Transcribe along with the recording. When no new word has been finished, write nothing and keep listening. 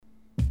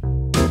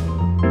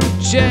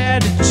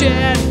Chad.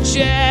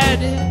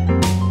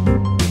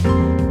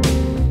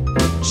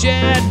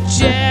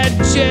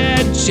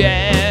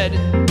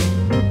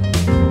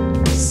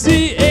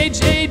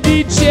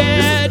 C-H-A-D,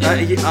 Chad.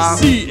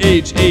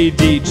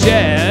 C-H-A-D,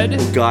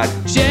 Chad. God.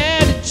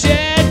 Chad.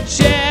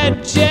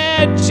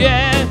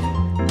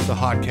 It's a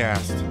hot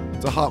cast.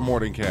 It's a hot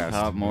morning cast.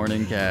 Top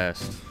morning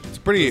cast. It's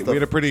pretty. We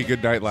had a pretty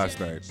good night last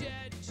night.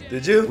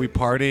 Did you? We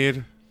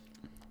partied.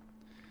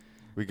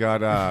 We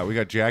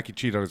got Jackie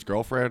cheat on his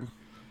girlfriend.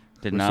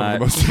 Did Some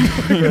not. of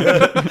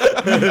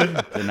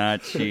the Did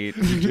not cheat.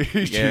 most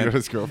he cheated on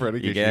his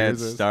girlfriend. You can't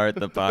start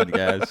the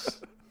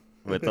podcast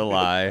with a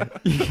lie.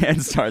 You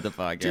can't start the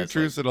podcast. Two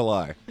truths and a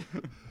lie.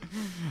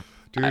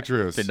 Two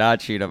truths. Did not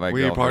cheat on my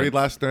We girlfriend. partied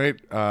last night.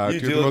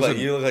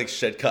 You look like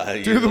shit,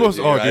 Kyle. Two of the most.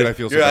 Oh, dude, I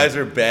feel so Your bad. eyes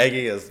are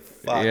baggy as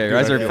fuck. Yeah, your Dude,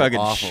 eyes I are feel fucking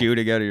awful.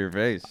 shooting out of your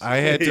face. I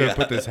had to Yeah.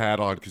 put this hat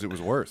on because it was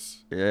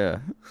worse. Yeah.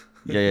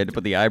 Yeah, you had to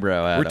put the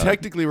eyebrow hat We're on.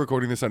 technically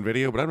recording this on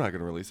video, but I'm not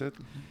going to release it.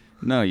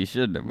 No, you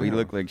shouldn't. We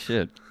look like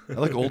shit. I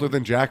look older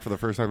than Jack for the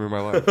first time in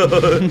my life.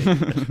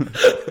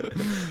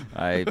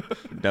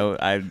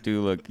 I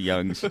do look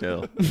young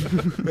still.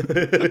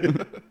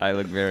 I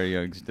look very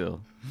young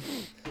still.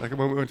 Like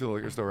when we went to the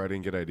liquor store, I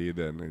didn't get ID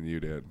then, and you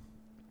did.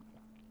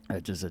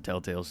 That's just a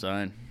telltale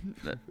sign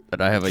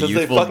that I have a 'Cause they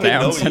youthful fucking know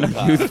bounce and you, a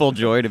Kyle. youthful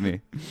joy to me.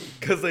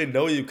 Because they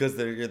know you because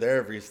you're there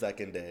every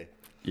second day.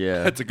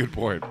 Yeah. That's a good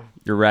point.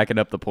 You're racking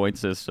up the point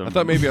system. I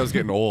thought maybe I was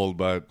getting old,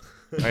 but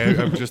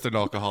I'm just an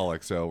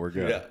alcoholic, so we're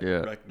good. Yeah.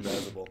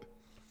 Recognizable.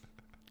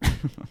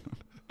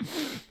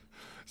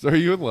 So are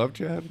you in love,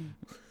 Chad?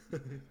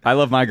 I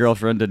love my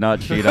girlfriend. Did not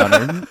cheat on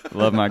her.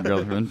 Love my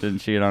girlfriend. Didn't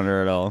cheat on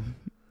her at all.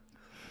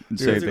 Same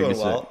Things are thing you going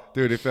said. well.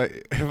 Dude,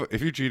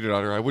 if you cheated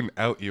on her, I wouldn't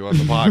out you on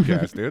the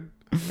podcast, dude.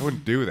 I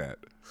wouldn't do that.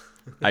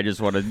 I just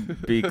want to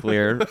be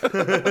clear.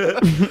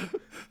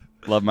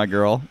 Love my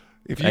girl.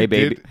 If you Hey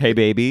baby. did- Hey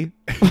baby.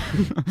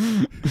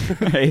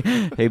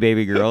 hey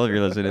baby girl. If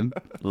you're listening,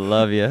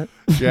 love you.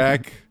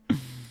 Jack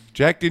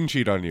didn't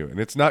cheat on you, and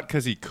it's not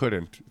because he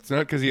couldn't. It's not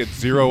because he had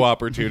zero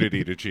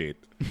opportunity to cheat.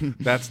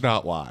 That's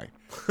not why.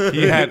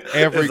 He had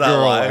every Is that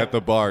girl why? at the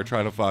bar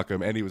trying to fuck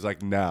him, and he was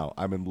like, "No,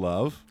 I'm in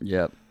love.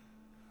 Yep.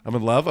 I'm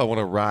in love. I want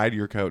to ride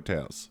your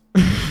coattails.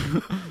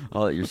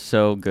 Oh, you're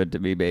so good to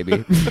me,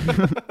 baby.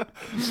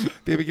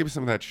 Baby, give me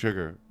some of that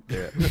sugar.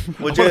 Yeah.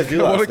 What'd you guys do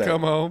I want last to night?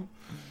 come home.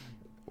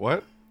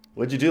 What?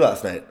 What'd you do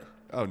last night?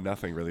 Oh,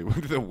 nothing really.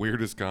 Went to the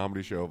weirdest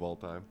comedy show of all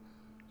time.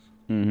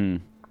 Mm-hmm.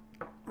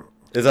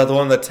 Is that the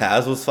one that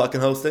Taz was fucking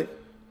hosting?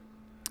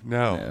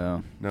 No.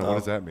 Yeah. No, what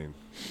does that mean?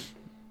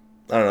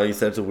 I don't know. You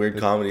said it's a weird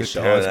comedy the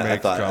show, Taz and I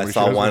makes thought I comedy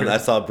saw shows one. weird. I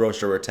saw a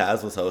brochure where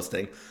Taz was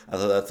hosting. I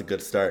thought that's a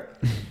good start.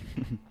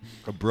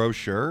 A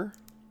brochure?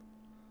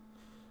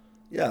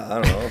 Yeah,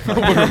 I don't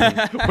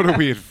know. What are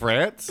we in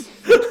France?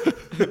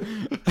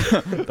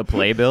 The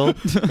playbill.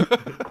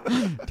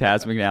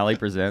 Taz McNally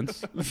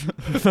presents.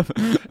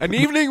 An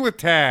evening with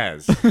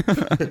Taz.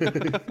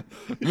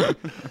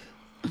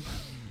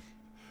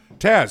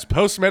 Taz,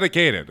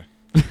 post-medicated.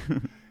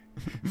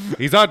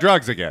 He's on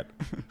drugs again.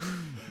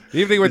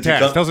 Evening with Did you Taz.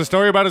 come- Tells a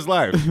story about his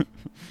life.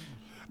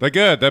 The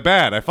good, the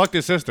bad. I fucked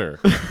his sister.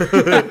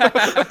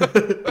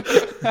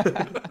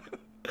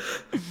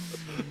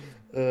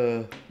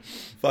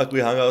 Fuck, we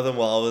hung out with him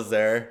while I was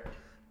there,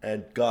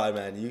 and God,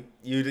 man,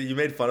 you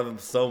made fun of him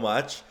so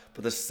much.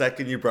 But the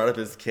second you brought up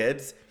his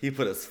kids, he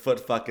put his foot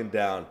fucking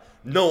down.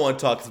 No one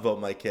talks about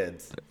my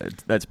kids.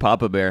 That's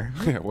Papa Bear.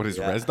 What is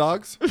Yeah. Res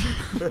Dogs?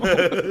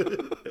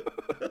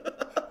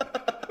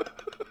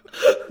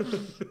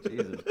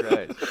 Jesus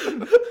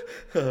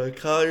Christ.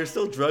 Kyle, you're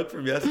still drunk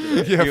from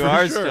yesterday. Yeah, You for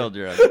are sure. still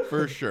drunk.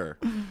 For sure.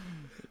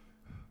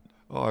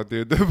 Oh,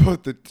 dude,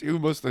 the two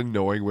most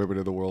annoying women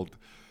in the world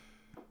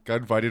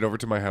got invited over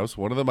to my house.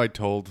 One of them, I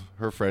told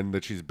her friend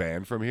that she's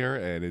banned from here,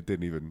 and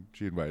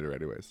she invited her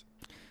anyways.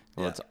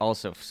 Well, it's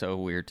also so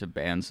weird to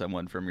ban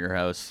someone from your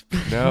house.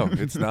 No,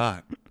 it's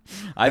not.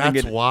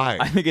 That's why.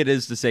 I think it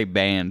is to say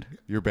banned.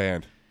 You're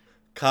banned.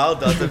 Kyle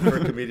does it for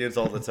comedians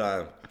all the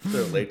time.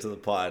 They're late to the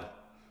pod.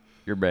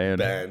 You're banned.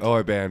 Banned. Oh,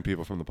 I ban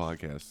people from the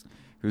podcast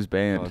Who's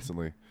banned?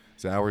 constantly.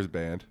 Zauer's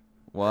banned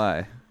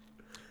Why?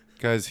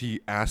 because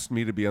he asked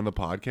me to be on the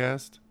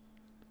podcast.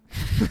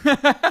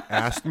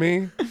 Asked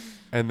me,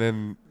 and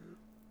then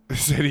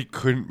said he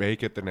couldn't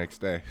make it the next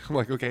day. I'm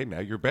like, okay, now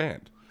you're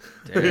banned.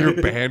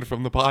 You're banned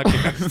from the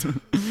podcast.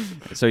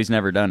 So he's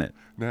never done it.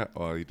 No,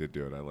 well, he did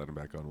do it. I let him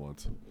back on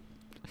once.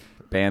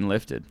 Ban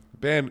lifted.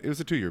 Ban. It was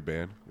a 2-year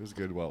ban. It was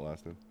good while it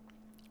lasted.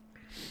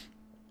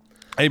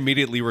 I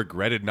immediately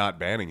regretted not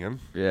banning him.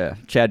 Yeah.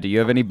 Chad, do you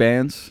have any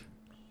bans?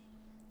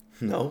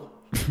 No.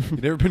 You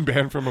never been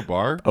banned from a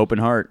bar? Open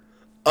heart.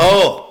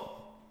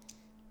 Oh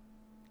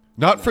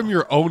Not from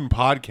your own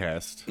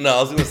podcast. no,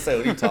 I was gonna say,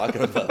 what are you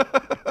talking about?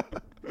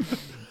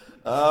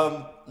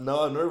 No,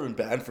 I've never been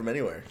banned from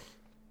anywhere.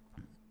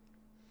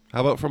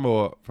 How about from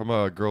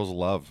a girl's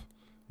love?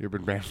 You ever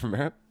been banned from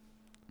that?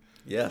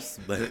 Yes,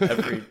 but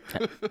every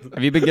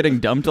Have you been getting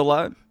dumped a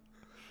lot?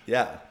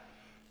 yeah.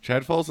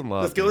 Chad falls in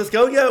love. Let's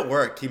go get at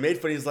work. He made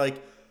fun. He's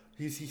like,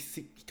 he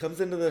comes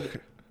into the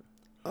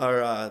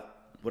our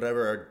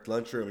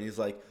lunchroom, and he's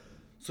like,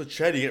 "So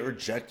Chad, you get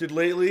rejected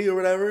lately or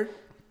whatever?"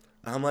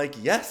 And I'm like,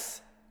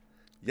 "Yes,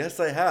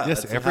 I have.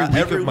 Yes, It's every week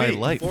of my week,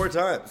 life. 4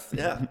 times.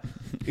 Yeah."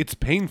 It's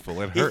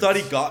painful. It He hurts. thought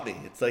he got me.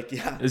 It's like,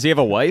 yeah, Does he have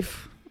a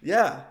wife?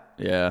 yeah.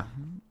 Yeah.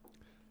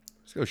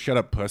 Just go shut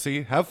up,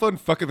 pussy. Have fun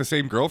fucking the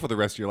same girl for the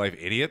rest of your life,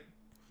 idiot.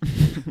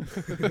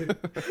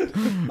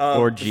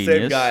 Or Same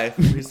genius. guy.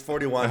 He's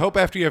 41. I hope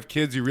after you have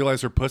kids, you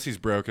realize her pussy's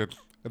broken,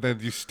 and then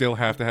you still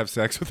have to have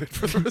sex with it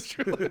for the rest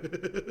of your life.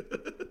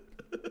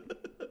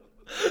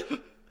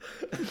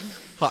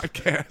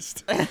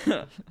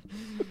 Hotcast.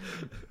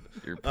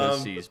 Your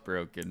pussy's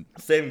broken.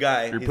 Same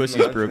guy. Your He's in the pussy's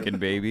lunchroom. broken,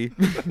 baby.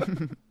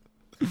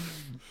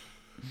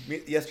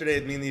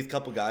 Yesterday, me and these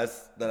couple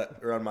guys that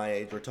are around my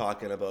age were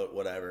talking about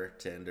whatever,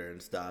 Tinder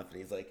and stuff,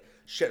 and he's like,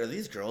 "Shit, are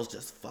these girls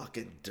just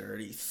fucking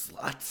dirty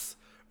sluts?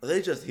 Are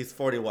they just?" He's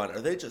 41. Are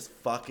they just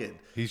fucking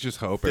He's just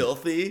hoping.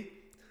 filthy?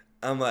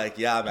 I'm like,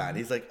 "Yeah, man."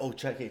 He's like, "Oh,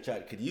 Chad,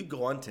 could you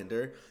go on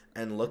Tinder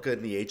and look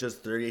at the ages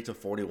 38 to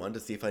 41 to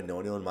see if I know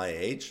anyone my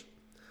age?"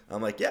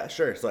 I'm like, "Yeah,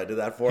 sure." So I did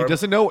that for He him.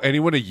 doesn't know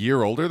anyone a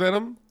year older than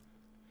him?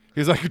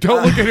 He's like,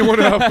 don't look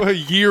anyone up a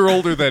year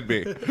older than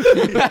me.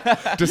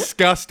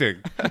 Disgusting.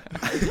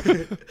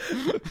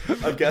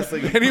 I'm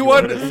guessing Anyone you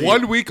wanna see-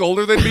 1 week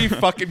older than me,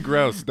 fucking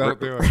gross. Don't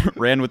do it.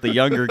 Ran with the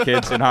younger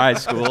kids in high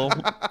school.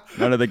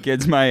 None of the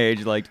kids my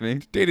age liked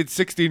me. Dated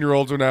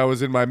 16-year-olds when I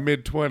was in my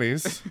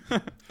mid-20s.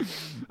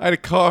 I had a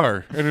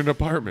car and an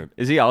apartment.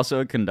 Is he also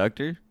a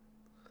conductor?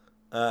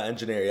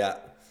 engineer, yeah.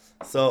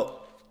 So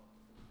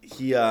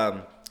he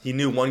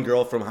knew one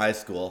girl from high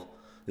school.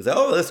 He's like,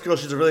 "Oh, this girl,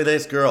 she's a really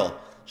nice girl.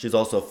 She's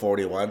also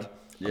 41." I'm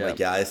Yeah. like,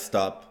 "Yeah, I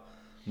stopped.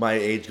 My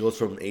age goes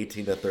from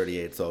 18 to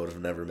 38, so I would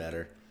have never met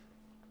her."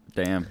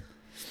 Damn.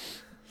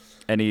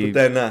 And he...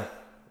 But then,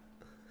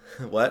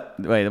 what?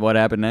 Wait, what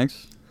happened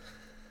next?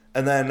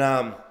 And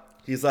then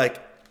he's like,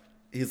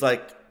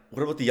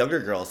 "What about the younger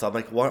girls?" So I'm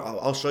like, "Well,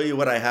 I'll show you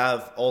what I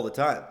have all the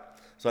time."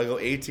 So I go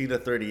 18 to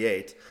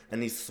 38,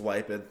 and he's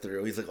swiping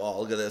through. He's like,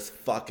 "Oh, look at this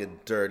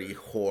fucking dirty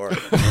whore."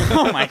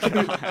 Oh my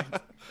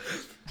god.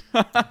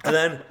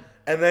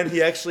 and then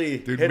he actually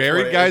Dude, hits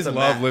married one, guys it's a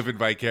love match. living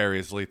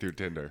vicariously through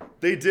Tinder.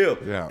 They do.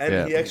 Yeah. And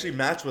Yeah. he actually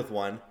matched with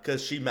one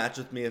because she matched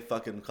with me a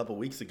fucking couple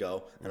weeks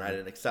ago, and I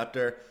didn't accept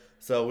her.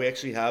 So we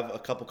actually have a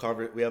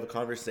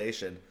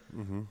conversation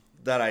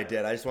that I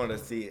did. I just wanted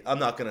to see. I'm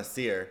not gonna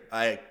see her.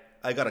 I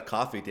got a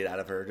coffee date out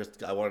of her.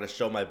 Just I wanted to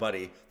show my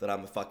buddy that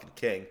I'm a fucking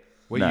king.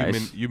 Wait,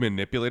 Nice. you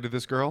manipulated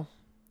this girl?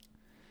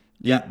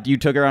 You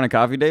took her on a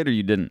coffee date or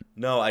you didn't?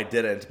 No, I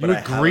didn't. But You I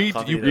have a agreed.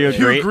 coffee You, date you with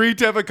her. agreed? agreed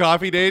to have a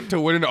coffee date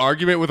to win an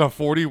argument with a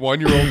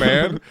 41-year-old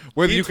man,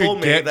 whether He you told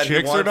could me get that he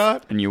chicks or wants-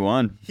 not. And you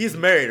won. He's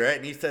married, right?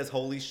 And he says,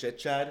 "Holy shit,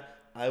 Chad!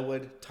 I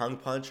would tongue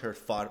punch her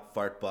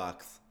fart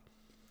box."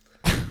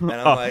 And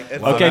I'm like,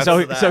 it's Wow, Okay, nuts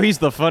so to so that. he's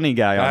the funny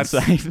guy on That's-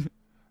 site.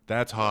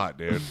 That's hot,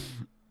 dude.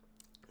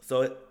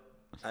 So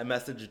I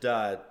messaged.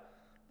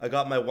 I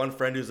got my one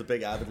friend who's a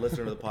big avid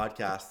listener to the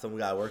podcast, some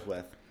guy I work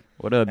with,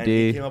 What up, and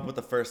he D? came up with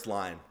the first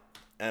line,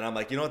 and I'm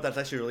like, you know what? That's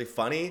actually really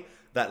funny.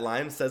 That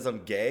line says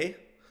I'm gay,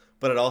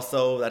 but it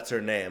also that's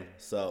her name.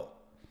 So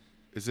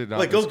Is it not?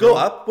 wait, this go girl?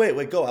 up.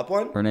 Wait, go up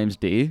one. Her name's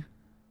D.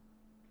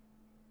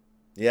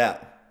 Yeah.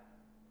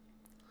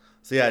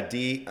 So yeah,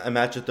 D. I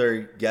matched with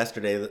her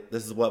yesterday.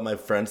 This is what my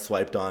friend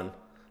swiped on,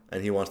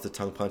 and he wants to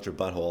tongue punch her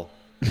butthole.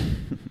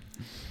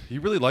 You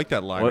really like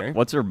that line, eh?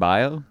 What's her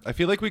bio? I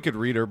feel like we could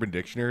read Urban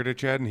Dictionary to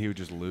Chad and he would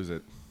just lose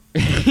it.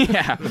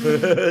 Yeah.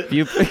 If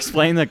you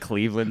explain the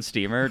Cleveland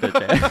steamer to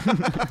Chad.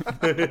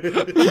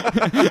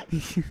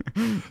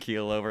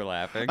 Keel over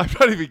laughing. I'm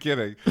not even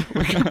kidding.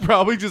 We could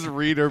probably just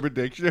read Urban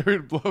Dictionary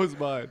and blow his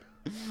mind.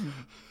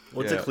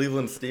 What's Yeah. a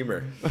Cleveland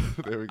steamer?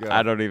 There we go.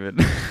 I don't even.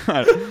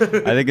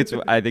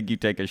 I think you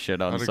take a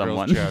shit on On a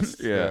someone. girl's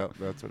chest. Yeah.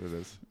 that's what it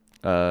is.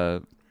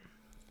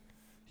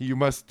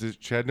 Does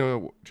Chad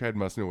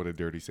must know what a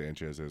dirty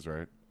Sanchez is,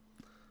 right?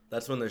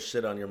 That's when there's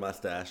shit on your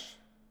mustache.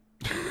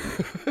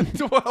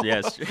 Well,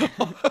 Yes.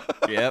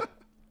 Yep.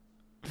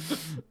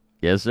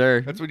 Yes,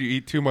 sir. That's when you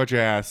eat too much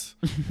ass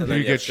and then you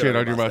you get have shit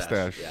on your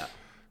mustache. Yeah.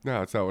 No,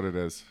 that's not what it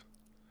is.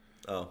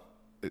 Oh.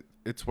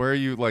 It's where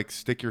you like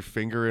stick your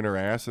finger in her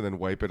ass and then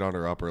wipe it on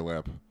her upper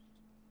lip.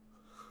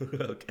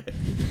 Okay.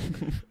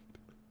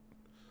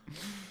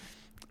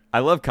 I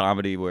love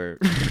comedy where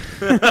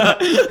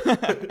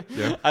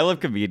Yeah. I love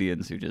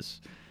comedians who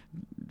just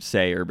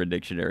say Urban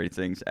Dictionary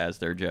things as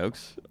their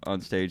jokes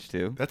on stage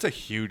too. That's a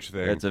huge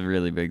thing. That's a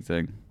really big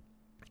thing.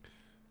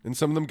 And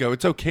some of them go,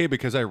 it's okay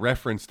because I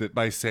referenced it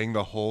by saying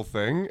the whole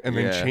thing and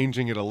then Yeah.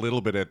 changing it a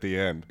little bit at the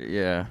end.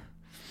 Yeah.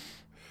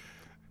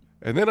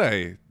 And then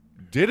I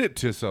did it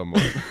to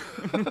someone.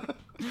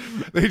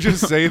 They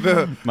just say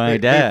My they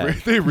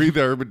dad. They read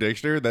the Urban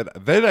Dictionary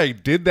that then I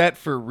did that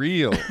for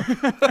real.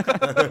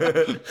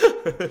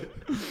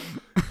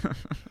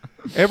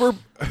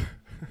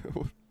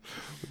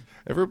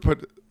 Ever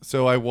put?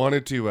 So I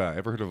wanted to.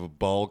 Ever heard of a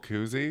ball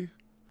koozie?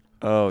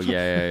 Oh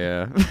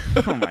yeah.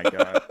 Oh my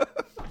god.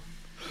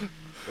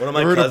 One of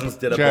my Ever heard of- cousins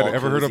did a Chad, ball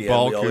ever heard of koozie,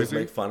 ball and we always koozie?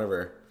 make fun of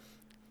her.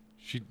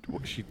 She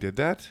did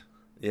that.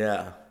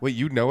 Yeah. Wait,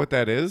 you know what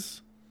that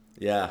is?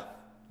 Yeah.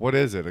 What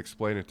is it?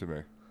 Explain it to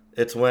me.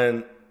 It's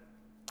when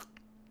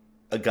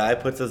a guy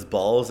puts his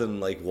balls in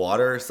like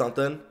water or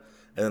something,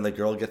 and then the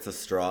girl gets a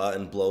straw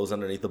and blows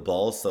underneath the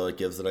balls, so it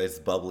gives a nice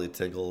bubbly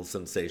tickle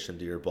sensation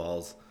to your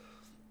balls.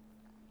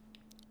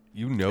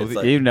 You know It's that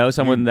like- You know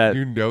someone that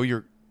you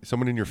know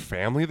someone in your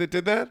family that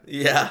did that?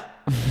 Yeah.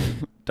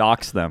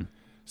 docks them.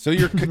 So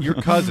your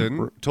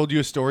cousin told you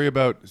a story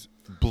about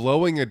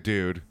blowing a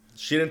dude.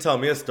 She didn't tell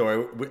me a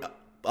story.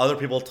 Other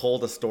people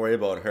told a story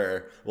about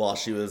her while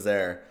she was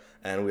there,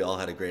 and we all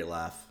had a great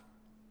laugh.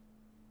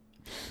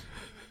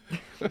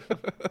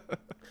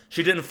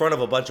 She did it in front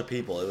of a bunch of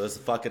people. It was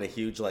fucking a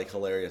huge, like,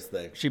 hilarious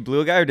thing. She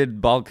blew a guy or did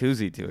ball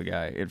koozie to a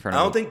guy in front I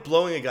of don't him? think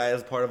blowing a guy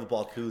is part of a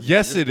balcoozie.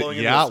 Yes, You're it just blowing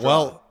into yeah. a straw.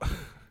 Well,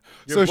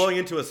 You're so blowing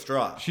into a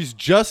straw. she's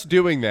just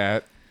doing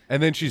that,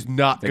 and then she's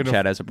not Think gonna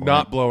Chad has a point.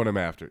 not blowing him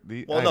after.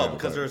 Well, I no, know,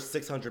 because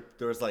but-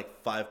 there was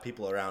like 5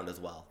 people around as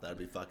well. That'd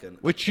be fucking.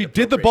 Which she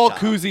did the ball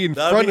inappropriate, koozie in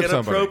Kyle. front That'd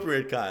of be somebody.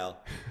 inappropriate, Kyle.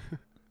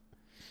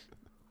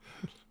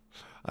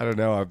 I don't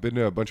know. I've been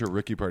to a bunch of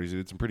Ricky parties. He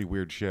did some pretty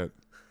weird shit.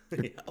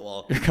 Yeah,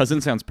 well, Your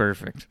cousin sounds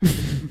perfect.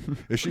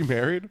 Is she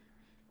married?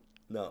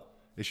 no,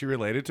 Is she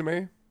related to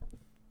me?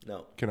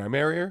 no, Can I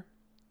marry her?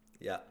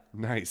 yeah.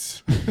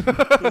 Nice.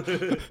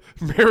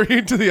 Marry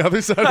into the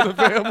other side of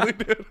the family,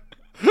 dude.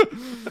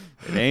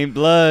 It ain't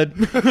blood.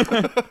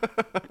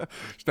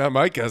 She's not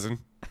my cousin.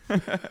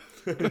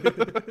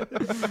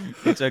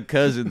 It's a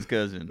cousin's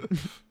cousin.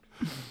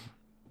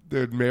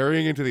 Dude,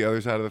 marrying into the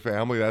other side of the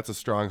family, that's a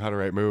strong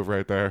Hutterite move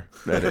right there.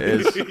 That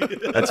is.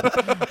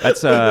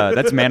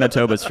 That's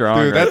Manitoba strong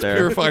Dude, right that's there.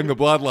 purifying the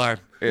bloodline.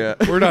 Yeah.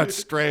 We're not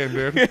straying,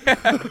 dude.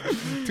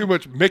 Too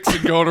much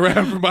mixing going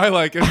around for my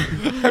liking.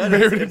 I'm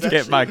married into-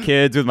 Get my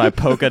kids with my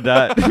polka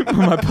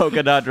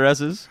dot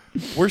dresses.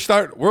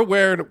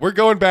 We're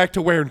going back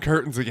to wearing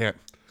curtains again.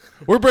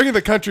 We're bringing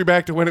the country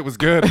back to when it was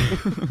good.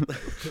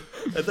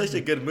 That's actually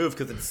a good move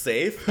because it's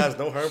safe, has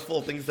no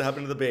harmful things to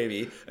happen to the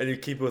baby, and you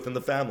keep it within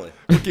the family.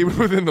 We're keeping it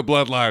within the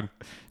bloodline.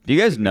 Do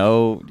you guys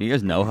know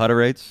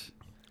Hutterites?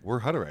 We're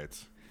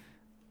Hutterites.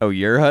 Oh,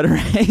 you're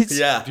Hutterites?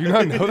 Yeah. Do you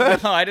not know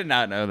that? No, I did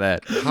not know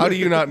that. How do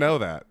you not know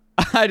that?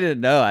 I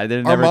didn't know. I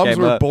didn't. Our Never moms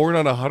came were up. born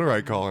on a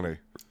Hutterite colony.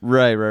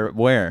 Right.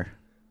 Where?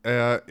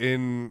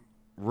 In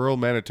rural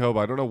Manitoba.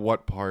 I don't know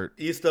what part.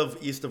 East of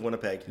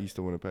Winnipeg. East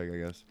of Winnipeg, I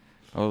guess.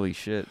 Holy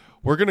shit!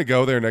 We're going to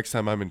go there next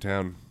time I'm in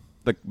town.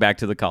 Back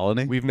to the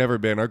colony. We've never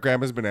been. Our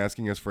grandma's been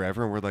asking us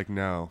forever, and we're like,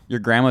 no. Your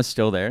grandma's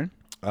still there?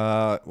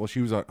 Well, she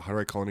was on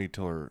Hutterite colony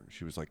till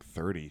she was like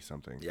 30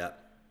 something. Yeah.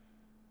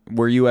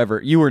 Were you ever?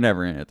 You were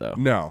never in it though.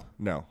 No.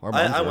 Our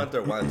moms I were went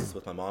there once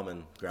with my mom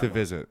and grandma. to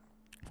visit.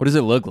 What does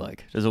it look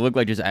like? Does it look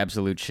like just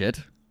absolute shit?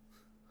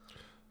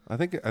 I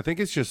think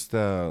it's just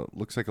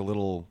looks like a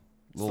little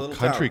little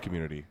country town.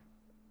 community.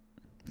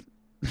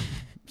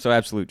 So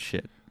absolute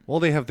shit. Well,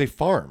 they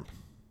farm.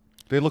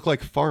 They look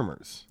like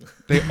farmers.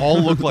 They all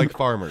look like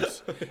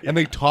farmers, and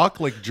they talk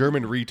like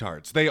German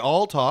retards. They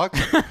all talk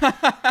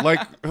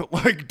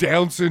like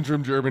Down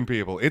syndrome German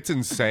people. It's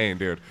insane,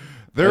 dude.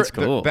 That's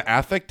cool. The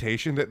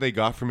affectation that they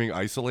got from being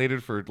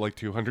isolated for like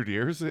 200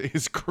 years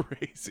is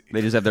crazy.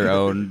 They just have their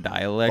own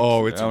dialect.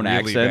 Oh, their it's own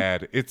really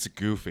accent. bad. It's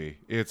goofy.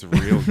 It's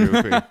real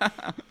goofy.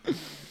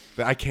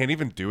 I can't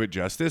even do it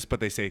justice, but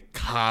they say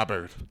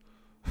cobbered.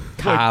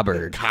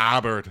 Cobbered.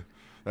 Cobbered.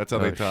 That's how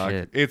they talk.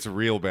 shit. It's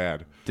real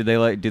bad. Do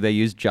they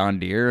use John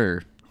Deere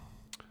or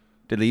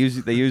did they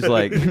use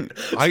like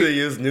They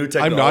use new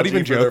technology. I'm not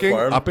even for their joking.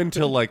 farm. Up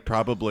until like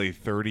probably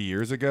 30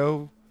 years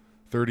ago,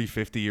 30,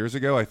 50 years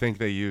ago, I think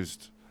they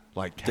used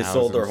like cows. They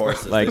sold their and stuff.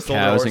 horses. Like They sold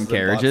their cows horses and bought some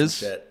carriages?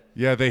 shit.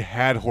 Yeah, they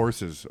had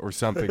horses or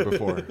something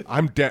before.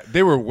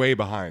 They were way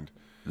behind.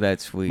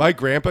 that's sweet? My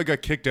grandpa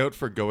got kicked out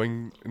for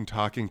going and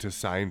talking to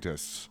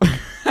scientists.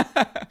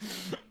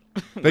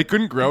 They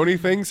couldn't grow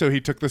anything, so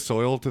he took the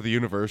soil to the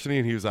university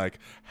and he was like,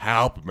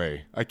 "Help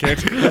me! I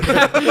can't.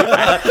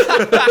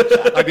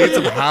 I need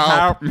some help.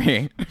 Help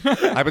me.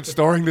 I've been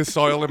storing this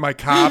soil in my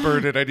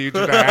cupboard, and I need you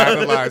to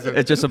analyze it."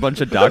 It's just a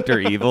bunch of Dr.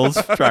 Evils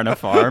trying to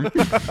farm.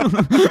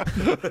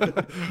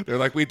 They're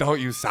like, "We don't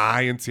use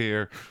science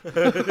here.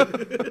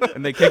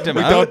 And they kicked him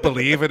We out. don't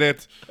believe in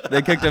it.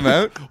 They kicked him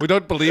out. We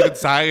don't believe in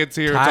science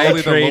here. It's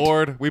only the Titrate.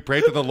 Lord. We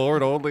pray to the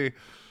Lord only."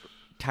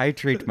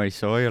 Titrate my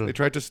soil. They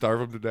tried to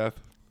starve him to death.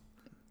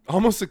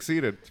 Almost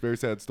succeeded. It's a very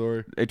sad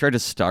story. They tried to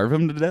starve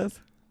him to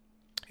death?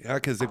 Yeah,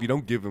 because if you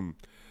don't give him,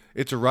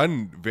 it's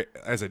run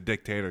as a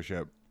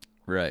dictatorship.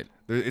 Right.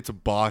 It's a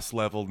boss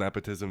level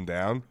nepotism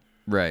down.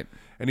 Right.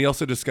 And he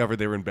also discovered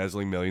they were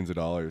embezzling millions of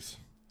dollars.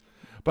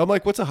 But I'm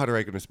like, what's a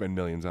Hutterite going to spend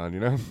millions on? You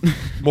know,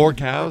 more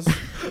cows.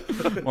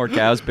 More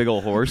cows, big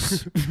old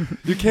horse,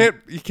 You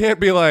can't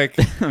be like,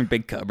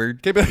 big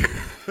cupboard, can't be like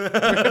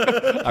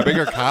a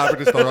bigger cupboard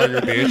to store all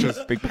your dishes.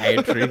 big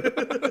pantry.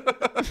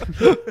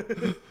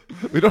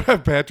 We don't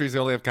have pantries. We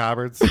only have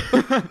cupboards.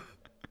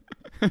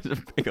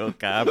 Big old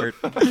cupboard.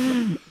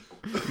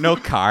 No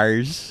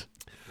cars.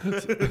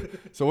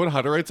 So what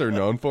Hutterites are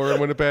known for in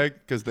Winnipeg,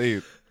 because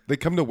they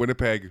come to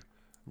Winnipeg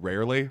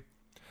rarely.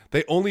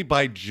 They only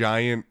buy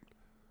giant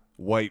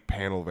white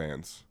panel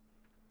vans.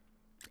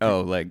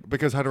 Oh, like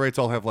Because Hutterites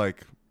all have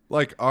like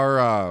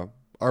our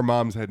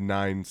moms had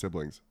 9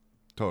 siblings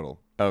total.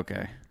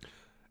 okay.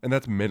 And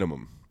that's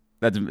minimum.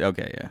 That's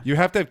okay. Yeah. You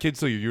have to have kids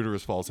till your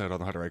uterus falls out on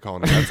the Hutterite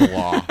colony. That's a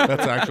law.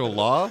 That's actual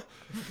law.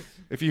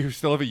 If you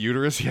still have a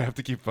uterus, you have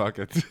to keep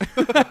fucking.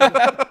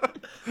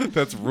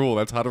 That's rule.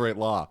 That's Hutterite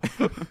law.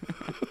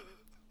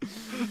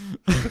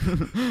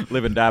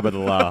 Live and die by the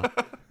law.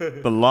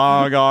 The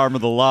long arm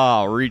of the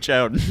law. Reach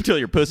out until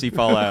your pussy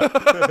fall out.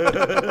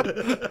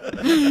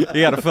 You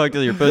gotta fuck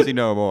till your pussy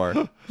no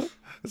more.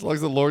 As long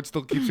as the Lord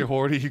still keeps you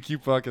horny, you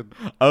keep fucking.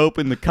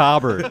 Open the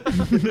cupboard.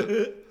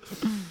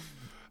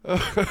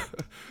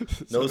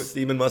 No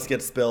semen must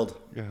get spilled.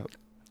 Yeah.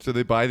 So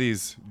they buy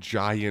these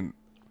giant,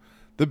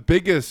 the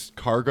biggest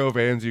cargo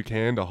vans you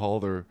can to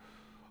haul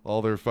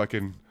all their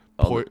fucking.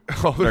 All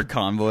Their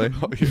convoy.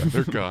 Yeah,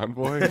 their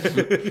convoy.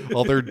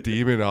 All their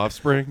demon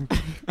offspring.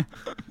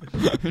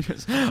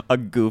 Just a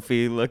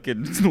goofy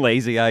looking,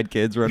 lazy-eyed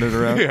kids running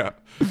around. Yeah.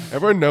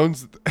 Everyone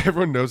knows the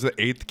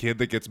 8th kid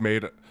that gets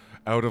made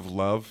out of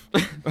love.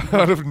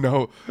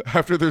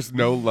 After there's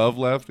no love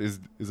left is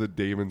a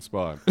demon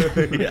spawn.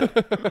 Yeah.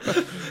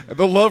 And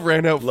the love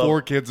ran out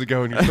 4 kids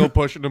ago and you're still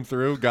pushing them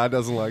through. God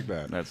doesn't like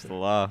that. That's the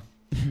law.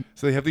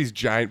 So they have these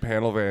giant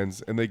panel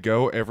vans and they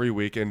go every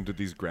weekend to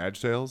these garage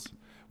sales.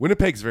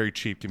 Winnipeg's very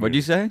cheap community.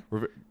 What'd you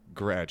say?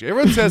 Garage.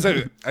 Everyone says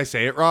I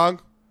say it wrong.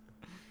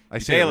 I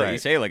say it right. You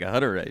say it like a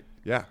Hutterite.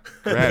 Yeah.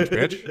 Garage,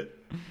 bitch.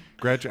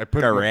 Garage. I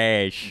put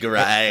Garage.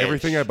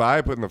 everything I buy,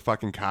 I put in the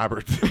fucking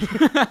cupboard.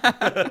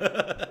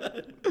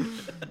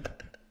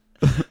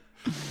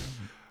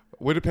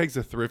 Winnipeg's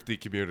a thrifty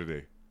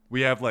community.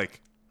 We have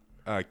like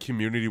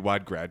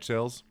community-wide garage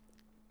sales.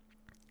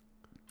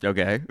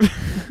 Okay.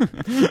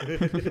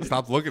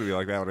 Stop looking at me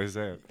like that when I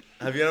say it.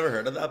 Have you ever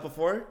heard of that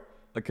before?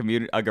 A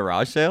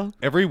garage sale?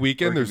 Every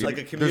weekend there's like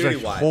a there's a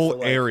community-wide, whole so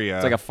like- area.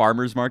 It's like a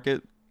farmer's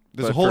market.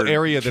 There's a but whole for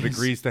area that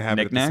agrees to have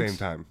it at the knickknacks? same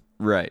time.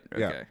 Right.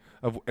 Yeah. Okay.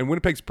 And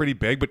Winnipeg's pretty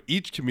big, but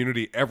each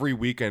community every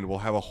weekend will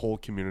have a whole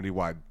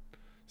community-wide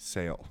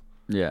sale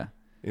Yeah.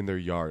 in their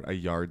yard, a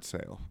yard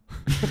sale.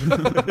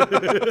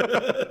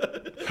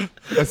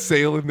 A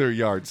sale in their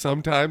yard.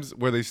 Sometimes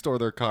where they store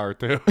their car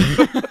too.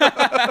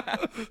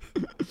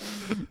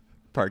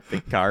 Park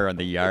the car on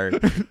the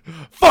yard.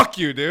 Fuck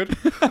you, dude.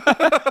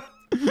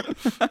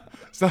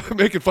 Stop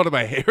making fun of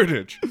my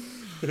heritage.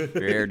 Your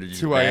heritage It's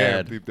is who I am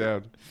bad. deep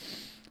down.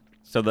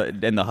 So the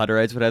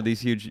Hutterites would have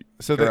these huge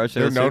So garage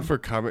they're sales known too? for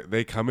coming.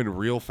 They come in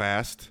real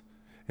fast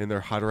in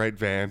their Hutterite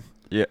van,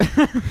 Yeah.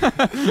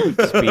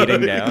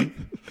 Speeding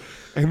down.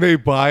 and they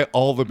buy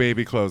all the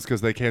baby clothes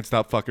because they can't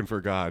stop fucking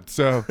for God.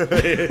 So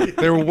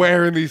they're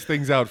wearing these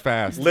things out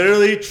fast.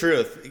 Literally,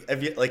 truth.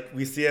 If you, like,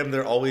 we see them,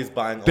 they're always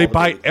buying. All They the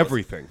buy baby clothes.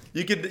 everything.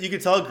 You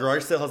could tell a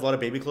garage sale has a lot of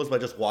baby clothes by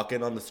just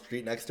walking on the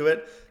street next to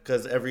it,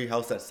 because every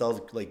house that sells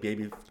like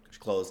baby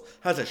clothes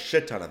has a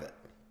shit ton of it.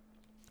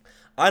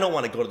 I don't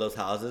want to go to those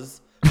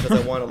houses because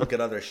I want to look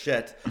at other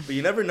shit, but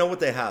you never know what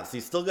they have, so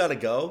you still gotta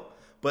go.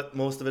 But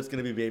most of it's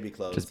gonna be baby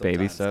clothes. Just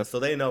baby sometimes. stuff? So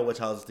they know which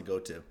houses to go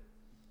to.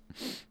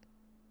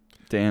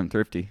 Damn,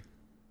 thrifty.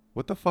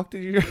 What the fuck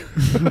did you?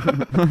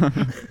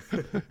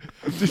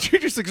 Did you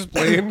just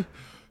explain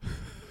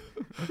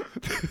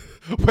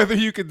whether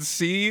you can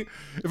see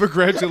if a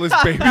garage sale is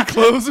baby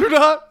clothes or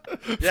not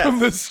Yes. from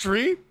the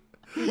street?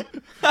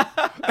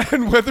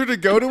 And whether to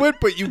go to it,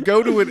 but you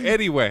go to it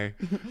anyway.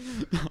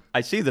 I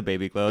see the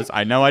baby clothes.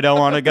 I know I don't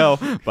want to go,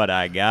 but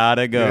I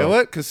gotta go. You know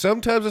what? Because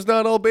sometimes it's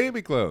not all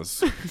baby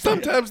clothes.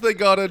 Sometimes they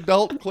got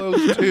adult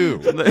clothes too.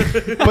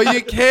 But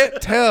you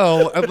can't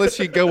tell unless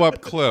you go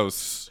up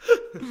close.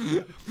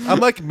 I'm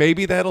like,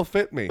 maybe that'll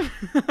fit me.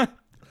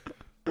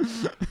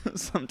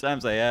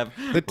 Sometimes I have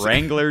The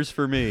Wranglers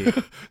for me.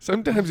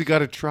 Sometimes you got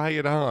to try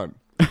it on.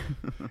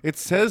 It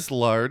says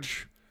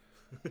large,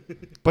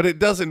 but it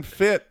doesn't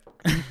fit.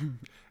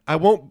 I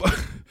won't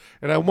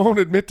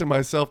admit to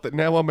myself that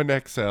now I'm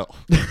an XL.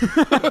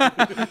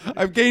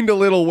 I've gained a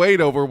little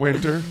weight over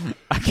winter,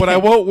 but I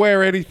won't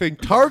wear anything.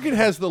 Target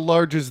has the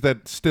larges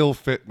that still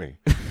fit me.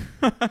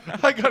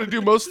 I got to do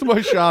most of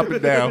my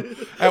shopping now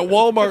at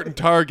Walmart and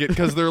Target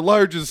because their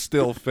larges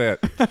still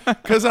fit.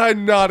 Because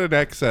I'm not an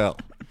XL.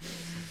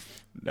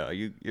 No,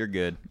 you're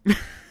good.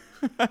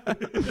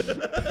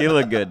 You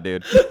look good,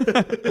 dude.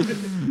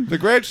 The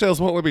garage sales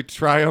won't let me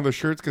try on the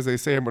shirts because they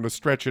say I'm going to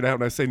stretch it out,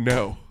 and I say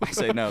no. I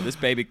say no. This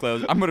baby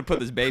clothes. I'm gonna put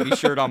this baby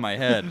shirt on my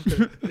head.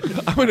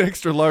 I'm an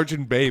extra large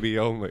and baby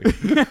only.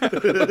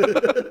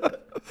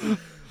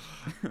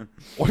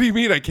 What do you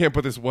mean I can't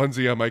put this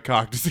onesie on my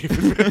cock to see if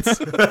it fits?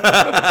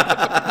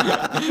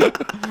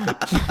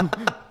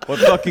 What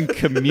fucking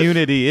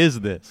community is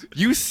this?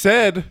 You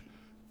said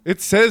it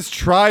says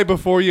try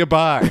before you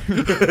buy.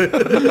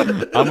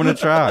 I'm gonna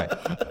try.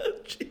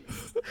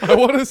 I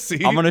want to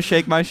see I'm gonna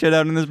shake my shit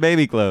out in this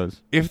baby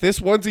clothes. if this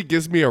onesie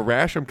gives me a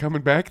rash. I'm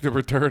coming back to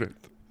return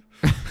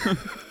it.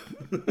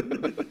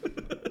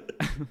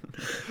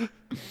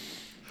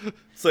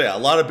 So yeah, a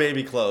lot of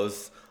baby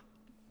clothes,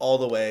 all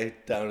the way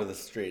down to the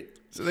street.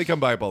 So they come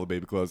buy up all the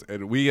baby clothes,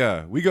 and we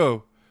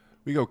go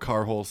We go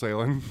car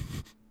wholesaling.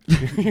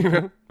 You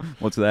know?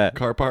 What's that?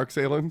 Car park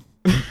sailing.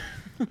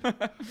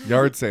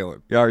 Yard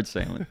sailing. Yard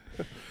sailing.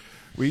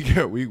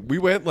 We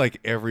went like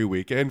every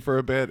weekend for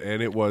a bit,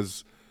 and it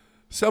was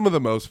some of the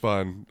most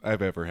fun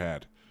I've ever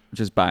had.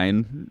 Just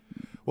buying.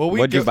 Well,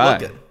 What'd you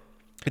buy?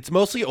 It's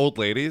mostly old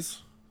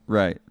ladies,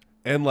 Right.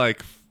 and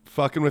like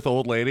fucking with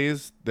old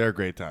ladies, they're a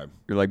great time.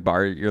 You're like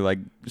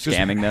Just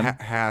scamming them.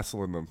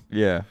 hassling them.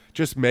 Yeah.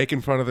 Just making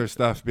fun of their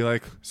stuff. Be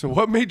like, so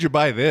what made you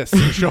buy this?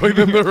 Showing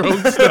them their own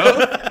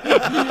stuff.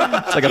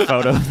 It's like a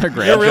photo of their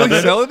You're grandchildren.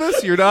 really selling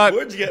this? You're not.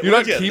 Where'd you get- you're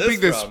not where'd you get keeping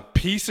this this from?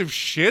 piece of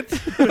shit.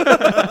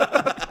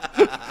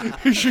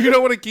 You sure you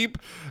don't want to keep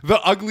the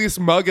ugliest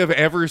mug I've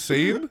ever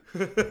seen?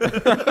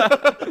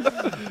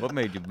 What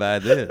made you buy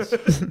this?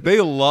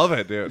 They love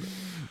it, dude.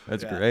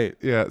 That's great.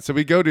 Yeah, so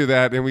we go do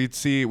that, and we'd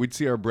see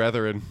our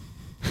brethren.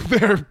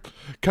 They're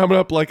coming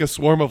up like a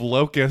swarm of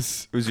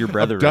locusts. Who's your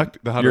brother? The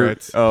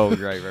Hutterites. Oh,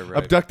 right.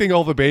 Abducting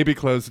all the baby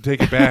clothes to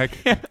take it back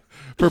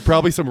for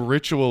probably some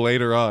ritual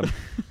later on.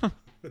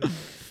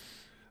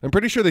 I'm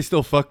pretty sure they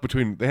still fuck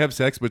between. They have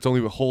sex, but it's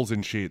only with holes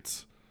in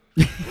sheets.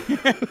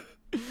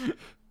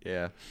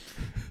 Yeah.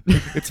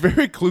 It's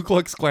very Ku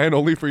Klux Klan,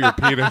 only for your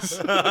penis.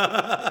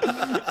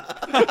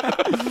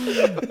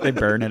 They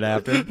burn it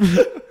after.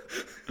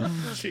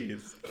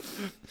 Jeez.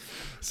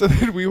 So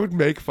then we would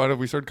make fun of.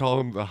 We started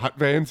calling them the Hut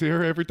Vans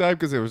here every time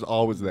because it was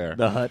always there.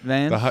 The Hut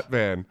Vans? The Hut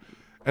Van.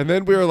 And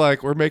then we were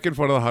like, we're making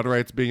fun of the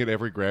Hutterites being at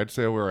every garage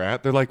sale we're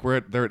at. They're like,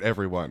 they're at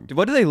every one.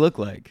 What do they look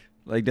like?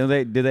 Like, do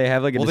they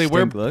have like a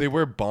distinct look? They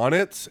wear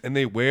bonnets and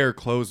they wear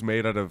clothes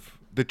made out of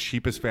the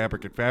cheapest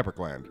fabric at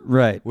Fabricland,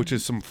 Right. which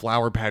is some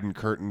flower pattern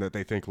curtain that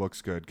they think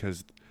looks good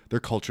because their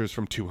culture is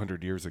from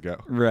 200 years ago.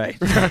 Right.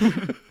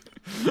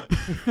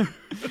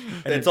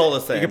 It's all the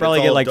same. You could probably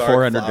It's get all like dark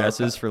 400 flower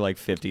dresses for like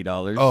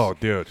 $50. Oh,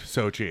 dude,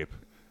 so cheap.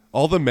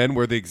 All the men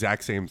wear the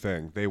exact same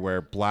thing. They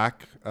wear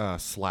black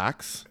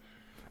slacks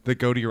that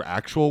go to your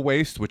actual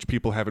waist, which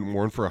people haven't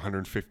worn for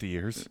 150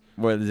 years.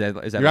 What is that?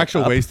 Is that Your like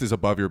actual up? waist is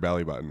above your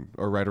belly button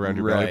or right around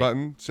your belly Right.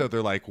 button. So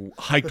they're like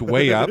hiked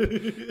way up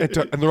and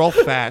they're all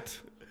fat.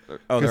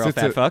 Oh, they're all it's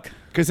fat fuck?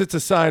 Because it's a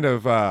sign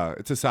of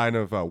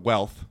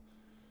wealth,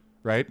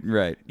 right?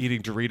 Right.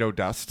 Eating Dorito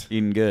dust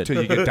Eating good.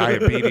 till you get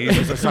diabetes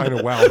is a sign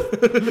of wealth.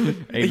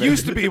 It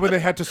used to be when they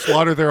had to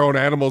slaughter their own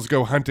animals,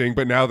 go hunting,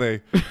 but now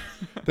they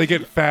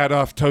get fat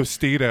off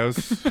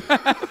Tostitos.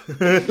 And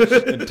And it's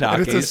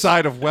a Takis.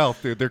 sign of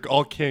wealth, dude. They're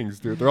all kings,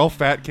 dude. They're all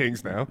fat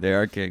kings now. They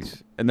are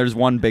kings. And there's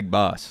one big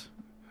boss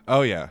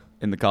Oh yeah,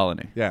 in the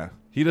colony. yeah.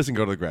 He doesn't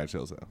go to the garage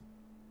sales though.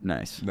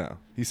 Nice. No,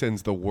 he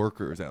sends the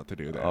workers out to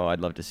do that. Oh,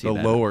 I'd love to see the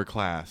that. lower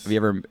class.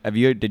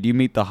 Did you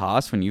meet the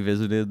Haas when you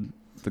visited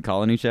the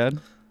colony, Chad?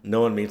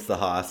 No one meets the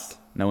Haas.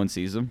 No one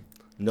sees him?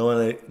 No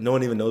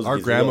one even knows. Our if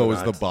he's grandma real or was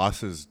the not.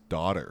 boss's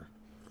daughter.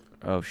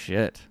 Oh,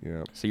 shit.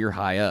 Yeah, So you're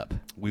high up.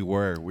 we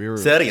were.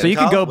 Say that again, So you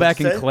could Kyle. go What'd back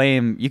you and say?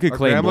 claim, you could Our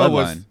claim grandma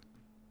bloodline.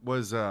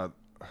 was I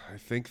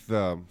think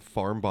the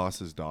farm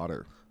boss's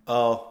daughter.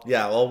 Oh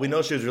yeah, well we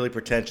know she was really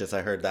pretentious.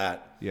 I heard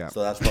that. Yeah.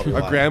 So that's probably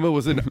Our why. grandma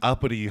was an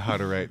uppity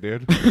Hutterite,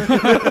 dude.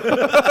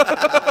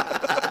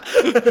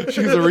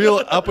 She's a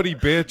real uppity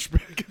bitch.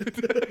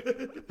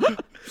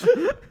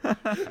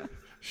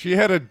 She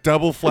had a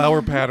double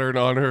flower pattern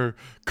on her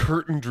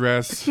curtain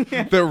dress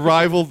that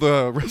rivaled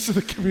the rest of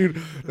the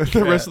community.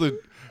 The rest of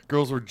the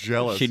girls were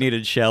jealous. She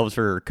needed shelves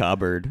for her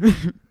cupboard.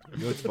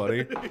 That's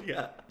funny.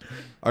 Yeah.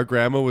 Our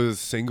grandma was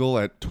single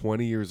at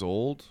 20 years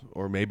old,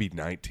 or maybe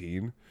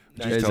 19.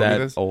 She was Is telling me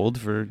that this. old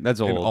for? That's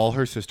And old. all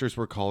her sisters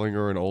were calling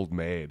her an old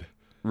maid.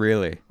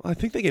 Really? Well, I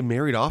think they get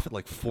married off at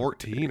like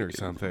 14 or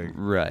something.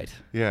 Right.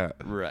 Yeah.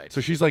 Right.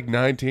 So she's like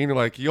 19. They're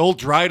like, you old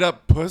dried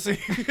up pussy.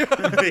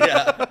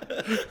 Yeah.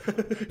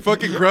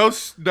 Fucking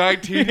gross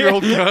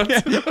 19-year-old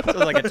cunt. So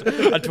like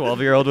a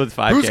 12-year-old with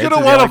 5 Who's kids. going to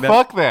would be want to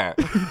like fuck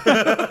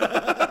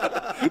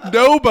that?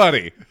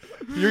 Nobody.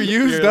 You're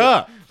used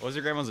up. What was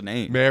your grandma's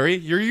name? Mary,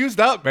 you're used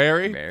up,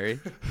 Mary.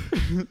 Mary.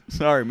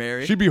 Sorry,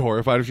 Mary. She'd be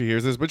horrified if she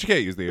hears this, but she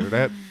can't use the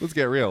internet. Let's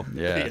get real.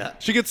 yeah. Yeah.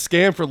 She gets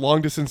scammed for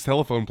long-distance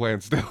telephone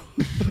plans still.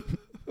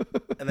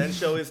 And then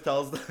she always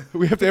tells.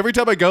 We have to, every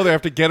time I go there, I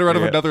have to get her out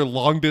of Yeah. another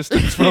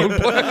long-distance phone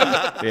plan.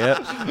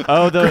 Yeah.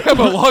 Oh,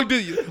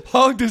 the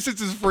Long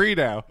distance is free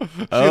now. She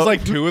Oh. has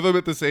like 2 of them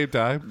at the same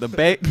time. the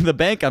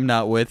bank I'm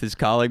not with is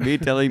calling me,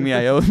 telling me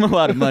I owe them a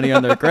lot of money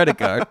on their credit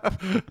card.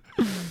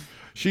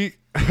 She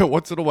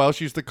once in a while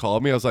she used to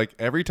call me. I was like,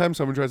 every time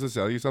someone tries to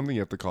sell you something,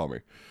 you have to call me.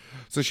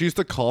 So she used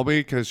to call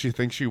me because she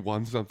thinks she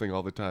won something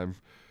all the time.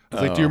 I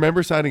was like, do you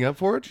remember signing up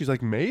for it? She's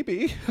like,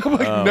 maybe. I'm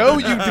like, no,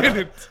 you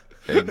didn't.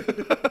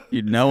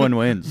 No one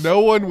wins. No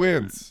one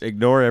wins.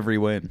 Ignore every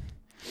win.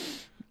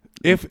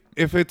 If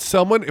it's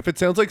someone, if it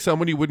sounds like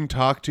someone you wouldn't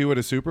talk to at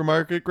a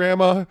supermarket,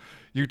 Grandma,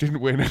 you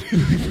didn't win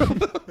anything.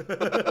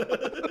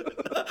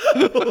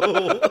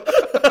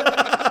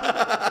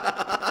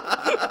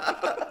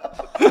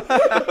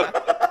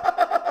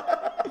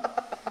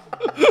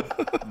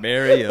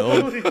 Mary, you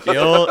old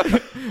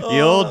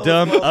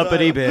dumb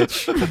uppity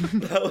bitch.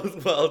 That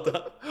was well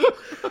done.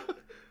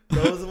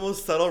 That was the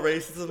most subtle racist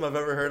racism I've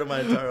ever heard in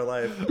my entire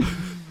life.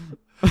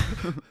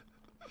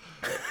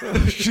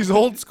 She's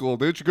old school,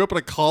 dude. She grew up in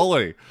a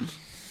colony.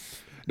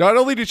 Not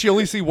only did she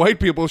only see white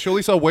people, she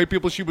only saw white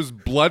people she was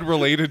blood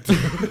related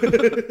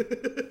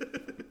to.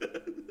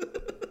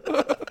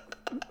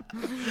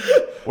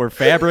 Or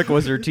fabric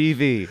was her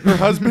TV. Her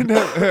husband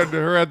and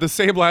her had the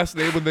same last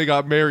name when they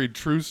got married.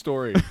 True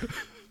story.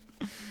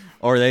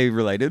 Are they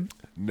related?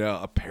 No,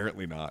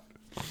 apparently not.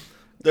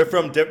 They're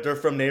from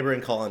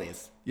neighboring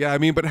colonies. Yeah, I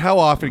mean, but how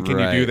often can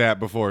you Right. do that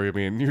before? I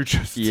mean, you're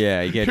just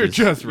Yeah, you you're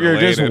just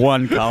related. you're just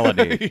one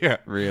colony. Yeah.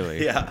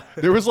 Really. Yeah.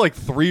 There was like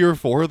 3 or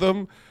 4 of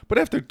them, but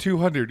after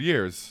 200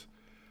 years,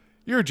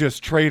 you're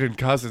just trading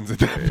cousins at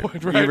that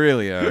point, right? You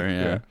really are.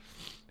 Yeah.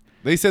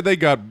 They said they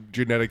got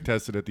genetic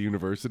tested at the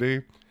university.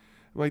 I'm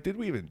like, did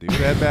we even do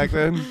that back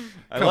then?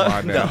 Come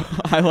on now.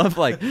 I love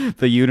like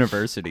the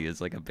university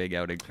is like a big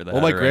outing for that.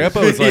 Well, my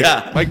grandpa was like,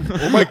 Yeah.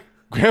 my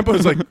grandpa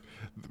was like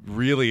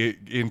really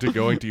into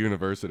going to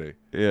university.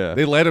 Yeah.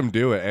 They let him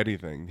do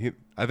anything.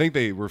 I think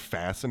they were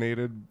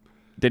fascinated.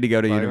 Did he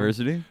go to Bio?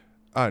 university?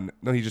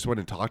 No, he just went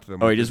and talked to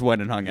them. Oh, he just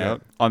went and hung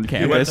out on He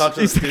went campus. and talked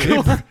to the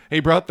students. He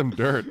brought them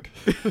dirt.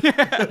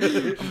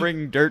 I'm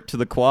bringing dirt to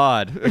the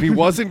quad. And he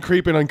wasn't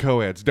creeping on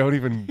co-eds. Don't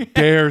even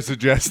dare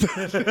suggest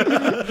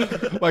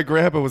that. My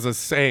grandpa was a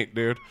saint,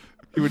 dude.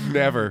 He would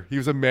never. He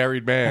was a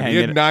married man. He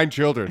had Hanging- 9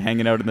 children.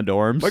 Hanging out in the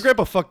dorms. My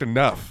grandpa fucked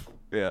enough.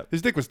 Yeah.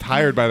 His dick was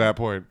tired by that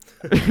point.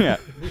 Yeah.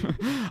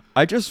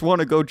 I just want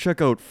to go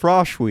check out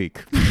Frosh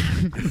Week.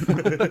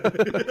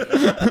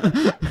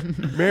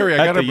 Mary,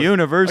 At the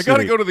university. I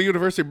gotta go to the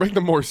university and bring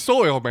them more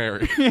soil,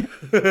 Mary.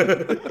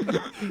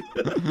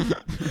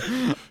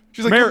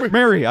 She's like,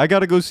 Mary, I got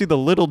to go see the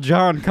Little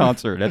John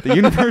concert at the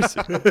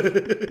university.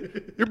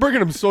 you're bringing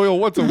them soil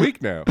once a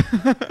week now.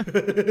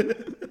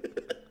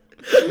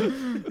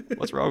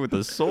 What's wrong with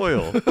the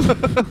soil?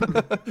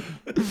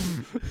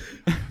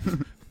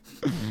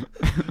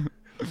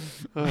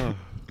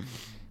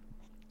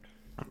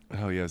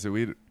 Oh yeah, so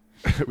we'd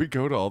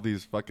go to all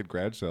these fucking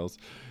grad sales,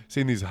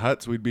 seeing these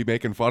huts. We'd be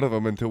making fun of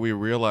them until we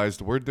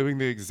realized we're doing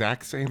the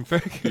exact same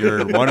thing.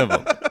 You're one of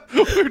them.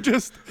 We're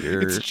just,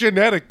 it's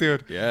genetic,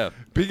 dude. Yeah.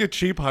 Being a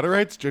cheap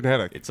Hutterite's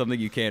genetic. It's something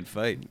you can't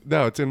fight.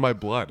 No, it's in my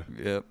blood.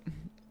 Yep.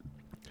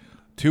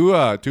 Two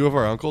of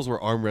our uncles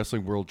were arm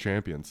wrestling world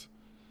champions.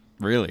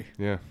 Really?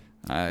 Yeah.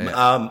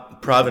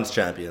 Province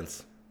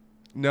champions.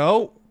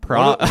 No.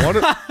 Pro-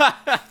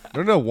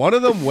 One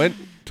of them went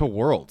to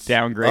worlds.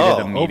 Downgraded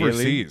Oh, immediately.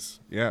 Overseas.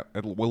 Yeah,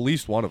 at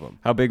least one of them.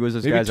 How big was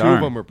this Maybe guy's 2 arm?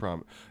 of them were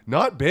prominent.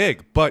 Not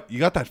big, but you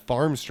got that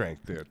farm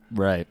strength, dude.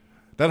 Right.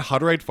 That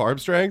Hutterite farm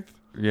strength.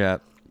 Yeah.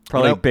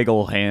 Probably When I- big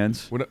old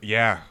hands.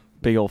 Yeah.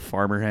 Big old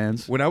farmer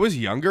hands. When I was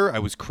younger, I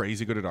was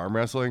crazy good at arm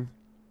wrestling.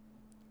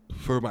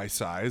 For my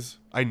size,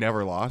 I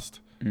never lost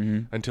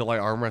until I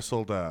arm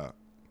wrestled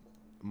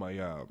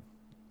my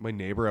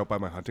neighbor out by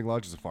my hunting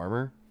lodge as a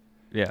farmer,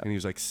 Yeah. and he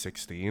was like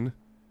 16,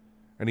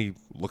 and he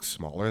looked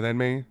smaller than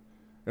me.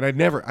 And I'd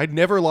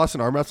never lost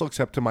an arm wrestle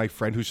except to my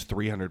friend who's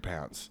 300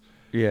 pounds.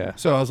 Yeah.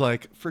 So I was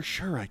like, for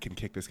sure I can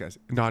kick this guy's.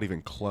 Not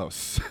even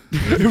close.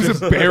 It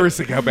was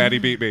embarrassing how bad he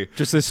beat me.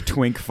 Just this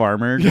twink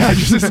farmer. Yeah,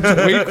 just this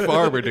twink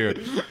farmer,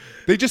 dude.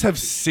 They just have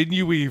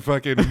sinewy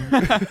fucking.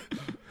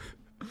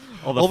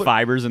 All the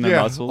fibers in their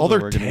muscles. all are their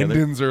working together.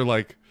 tendons are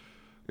like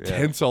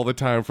tense all the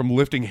time from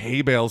lifting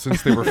hay bales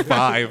since they were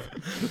 5.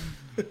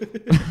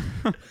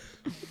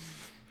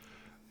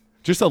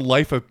 Just a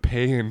life of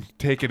pain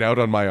taken out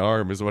on my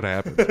arm is what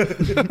happened.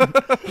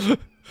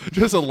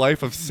 Just a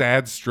life of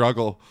sad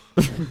struggle.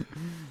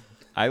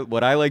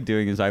 What I like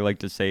doing is I like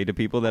to say to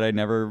people that I've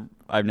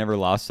never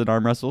lost an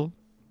arm wrestle,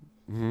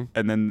 and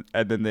then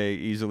they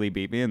easily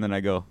beat me, and then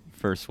I go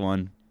first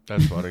one.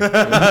 That's funny.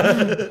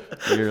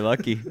 You're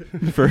lucky.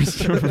 First.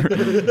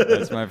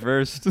 That's my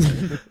first.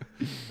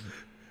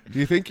 Do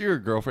you think your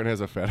girlfriend has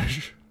a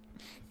fetish?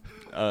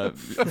 For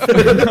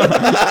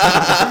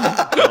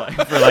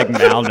like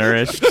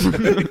malnourished.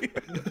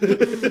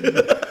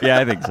 Yeah,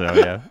 I think so.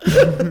 Yeah.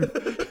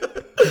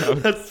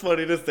 That's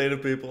funny to say to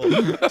people. Do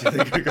you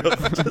think your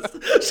girlfriend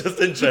just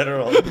in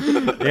general?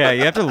 Yeah,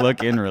 you have to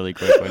look in really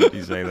quick when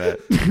you say that.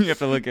 You have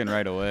to look in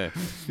right away.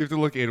 You have to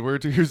look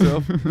inward to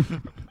yourself.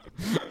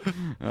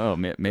 Oh,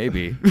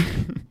 maybe.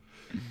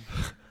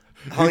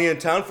 How long you in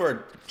town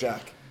for,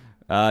 Jack?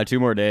 2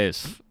 more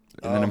days,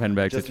 and then I'm heading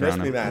back to Just missed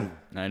Toronto. me, man.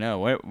 I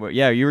know.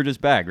 Yeah, you were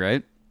just back,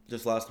 right?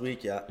 Just last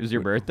week, yeah. It was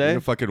your We birthday. had a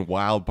It fucking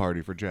wild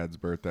party for Jed's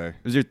birthday.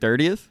 was your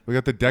 30th. We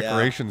got the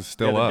decorations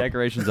still Yeah, the up.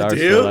 decorations are Do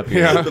still you? up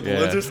here. Yeah. The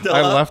balloons are still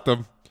I up? left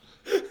them.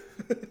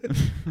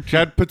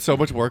 Chad put so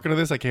much work into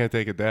this, I can't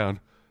take it down.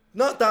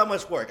 Not that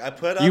much work. I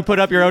put up. You put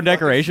up your own fucking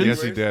decorations?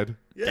 Yes, he figures. did.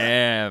 Yeah.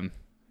 Damn.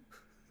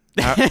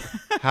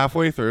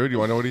 Halfway through, do you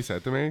want to know what he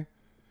said to me?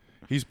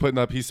 He's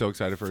so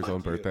excited for his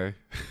own birthday.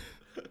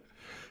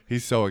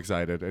 He's so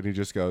excited. And he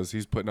just goes,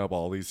 he's putting up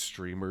all these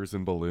streamers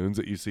and balloons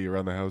that you see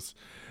around the house.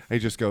 And he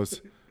just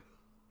goes,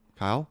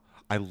 Kyle,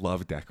 I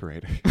love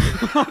decorating.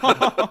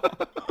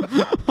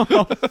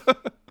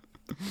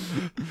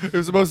 It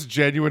was the most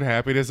genuine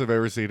happiness I've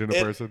ever seen in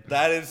a person.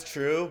 That is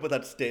true, but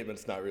that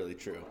statement's not really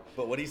true.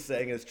 But what he's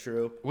saying is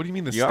true. What do you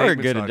mean the You are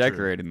statement's good not at true?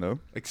 decorating, though.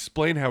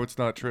 Explain how it's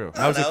not true.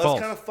 I How's don't it know, false?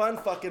 It was kind of fun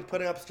fucking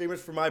putting up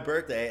streamers for my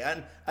birthday.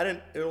 And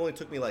it only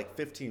took me like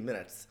 15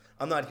 minutes.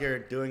 I'm not here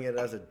doing it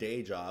as a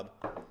day job.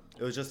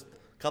 It was just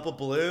a couple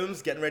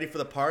balloons, getting ready for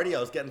the party. I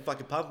was getting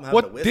fucking pumped. I'm having a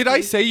What whiskey. did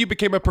I say? You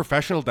became a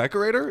professional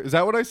decorator? Is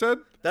that what I said?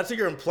 That's what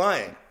you're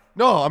implying.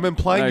 No, I'm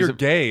implying No, you're he's a-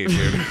 gay,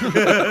 dude.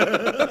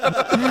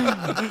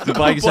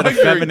 Implying you said a Implying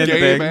you're a feminine gay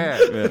thing. man.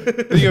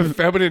 Yeah. You have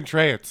feminine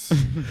traits.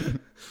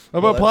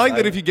 I'm Well, implying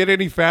that I- if you get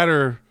any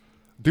fatter,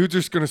 dudes are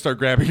just gonna start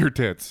grabbing your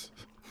tits.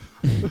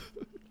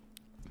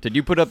 Did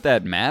you put up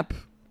that map?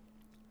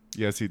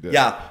 Yes, he did.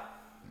 Yeah,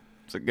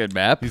 It's a good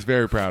map. He's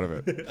very proud of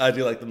it. I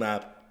do like the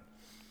map.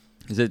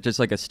 Is it just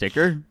like a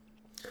sticker?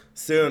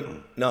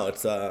 Soon. No,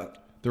 it's They're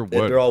wood.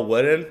 they're all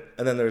wooden,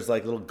 and then there's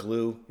like little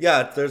glue.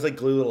 Yeah, there's like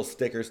glue, little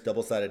stickers,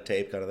 double-sided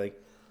tape kind of thing.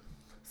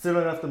 Soon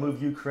enough to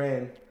move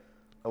Ukraine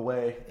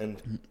away and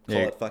call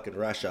Yeah. it fucking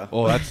Russia.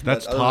 Oh, that's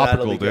But other than that,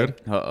 it'll topical, be good.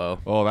 dude. Uh-oh.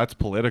 Oh, that's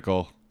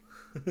political.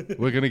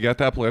 We're gonna get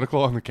that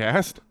political on the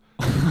cast.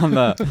 On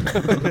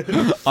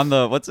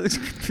the what's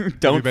it?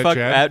 Don't met fuck.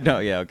 Chad? No,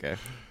 yeah, okay.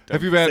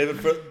 Have you Save been? it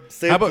for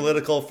save How about-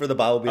 political for the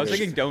Bible. I was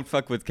thinking don't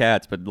fuck with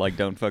cats, but like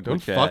don't fuck Don't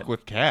with cats. fuck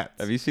with cats.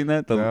 Have you seen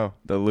that? No.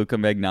 The Luca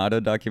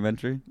Magnotta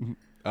documentary?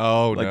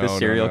 Oh, Like no, the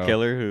serial no.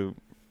 killer who,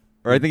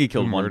 or I think he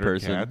killed Who one murdered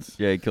person. cats?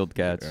 Yeah, he killed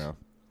cats. Yeah.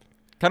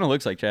 Kind of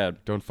looks like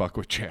Chad. Don't fuck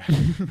with Chad.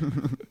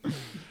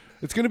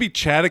 It's gonna be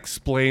Chad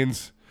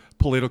explains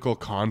political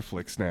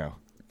conflicts now.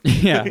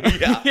 Yeah.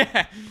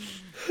 Yeah.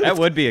 That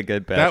would be a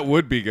good bet. That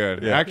would be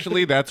good. Yeah.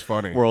 Actually, that's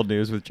funny. World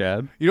News with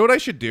Chad. You know what I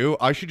should do?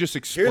 I should just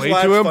explain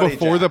why to it's him funny,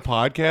 before the Jack.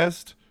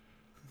 podcast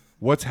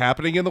what's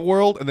happening in the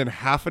world, and then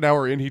half an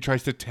hour in, he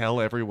tries to tell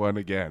everyone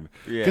again.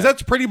 Yeah. Because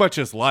that's pretty much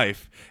his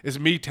life, is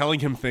me telling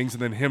him things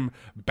and then him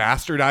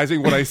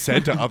bastardizing what I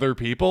said to other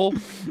people.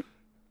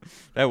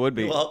 That would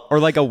be. Well, or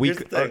like a here's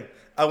week. the thing.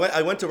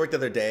 I went to work the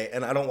other day,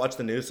 and I don't watch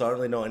the news, so I don't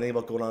really know anything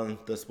about going on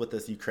with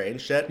this Ukraine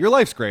shit. Your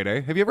life's great, eh?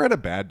 Have you ever had a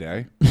bad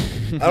day?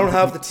 I don't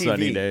have the TV.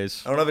 Sunny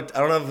days. I don't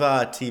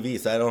have TV,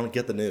 so I don't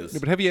get the news. No,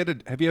 but have you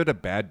had a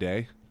bad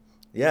day?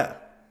 Yeah,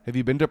 Have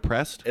you been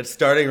depressed? it's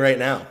starting right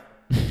now.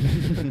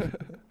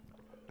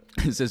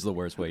 This is the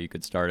worst way you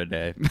could start a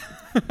day.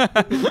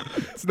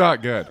 It's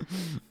not good.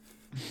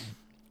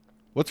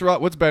 What's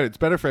wrong? What's better? It's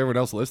better for everyone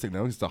else listening,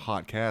 though. It's a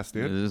hot cast,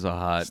 This dude. is a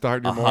hot,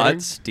 Start your a morning?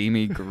 hot,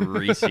 steamy,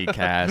 greasy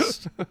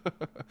cast.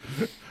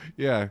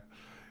 Yeah.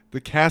 The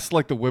cast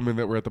like the women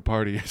that were at the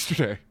party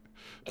yesterday.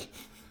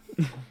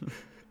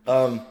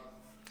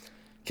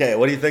 Okay,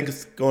 what do you think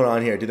is going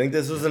on here? Do you think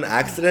this was an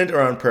accident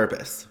or on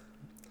purpose?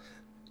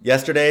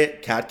 Yesterday,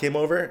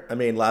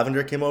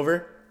 Lavender came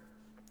over,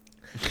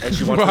 and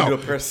she wanted to do a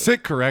person.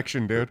 Sick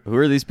correction, dude. Who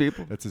are these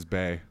people? That's his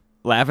bae.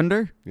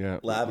 Lavender? Yeah.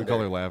 We Lavender. call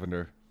her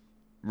Lavender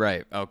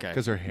Right. Okay.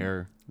 because her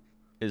hair.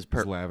 Is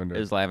lavender.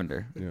 Is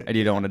lavender. Yeah. And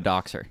you don't want to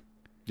dox her.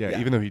 Yeah, Yeah.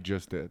 even though he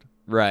just did.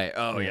 Right.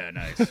 Oh yeah.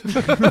 Nice.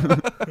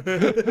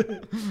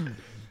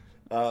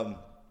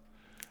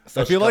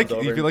 So I feel she like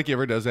comes you over feel like he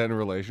ever does that in a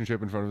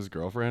relationship in front of his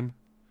girlfriend,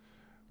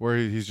 where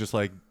he's just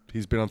like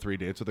he's been on 3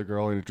 dates with a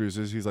girl and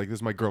introduces. He's like, "This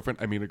is my girlfriend.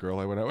 I mean, a girl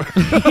I went out with."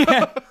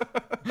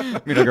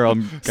 I mean, a girl.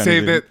 I'm kinda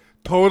Saved dating. it.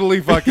 Totally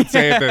fucking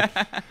saved it.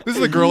 This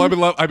is a girl I'm in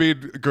love. I mean,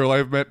 girl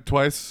I've met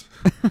twice.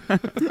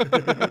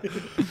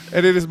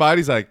 And in his mind,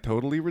 he's like,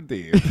 totally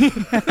redeemed.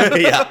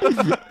 yeah.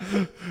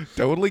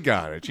 Totally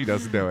got it. She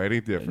doesn't know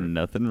any different.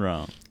 Nothing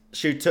wrong.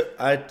 She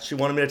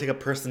wanted me to take a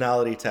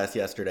personality test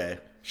yesterday.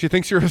 She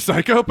thinks you're a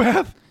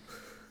psychopath?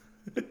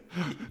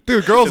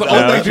 Dude, girls Is that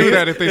only what do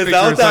that that if they means?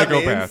 think Is that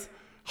you're a what that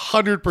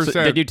psychopath. 100%.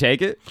 So, did you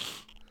take it?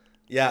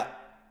 Yeah.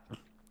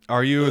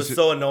 Are you? It was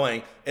so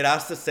annoying. It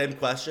asks the same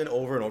question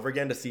over and over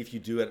again to see if you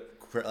do it.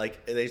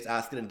 Like, they just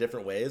ask it in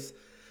different ways.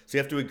 So you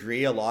have to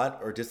agree a lot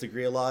or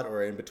disagree a lot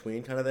or in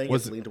between kind of thing. You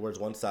have to lean towards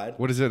one side.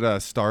 What is it, a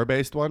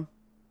star-based one?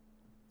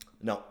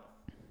 No.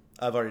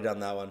 I've already done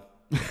that one.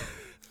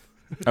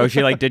 Oh,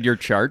 she like did your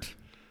chart.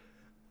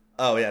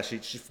 Oh, yeah. She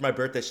for my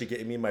birthday, she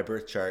gave me my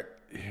birth chart.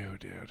 Ew,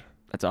 dude.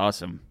 That's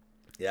awesome.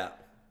 Yeah.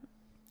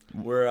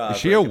 We're Is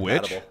she very a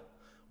witch? compatible.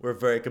 We're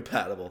very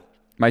compatible.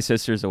 My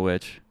sister's a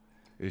witch.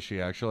 Is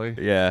she actually?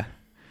 Yeah.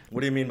 What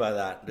do you mean by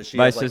that? Does she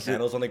My have like sister-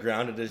 candles on the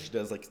ground, or does she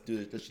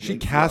She like,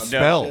 casts draw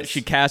spells. dashes?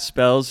 She casts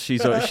spells.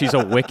 She's a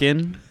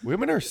Wiccan.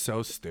 Women are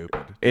so stupid.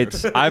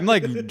 I'm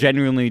like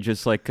genuinely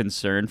just like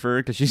concerned for her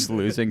because she's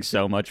losing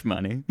so much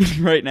money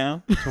right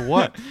now. To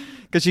what?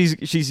 Because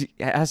she's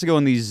has to go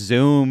on these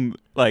Zoom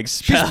like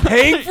spells.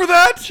 Paying for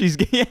that? She's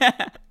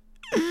yeah.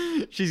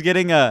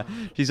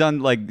 She's on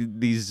like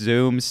these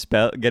Zoom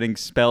getting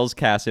spells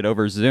casted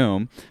over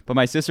Zoom. But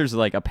my sister's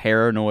like a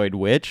paranoid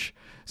witch,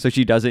 so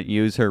she doesn't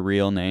use her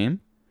real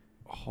name.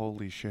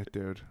 Holy shit,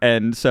 dude.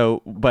 And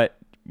so, but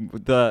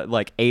the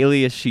like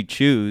alias she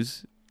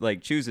chooses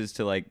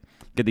to like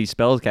get these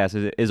spells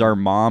casted is our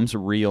mom's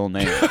real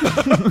name.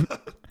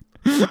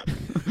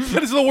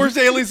 That is the worst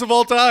alias of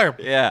all time.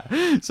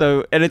 Yeah.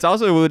 So, and it's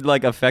also would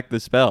like affect the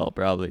spell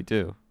probably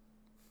too.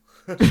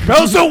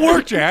 Spells don't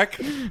work, Jack.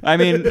 I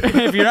mean,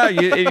 if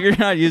you're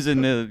not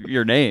using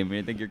your name,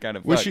 I think you're kind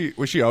of Was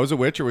fucked. she always a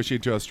witch, or was she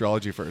into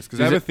astrology first?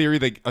 Because I have a theory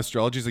that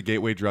astrology is a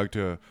gateway drug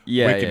to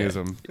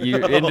Wiccanism.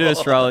 You're into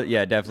astrology.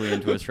 Yeah, definitely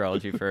into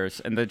astrology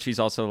first, and then she's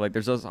also like,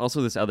 there's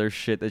also this other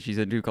shit that she's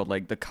into called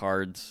like the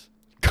cards.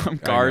 I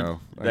know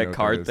That what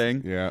card is.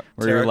 thing. Yeah.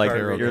 Where you're Tarot like,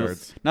 card reading.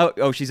 cards. no,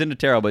 oh, she's into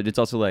tarot, but it's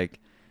also like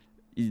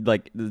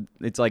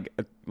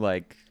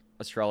like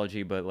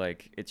astrology, but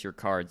like it's your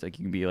cards. Like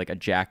you can be like a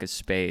jack of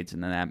spades,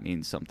 and then that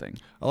means something.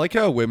 I like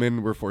how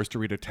women were forced to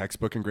read a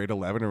textbook in grade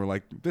 11 and were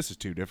like, this is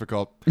too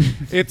difficult.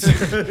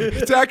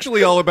 It's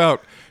actually all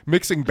about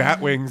mixing bat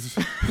wings.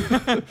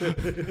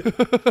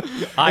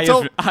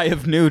 I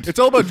have newt. It's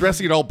all about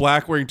dressing in all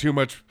black, wearing too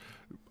much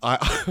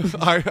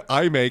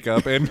eye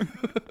makeup, and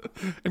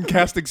and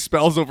casting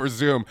spells over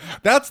Zoom.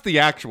 That's the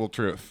actual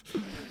truth.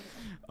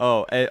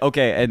 Oh,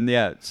 okay, and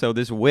yeah. So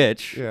this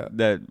witch Yeah.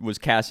 that was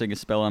casting a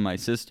spell on my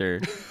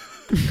sister.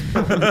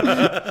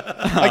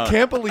 I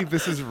can't believe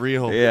this is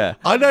real. Yeah.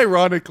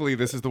 Unironically,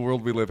 this is the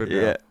world we live in now.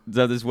 Yeah.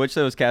 So this witch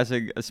that was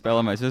casting a spell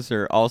on my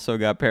sister also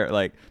got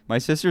like my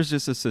sister's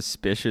just a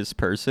suspicious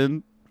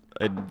person.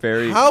 And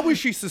very. How was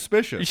she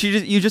suspicious?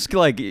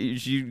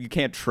 You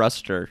can't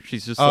trust her.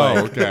 She's just Oh,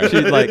 like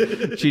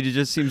okay. she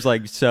just seems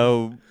like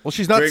so. Well,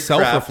 she's not Very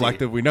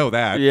self-reflective. We know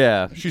that.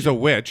 Yeah. She's a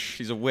witch.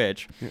 She's a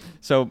witch.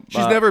 So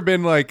She's never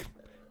been like,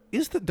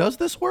 does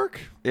this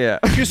work? Yeah.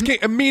 Just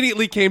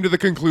immediately came to the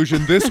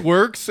conclusion, this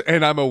works,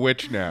 and I'm a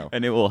witch now.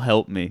 And it will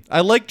help me.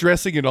 I like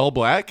dressing in all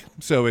black,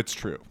 so it's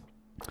true.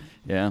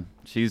 Yeah.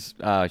 She's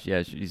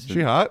she's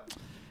She hot?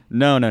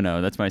 No,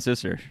 that's my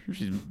sister.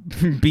 She's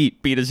beat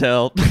as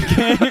hell.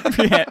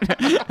 Fucking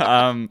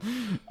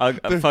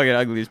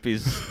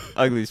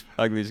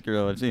ugliest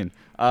girl I've seen.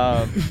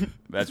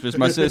 That's just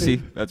my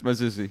sissy. That's my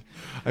sissy.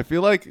 I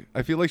feel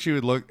like she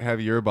would have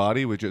your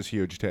body with just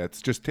huge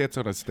tits. Just tits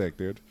on a stick,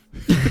 dude.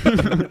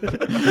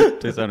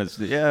 Just honest.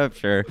 Yeah,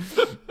 sure.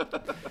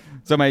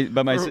 So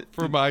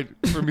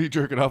For me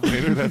jerking off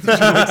later, that's what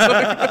she looks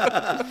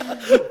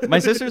like. my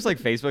sister's like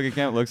Facebook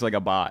account looks like a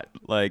bot.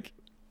 Like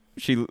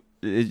she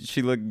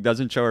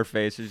doesn't show her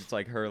face. It's just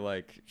like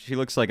her she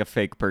looks like a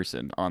fake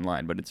person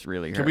online, but it's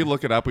really her. Can we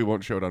look it up? We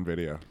won't show it on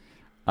video.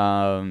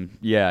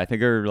 Yeah, I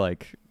think her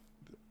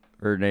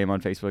name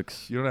on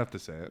Facebook's. You don't have to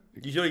say it.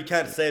 You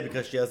can't say it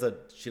because she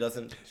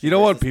doesn't. You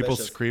don't want people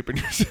suspicious. creeping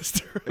your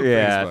sister. on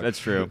Yeah, Facebook. that's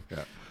true.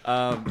 Yeah.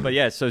 But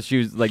yeah, so she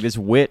was like this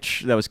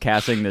witch that was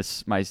casting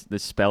this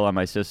spell on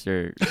my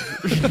sister.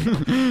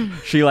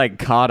 She like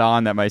caught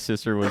on that my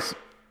sister was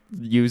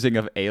using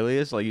an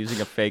alias, like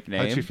using a fake name.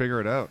 How'd she figure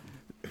it out?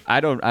 I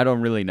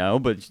don't really know,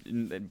 but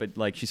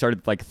like she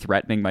started like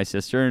threatening my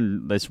sister,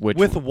 and this witch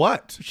With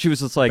what? she was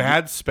just like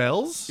Bad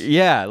spells?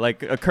 yeah,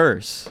 like a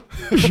curse.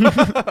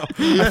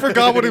 I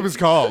forgot what it was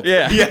called.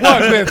 Yeah.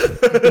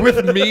 What,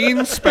 with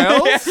mean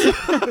spells?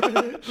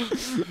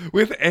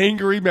 With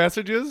angry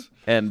messages?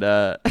 And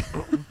and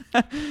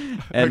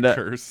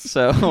curse.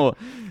 so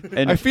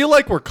and I feel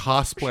like we're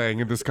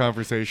cosplaying in this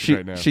conversation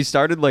right now. she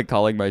started like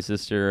calling my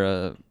sister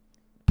a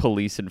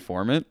police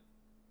informant.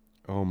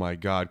 Oh my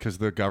god, because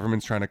the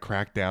government's trying to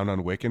crack down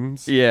on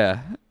Wiccans?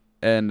 Yeah,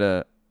 and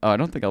I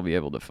don't think I'll be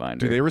able to find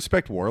Do her. they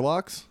respect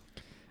warlocks?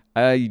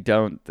 I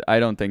don't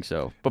think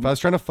so. If I was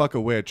trying to fuck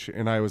a witch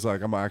and I was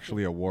like, I'm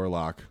actually a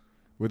warlock,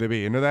 would they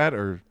be into that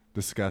or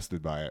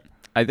disgusted by it?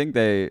 I think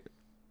they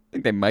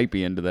might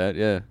be into that.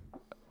 Yeah,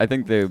 I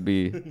think they would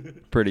be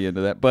pretty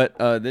into that. But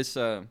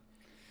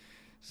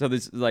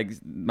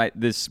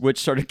this witch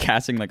started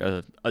casting like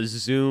a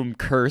Zoom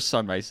curse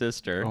on my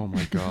sister. Oh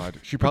my god.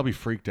 She probably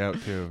freaked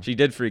out too. She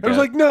did freak I out. was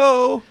like,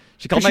 no.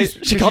 She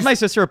called my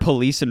sister a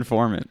police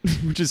informant,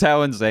 which is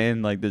how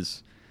insane like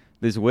this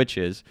witch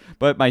is.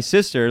 But my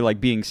sister, like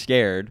being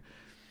scared,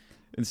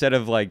 instead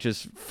of like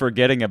just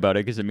forgetting about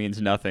it because it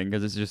means nothing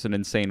because it's just an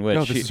insane witch.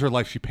 No, this is her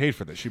life. She paid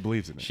for this. She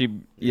believes in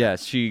it.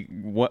 She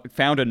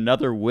found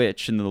another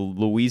witch in the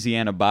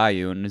Louisiana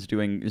Bayou and is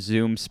doing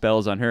Zoom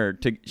spells on her.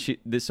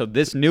 So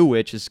this new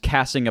witch is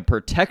casting a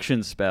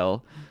protection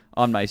spell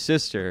on my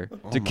sister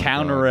to my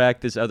counteract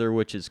this other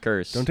witch's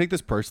curse. Don't take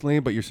this personally,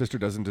 but your sister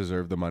doesn't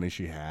deserve the money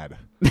she had.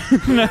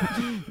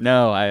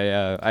 No,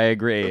 I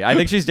agree. I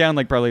think she's down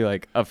like probably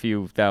like a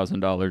few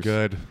 $1,000s.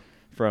 Good.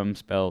 From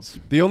spells.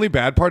 The only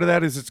bad part of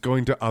that is it's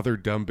going to other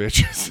dumb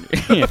bitches.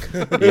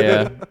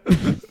 Yeah.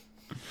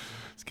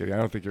 Just kidding. I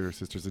don't think your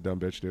sister's a dumb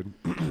bitch, dude.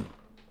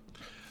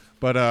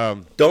 But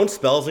Don't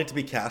spells need to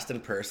be cast in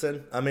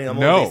person? I mean, I'm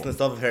No. only basing the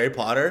stuff of Harry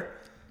Potter,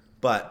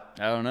 but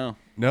I don't know.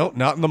 no,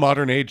 not in the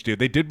modern age, dude.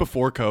 They did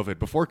before COVID.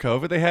 Before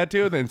COVID, they had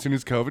to. Then as soon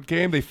as COVID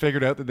came, they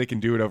figured out that they can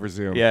do it over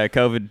Zoom. Yeah,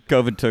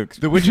 COVID took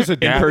The witches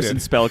adapted. in-person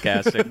spell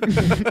casting.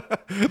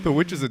 The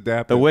witches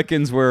adapted. The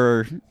Wiccans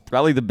were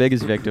probably the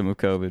biggest victim of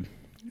COVID.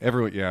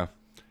 Everyone, yeah.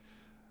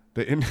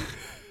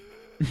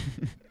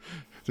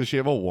 Does she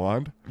have a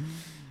wand?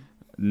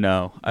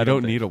 No, I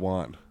don't need a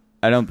wand.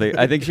 I don't think.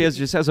 I think she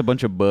just has a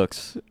bunch of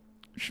books.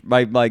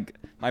 My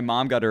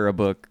mom got her a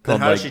book Then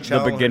called how does like she The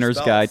channel her Beginner's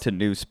spells? Guide to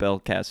New Spell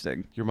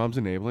Casting. Your mom's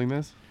enabling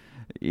this?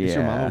 Yeah. Is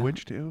your mom a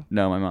witch too?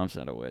 No, my mom's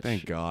not a witch.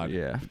 Thank God.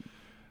 Yeah.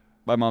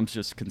 My mom's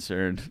just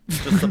concerned.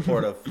 Just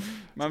supportive.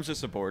 Mom's just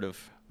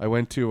supportive. I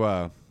went to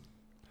a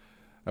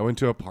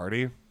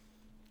party.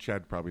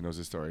 Chad probably knows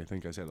this story. I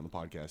think I said it on the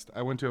podcast.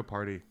 I went to a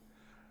party,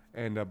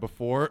 and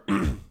before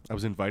I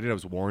was invited, I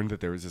was warned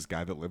that there was this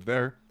guy that lived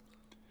there,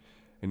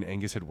 and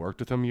Angus had worked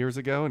with him years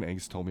ago, and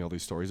Angus told me all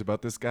these stories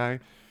about this guy.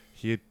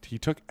 He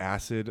took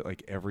acid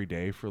like every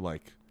day for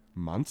like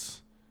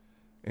months,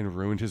 and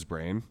ruined his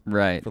brain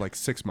Right. for like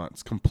 6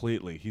 months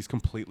completely. He's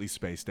completely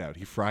spaced out.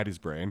 He fried his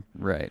brain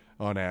Right.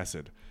 on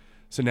acid.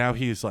 So now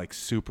he's like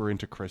super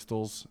into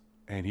crystals,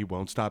 and he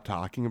won't stop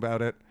talking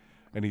about it,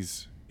 and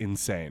he's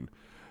insane.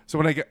 So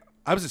when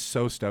I was just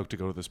so stoked to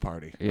go to this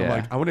party. I'm Yeah.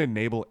 like, I want to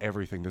enable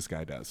everything this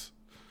guy does.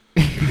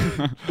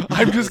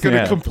 I'm just going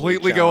to Yeah.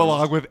 completely go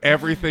along with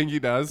everything he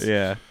does.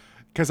 Yeah.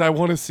 Because I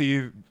want to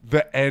see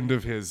the end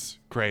of his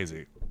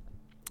crazy.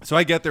 So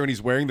I get there, and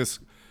he's wearing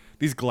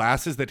these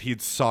glasses that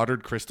he'd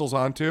soldered crystals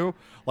onto,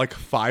 like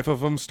 5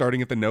 of them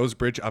starting at the nose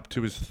bridge up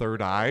to his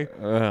third eye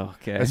Oh,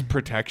 okay. as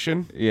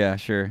protection. Yeah,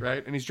 sure.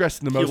 Right? And he's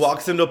dressed in the He most...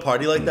 walks into a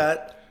party like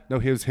that. No,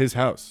 his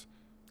house.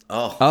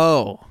 Oh.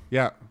 Oh.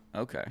 Yeah.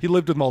 Okay. He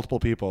lived with multiple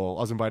people.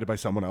 I was invited by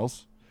someone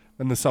else.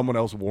 And the someone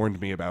else warned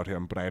me about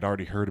him, but I had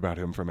already heard about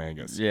him from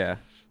Angus. Yeah.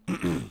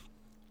 And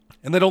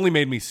that only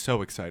made me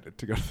so excited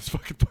to go to this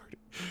fucking party.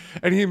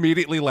 And he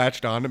immediately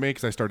latched on to me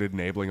because I started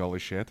enabling all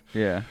his shit.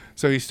 Yeah.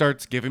 So he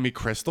starts giving me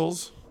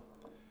crystals,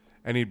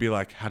 and he'd be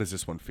like, how does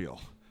this one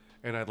feel?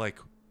 And I'd like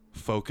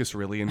focus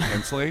really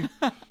intensely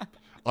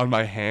on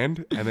my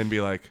hand and then be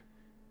like,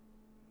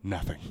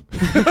 nothing.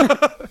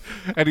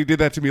 And he did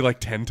that to me like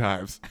 10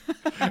 times.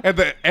 And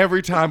then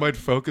every time I'd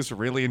focus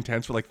really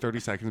intense for like 30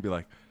 seconds and be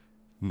like,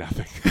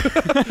 nothing.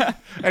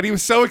 And he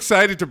was so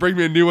excited to bring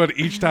me a new one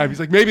each time. He's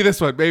like, maybe this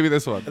one, maybe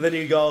this one. And then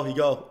you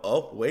go,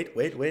 oh, wait.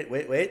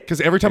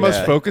 Because every time I was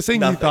Yeah. focusing,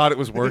 Nothing. he thought it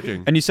was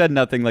working. And you said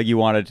nothing like you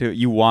wanted to.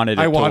 You wanted it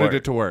I to wanted work.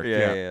 it to work.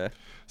 Yeah. Yeah.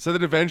 So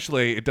then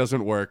eventually it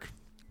doesn't work.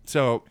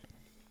 So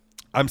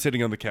I'm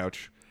sitting on the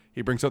couch.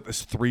 He brings out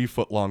this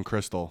 3-foot long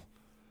crystal.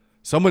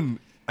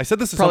 I said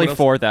this to Probably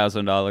someone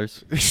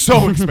 $4,000. It's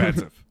so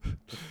expensive.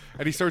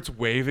 And he starts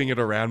waving it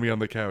around me on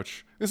the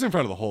couch. This is in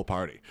front of the whole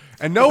party.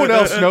 And no one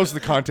else knows the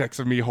context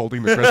of me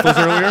holding the crystals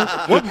earlier.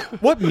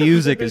 What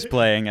music is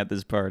playing at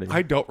this party?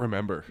 I don't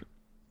remember.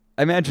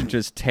 I imagine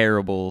just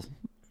terrible,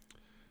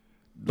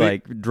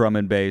 like drum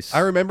and bass. I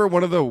remember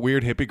one of the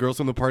weird hippie girls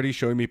in the party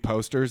showing me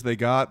posters they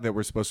got that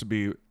were supposed to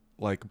be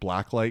like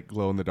blacklight,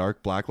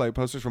 glow-in-the-dark blacklight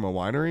posters from a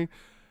winery.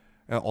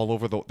 They're all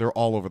over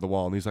the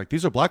wall. And he's like,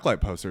 these are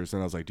blacklight posters.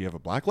 And I was like, do you have a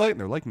blacklight? And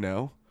they're like,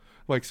 no.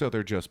 I'm like, so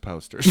they're just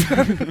posters.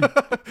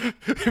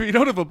 If you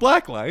don't have a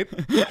blacklight,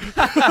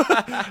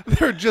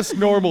 they're just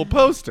normal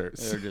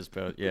posters. They're just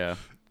yeah.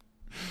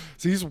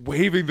 So he's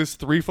waving this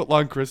 3-foot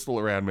long crystal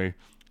around me.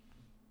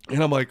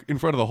 And I'm like in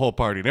front of the whole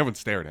party. And everyone's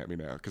staring at me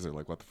now because they're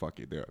like, what the fuck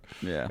are you doing?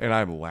 Yeah. And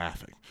I'm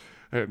laughing.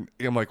 And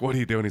I'm like, what are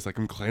you doing? He's like,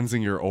 I'm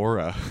cleansing your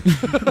aura.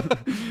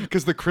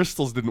 Because the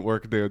crystals didn't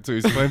work, dude. So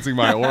he's cleansing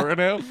my aura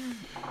now.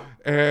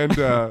 And,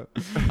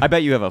 I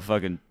bet you have a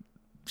fucking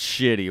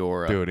shitty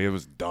aura. dude, it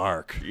was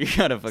dark. You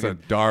got a It's a fucking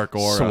dark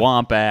aura.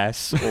 swamp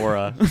ass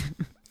aura.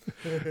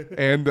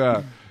 And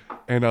I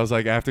was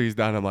like, after he's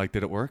done, I'm like,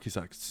 did it work? He's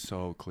like,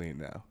 so clean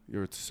now.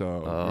 Your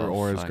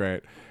aura's fuck.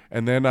 great.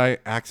 And then I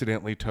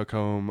accidentally took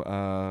home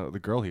the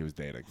girl he was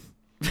dating.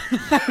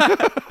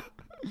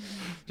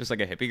 Just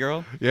like a hippie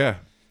girl. Yeah.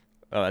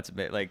 Oh, that's a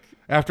bit like.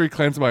 After he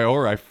cleansed my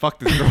aura, I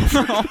fucked his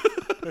girlfriend.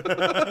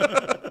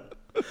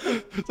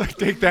 It's like,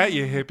 take that,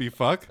 you hippie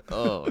fuck.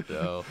 Oh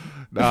no.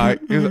 Nah,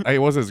 it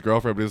wasn't his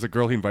girlfriend, but it was a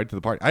girl he invited to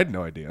the party. I had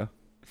no idea.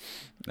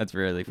 That's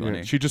really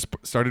funny. She just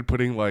started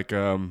putting like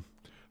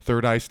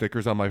third eye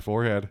stickers on my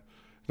forehead.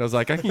 And I was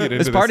like, I can get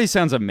into This party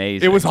sounds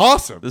amazing. It was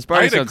awesome. This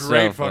party I had a sounds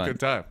great so fun. fucking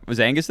time. Was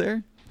Angus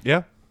there?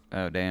 Yeah.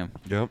 Oh damn.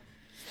 Yep.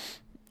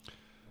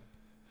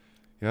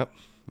 And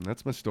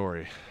that's my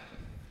story.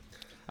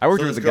 I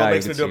worked So with this a girl guy who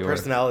makes me could do see a aura.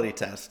 personality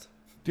test.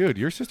 Dude,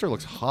 your sister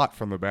looks hot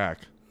from the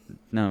back.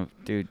 No,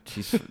 dude,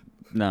 she's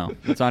no.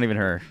 It's not even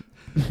her.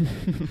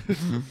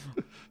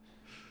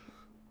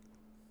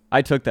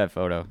 I took that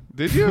photo.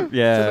 Did you?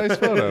 Yeah. It's a nice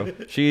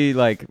photo. She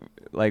like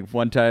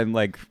one time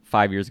like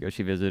 5 years ago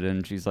she visited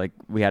and she's like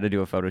we had to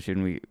do a photo shoot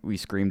and we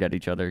screamed at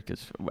each other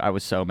because I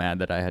was so mad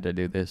that I had to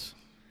do this.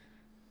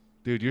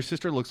 Dude, your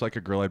sister looks like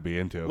a girl I'd be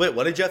into. Wait,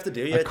 what did you have to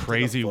do? You had to take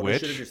crazy photo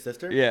witch? shoot of your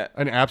sister? Yeah,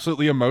 An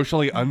absolutely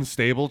emotionally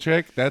unstable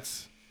chick?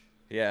 That's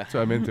yeah. what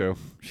I'm into.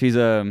 She's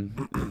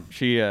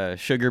she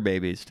sugar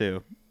babies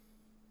too.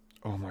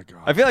 Oh my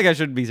god. I feel like I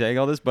shouldn't be saying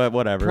all this, but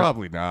whatever.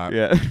 Probably not.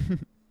 Yeah.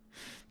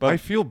 I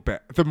feel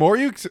bad. The more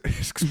you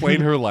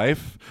explain her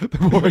life, the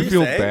more What I did you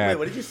feel say? bad. Wait,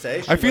 what did you say?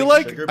 I She feel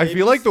likes like sugar I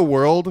feel like babies? the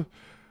world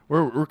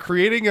we're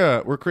creating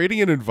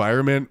an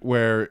environment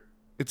where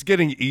it's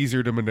getting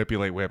easier to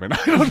manipulate women.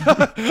 I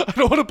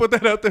don't want to put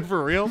that out there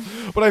for real,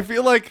 but I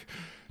feel like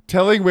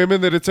telling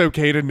women that it's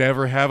okay to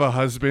never have a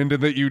husband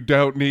and that you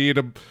don't need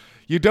a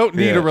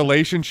Yeah.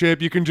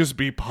 relationship, you can just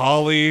be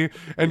poly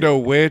and a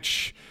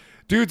witch.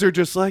 dudes are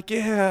just like,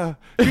 yeah,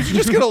 dudes are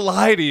just gonna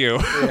lie to you.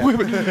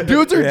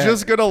 Dudes are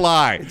just gonna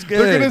lie. It's good.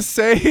 They're gonna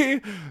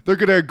say they're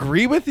gonna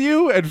agree with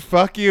you and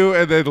fuck you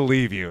and then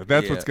leave you.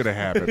 That's what's gonna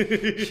happen.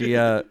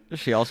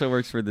 She also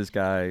works for this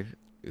guy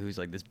who's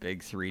like this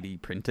big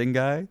 3D printing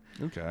guy.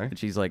 Okay, And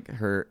she's like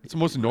it's the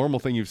most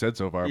normal thing you've said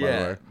so far, by the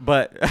way.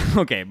 But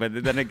okay,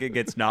 but then it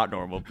gets not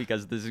normal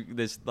because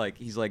this like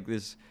he's like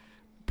this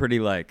pretty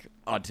like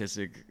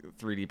autistic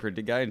 3D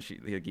printing guy, and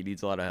he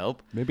needs a lot of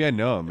help. Maybe I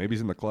know him. Maybe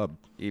he's in the club.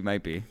 He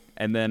might be.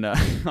 And then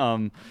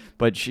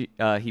but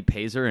he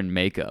pays her in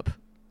makeup.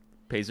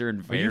 Pays her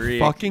in very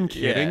fucking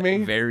kidding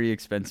me? Very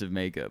expensive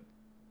makeup.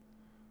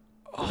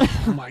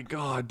 Oh my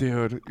god,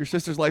 dude, your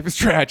sister's life is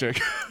tragic.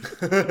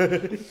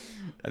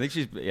 I think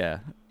she's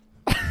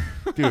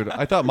Dude,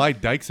 I thought my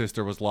dyke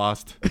sister was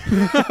lost.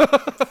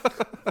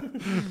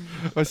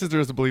 My sister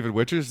doesn't believe in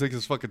witches. She thinks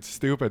it's fucking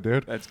stupid,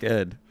 dude. That's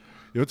good.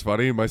 You know what's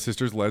funny? My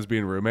sister's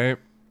lesbian roommate.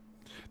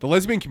 The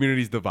lesbian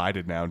community's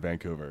divided now in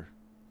Vancouver,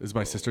 as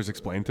my sister's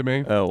explained to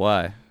me. Oh,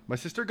 why? My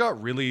sister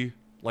got really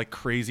like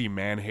crazy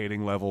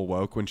man-hating level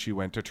woke when she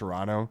went to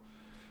Toronto.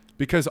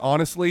 Because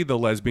honestly, the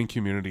lesbian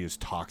community is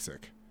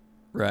toxic.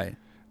 Right.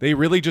 They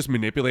really just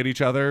manipulate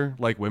each other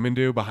like women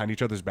do behind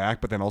each other's back,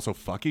 but then also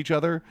fuck each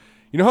other.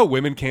 You know how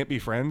women can't be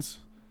friends?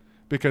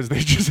 Because they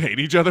just hate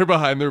each other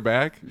behind their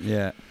back?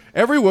 Yeah.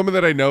 Every woman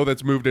that I know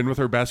that's moved in with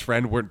her best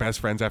friend weren't best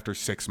friends after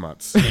 6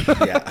 months.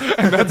 Yeah.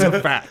 And that's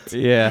a fact.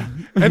 Yeah.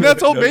 And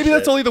that's all. Maybe shit.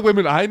 that's only the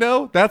women I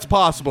know. That's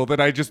possible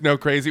that I just know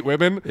crazy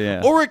women.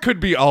 Yeah. Or it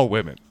could be all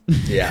women.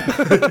 Yeah.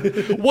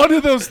 One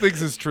of those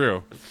things is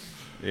true.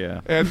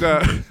 Yeah.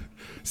 And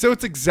so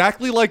it's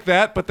exactly like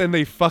that, but then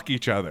they fuck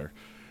each other.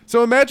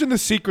 So imagine the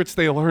secrets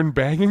they learn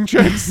banging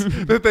chicks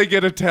that they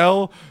get to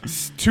tell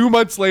 2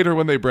 months later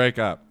when they break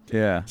up.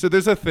 Yeah. So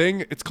there's a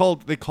thing.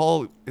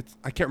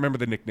 I can't remember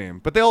the nickname,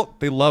 but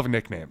they love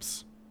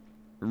nicknames.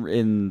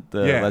 In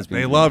the Yeah,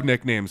 lesbian they love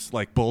nicknames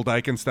like Bull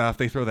Dyke and stuff.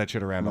 They throw that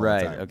shit around all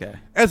Right, the time. okay.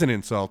 As an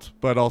insult,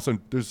 but also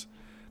there's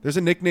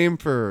a nickname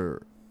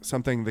for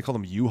something. They call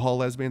them U-Haul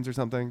lesbians or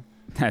something.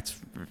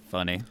 That's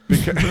funny.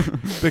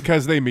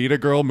 Because they meet a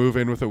girl, move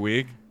in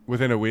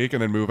within a week,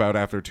 and then move out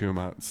after 2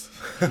 months.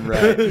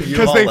 Right.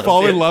 Because they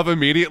fall in love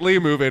immediately,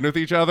 move in with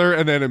each other,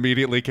 and then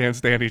immediately can't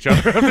stand each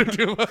other after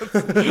 2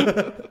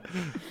 months.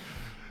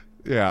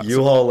 Yeah.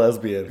 U-Haul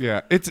lesbian.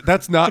 Yeah.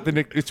 That's not the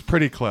nick. It's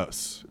pretty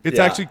close. It's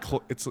Yeah. actually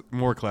it's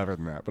more clever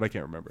than that, but I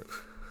can't remember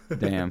it.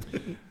 Damn.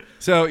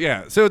 So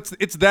yeah, so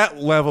it's that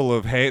level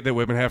of hate that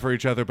women have for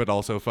each other, but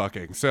also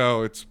fucking.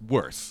 So it's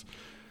worse.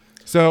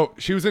 So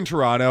she was in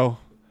Toronto,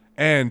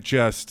 and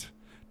just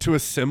to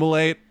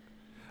assimilate,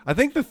 I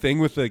think the thing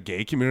with the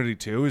gay community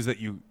too is that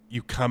you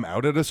come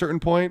out at a certain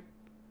point.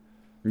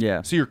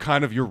 Yeah. So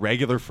your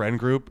regular friend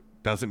group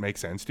doesn't make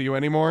sense to you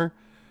anymore.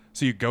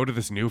 So you go to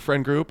this new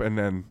friend group, and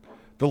then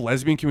the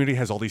lesbian community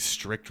has all these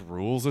strict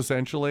rules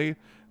essentially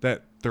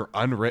that they're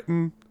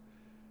unwritten,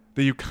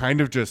 that you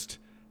kind of just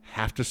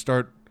have to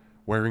start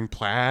wearing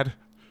plaid.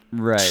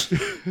 Right.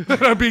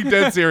 I'm being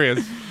dead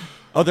serious.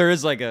 Oh, there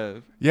is like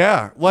a...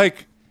 Yeah,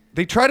 like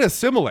they try to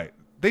assimilate.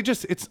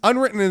 It's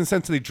unwritten in the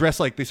sense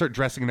that they start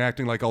dressing and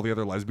acting like all the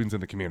other lesbians in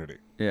the community.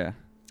 Yeah.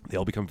 They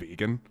all become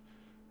vegan.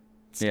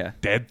 Yeah.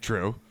 Dead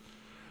true.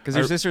 Because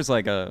your sister's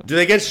like a... Do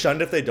they get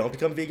shunned if they don't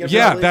become vegan?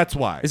 Yeah, probably? that's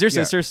why. Is your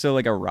Yeah. sister still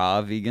like a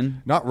raw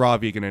vegan? Not raw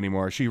vegan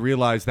anymore. She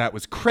realized that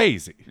was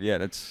crazy. Yeah,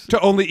 that's... To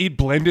only eat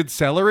blended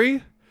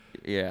celery?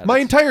 Yeah. My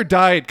entire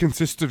diet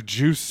consists of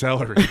juice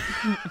celery.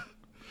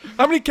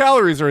 How many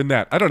calories are in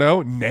that? I don't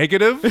know.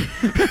 Negative?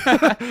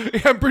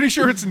 Yeah, I'm pretty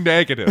sure it's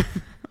negative.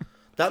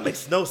 That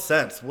makes no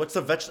sense. What's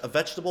a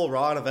vegetable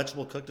raw and a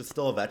vegetable cooked is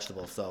still a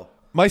vegetable, so.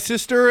 My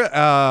sister,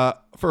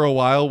 for a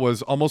while,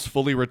 was almost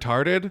fully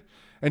retarded,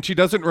 and she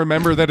doesn't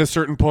remember that at a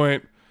certain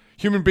point,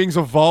 human beings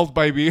evolved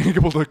by being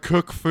able to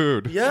cook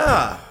food.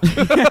 Yeah.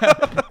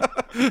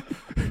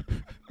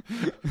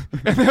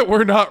 And that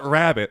we're not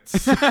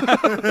rabbits.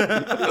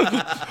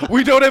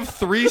 We don't have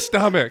 3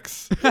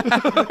 stomachs.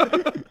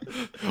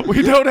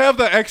 We don't have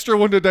the extra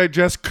one to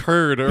digest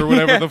curd or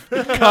whatever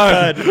the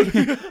cud.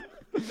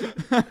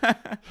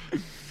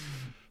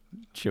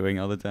 Chewing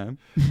all the time.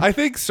 I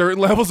think certain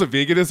levels of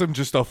veganism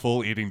just a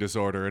full eating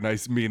disorder, and I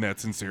mean that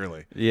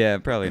sincerely. Yeah,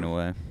 probably in a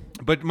way.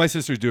 But my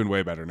sister's doing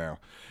way better now.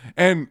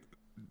 And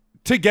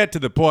to get to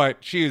the point,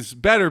 she is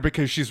better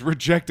because she's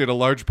rejected a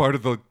large part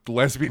of the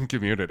lesbian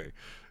community.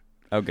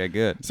 Okay,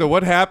 good. So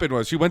what happened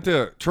was she went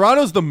to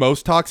Toronto's the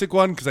most toxic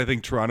one because I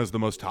think Toronto's the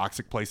most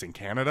toxic place in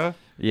Canada.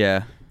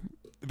 Yeah.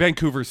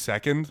 Vancouver's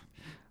second.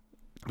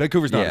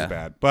 Vancouver's not Yeah. as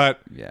bad,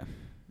 but Yeah.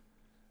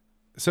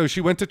 so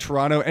she went to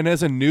Toronto and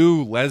as a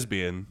new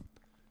lesbian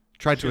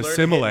tried She to learned to hate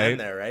assimilate.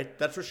 men there, right?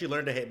 That's where she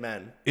learned to hate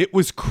men. It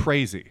was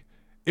crazy.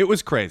 It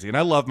was crazy. And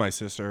I love my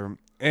sister.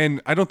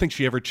 And I don't think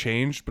she ever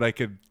changed, but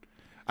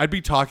I'd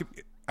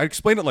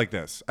explain it like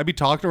this. I'd be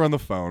talking to her on the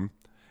phone,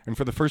 and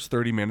for the first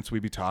 30 minutes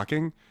we'd be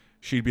talking,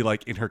 she'd be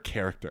like in her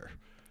character.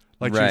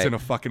 Like she was Right. in a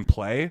fucking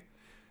play.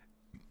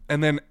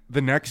 And then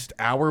the next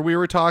hour we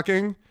were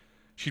talking,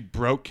 she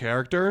broke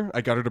character.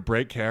 I got her to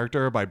break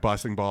character by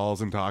busting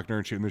balls and talking to her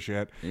and shooting the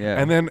shit. Yeah.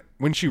 And then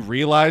when she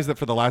realized that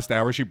for the last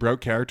hour she broke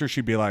character,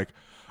 she'd be like,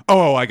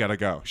 "Oh, I gotta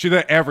go." She did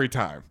that every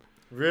time.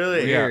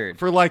 Really? Yeah, Weird.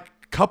 for like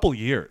a couple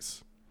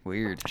years.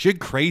 Weird. She had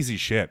crazy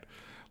shit.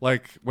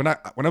 Like when I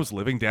was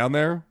living down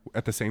there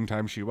at the same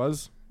time she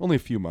was, only a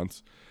few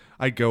months,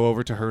 I'd go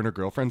over to her and her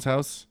girlfriend's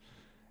house.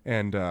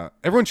 And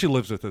everyone she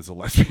lives with is a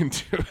lesbian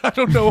too. I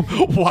don't know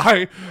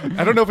why.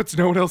 I don't know if it's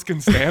no one else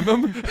can stand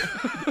them.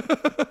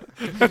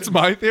 That's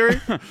my theory.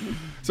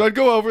 So I'd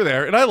go over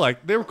there, and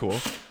they were cool.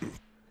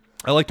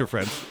 I liked her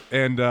friends,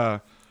 and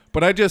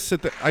but I just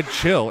sit there, I'd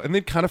chill, and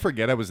they'd kind of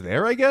forget I was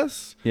there, I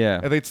guess. Yeah.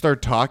 And they'd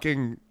start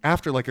talking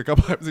after like a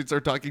couple hours. They'd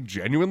start talking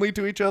genuinely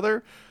to each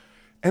other,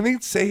 and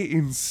they'd say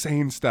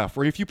insane stuff.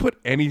 Where if you put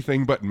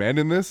anything but men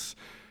in this,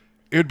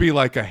 it would be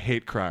like a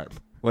hate crime.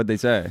 What'd they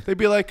say? They'd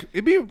be like,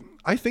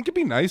 I think it'd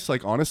be nice,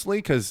 like, honestly,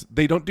 because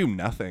they don't do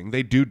nothing.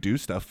 They do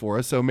stuff for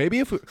us. So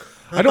maybe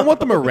I don't want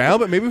them around,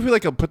 but maybe if we,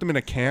 like, put them in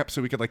a camp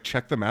so we could, like,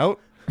 check them out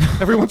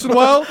every once in a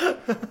while.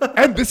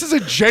 And this is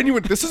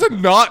a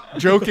not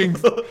joking,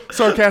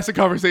 sarcastic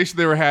conversation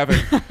they were having.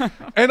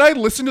 And I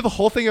listened to the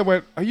whole thing and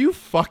went, are you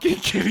fucking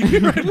kidding me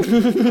right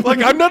now?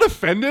 Like, I'm not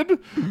offended,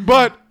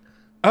 but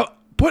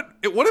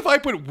what if I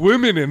put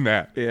women in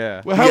that?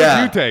 Yeah. Well, how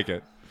Yeah. would you take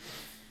it?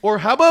 Or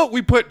how about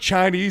we put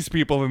Chinese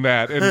people in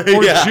that,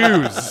 or Yeah.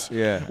 Jews?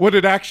 Yeah. What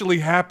it actually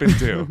happened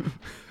to?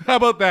 How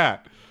about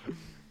that?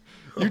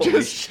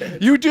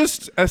 You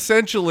just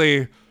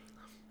essentially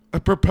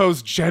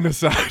proposed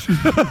genocide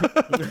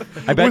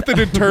I bet. with an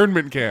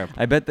internment camp.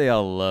 I bet they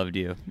all loved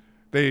you.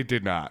 They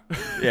did not.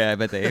 Yeah, I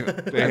bet they.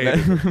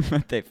 hated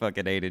bet they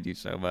fucking hated you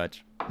so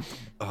much.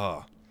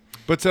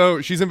 But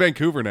so she's in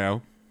Vancouver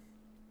now.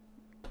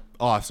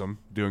 Awesome,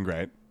 doing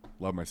great.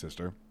 Love my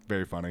sister.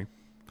 Very funny.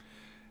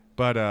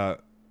 But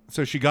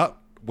so she got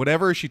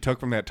whatever she took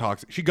from that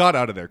toxic. She got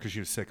out of there because she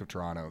was sick of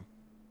Toronto.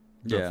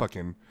 The Yeah.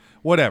 fucking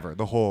whatever,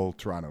 the whole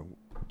Toronto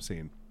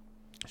scene.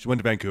 She went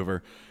to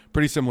Vancouver.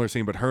 Pretty similar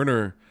scene, but her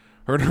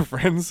and her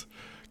friends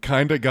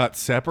kind of got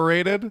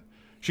separated.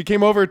 She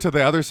came over to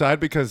the other side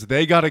because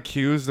they got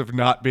accused of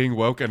not being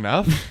woke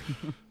enough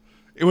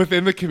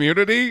within the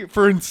community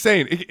for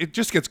insane. It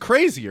just gets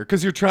crazier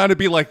because you're trying to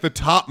be like the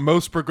top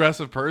most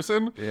progressive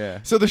person. Yeah.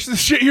 So the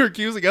shit you're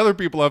accusing other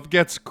people of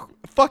gets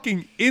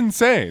fucking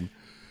insane.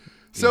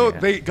 So Yeah.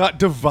 they got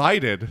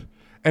divided,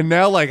 and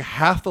now like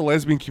half the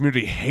lesbian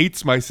community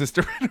hates my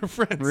sister and her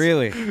friends.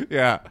 Really?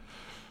 Yeah.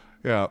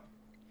 Yeah.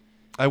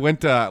 I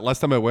went last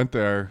time I went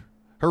there.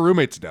 Her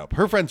roommate's dope.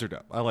 Her friends are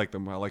dope. I like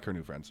them. I like her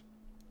new friends.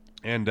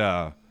 And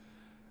I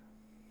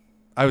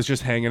was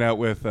just hanging out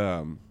with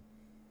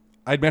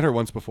I'd met her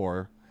once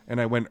before, and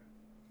I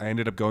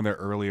ended up going there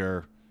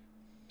earlier.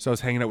 So I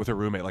was hanging out with her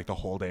roommate like the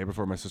whole day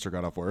before my sister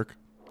got off work.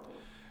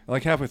 And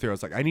like halfway through I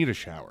was like, I need a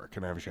shower.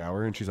 Can I have a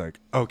shower? And she's like,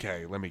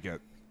 okay, let me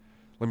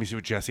see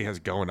what Jesse has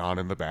going on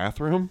in the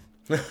bathroom.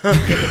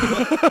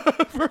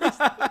 First,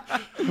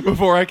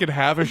 before I could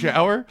have a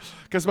shower,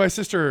 because my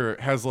sister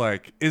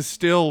is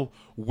still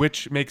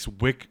makes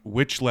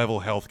witch level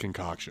health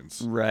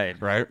concoctions, Right.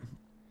 right?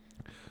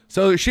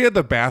 So she had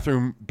the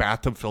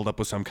bathtub filled up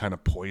with some kind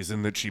of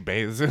poison that she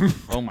bathes in.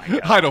 Oh my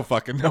God. I don't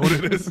fucking know what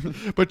it is,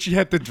 but she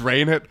had to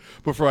drain it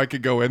before I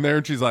could go in there.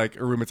 And she's like,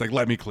 her roommate's like,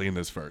 let me clean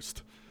this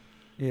first.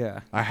 Yeah.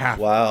 I have.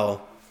 to.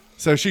 Wow.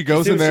 So she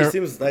goes in She there.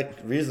 seems like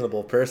a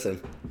reasonable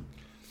person.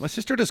 My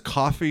sister does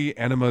coffee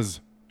enemas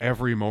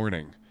every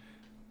morning.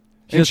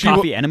 She does will-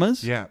 coffee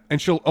enemas? Yeah,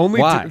 and she'll only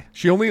Why?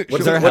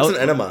 What's there an help-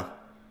 enema?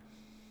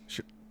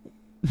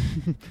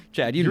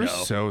 Chad, you You're know.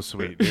 so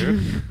sweet,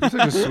 dude. You're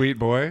such a sweet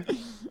boy.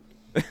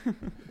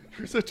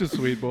 You're such a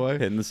sweet boy.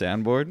 Hitting the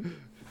soundboard.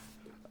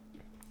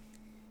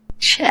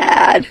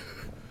 Chad.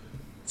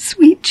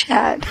 Sweet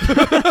Chad.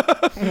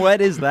 What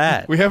is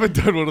that? We haven't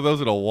done one of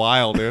those in a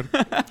while, dude.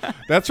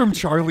 That's from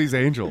Charlie's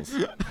Angels.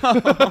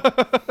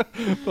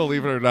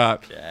 Believe it or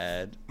not.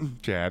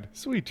 Chad.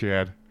 Sweet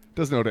Chad.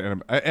 Doesn't know what an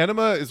enema. An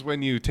enema is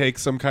when you take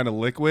some kind of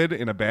liquid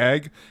in a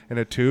bag and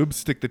a tube,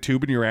 stick the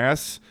tube in your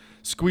ass,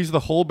 squeeze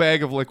the whole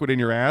bag of liquid in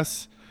your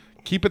ass,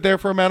 keep it there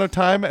for an amount of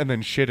time, and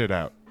then shit it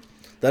out.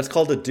 That's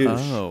called a douche.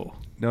 Oh.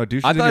 No,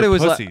 douche I is thought in it your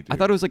was pussy, like, dude. I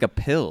thought it was like a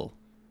pill,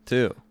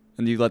 too.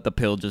 And you let the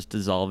pill just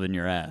dissolve in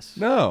your ass.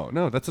 No,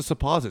 that's a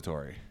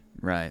suppository.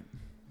 Right.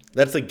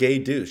 That's a gay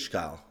douche,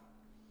 Kyle.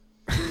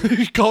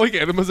 You're calling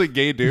enemas a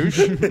gay douche?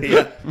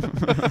 Yeah.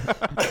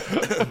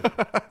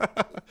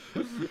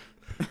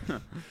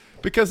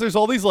 Because there's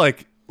all these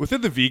like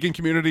within the vegan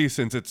community,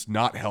 since it's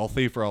not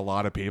healthy for a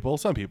lot of people,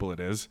 some people it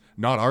is,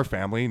 not our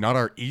family, not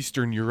our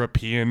Eastern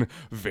European,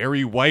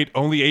 very white,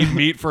 only ate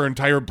meat for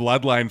entire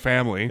bloodline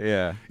family.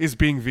 Yeah. Is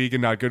being vegan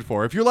not good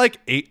for? If you're like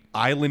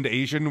island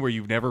Asian where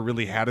you've never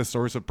really had a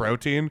source of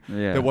protein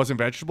Yeah. that wasn't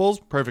vegetables,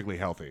 perfectly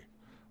healthy.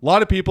 A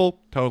lot of people,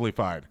 totally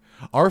fine.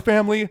 Our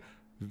family,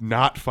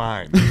 not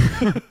fine.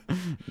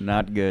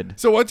 Not good.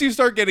 So once you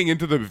start getting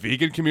into the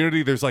vegan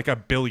community, there's like a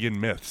billion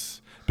myths.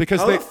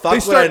 Because How they the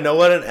fuck start, would I know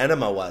what an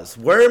enema was?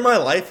 Where in my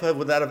life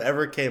would that have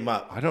ever came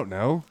up? I don't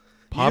know. You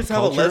Pop just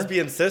have a culture?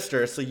 lesbian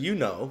sister, so you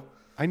know.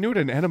 I knew what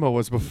an enema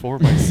was before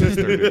my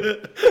sister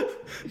did.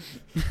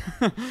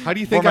 How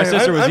do you think Before my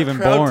sister was I'm even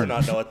proud born. to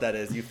not know what that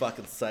is. You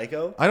fucking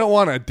psycho. I don't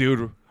want a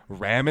dude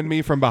ramming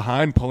me from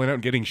behind, pulling out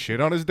and getting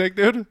shit on his dick,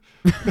 dude.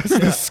 That's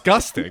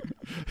disgusting.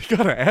 You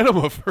got an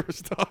enema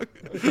first, dog.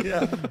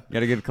 Yeah. You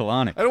gotta get a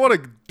colonic. I don't want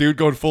a dude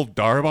going full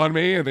darb on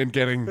me and then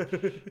getting.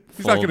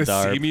 He's not Full going to see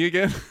darb. me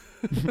again.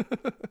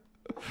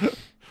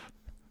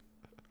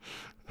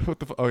 What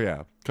the? Oh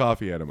yeah,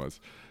 coffee enemas.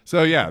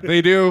 So yeah,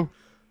 they do.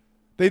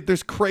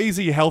 There's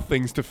crazy health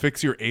things to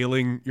fix your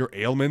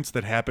ailments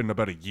that happen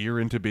about a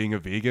year into being a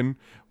vegan.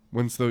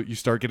 Once you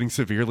start getting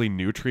severely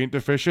nutrient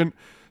deficient.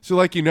 So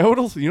like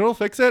what'll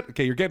fix it?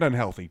 Okay, you're getting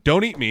unhealthy.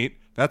 Don't eat meat.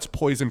 That's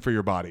poison for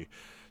your body.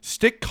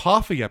 Stick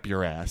coffee up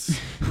your ass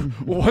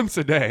once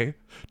a day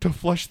to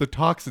flush the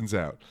toxins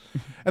out.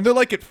 And they're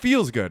like, it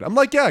feels good. I'm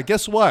like, yeah,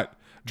 guess what?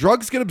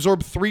 Drugs get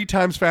absorbed 3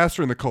 times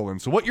faster in the colon.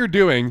 So what you're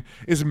doing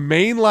is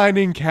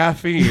mainlining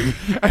caffeine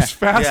as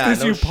fast Yeah,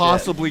 as no you shit.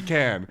 possibly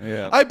can.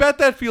 Yeah. I bet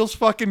that feels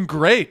fucking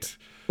great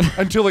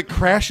until it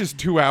crashes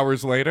 2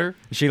 hours later.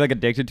 Is she like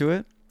addicted to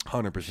it?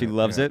 100%. She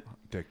loves it?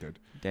 Addicted.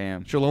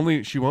 Damn. She won't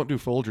do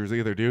Folgers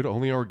either, dude.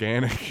 Only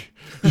organic.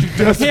 She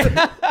does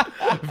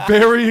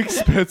very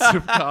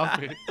expensive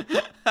coffee.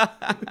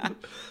 A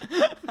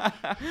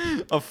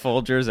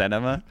Folgers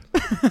enema?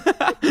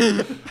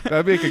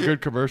 That'd make a good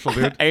commercial,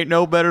 dude. Ain't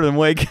no better than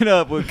waking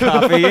up with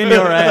coffee in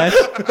your ass.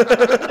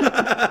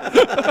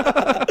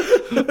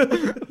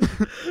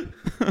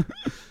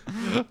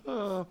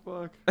 Oh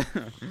fuck.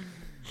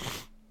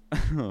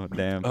 Oh,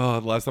 damn. Oh,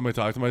 the last time I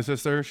talked to my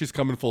sister, she's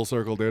coming full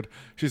circle, dude.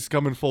 She's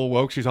coming full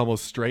woke. She's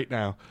almost straight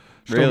now.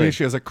 She told Really? me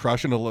she has a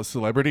crush on a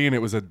celebrity, and it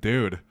was a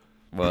dude.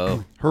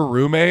 Whoa. Her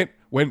roommate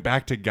went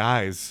back to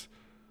guys.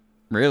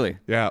 Really?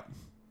 Yeah.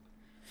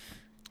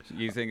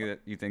 You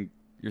think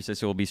your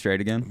sister will be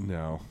straight again?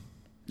 No.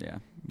 Yeah.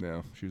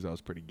 No. She was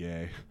always pretty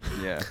gay.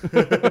 Yeah.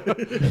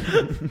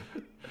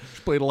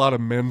 She played a lot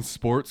of men's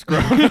sports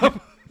growing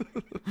up.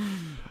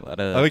 I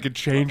think it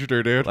changed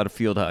her, dude. A lot of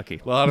field hockey.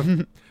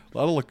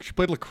 She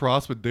played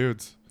lacrosse with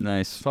dudes.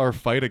 Nice. Saw her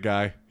fight a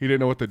guy. He didn't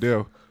know what to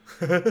do.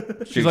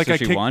 She's like,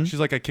 she won? She's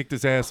like, I kicked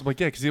his ass. I'm like,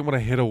 yeah, because he didn't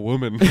want to hit a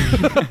woman.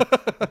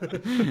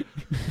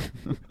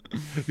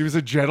 He was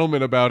a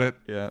gentleman about it.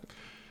 Yeah.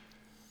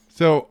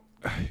 So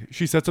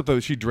she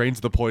she drains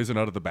the poison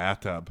out of the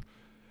bathtub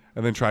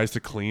and then tries to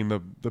clean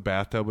the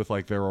bathtub with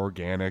like their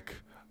organic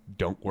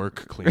don't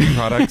work cleaning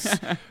products.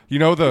 You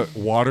know, the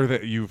water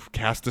that you've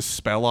cast a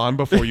spell on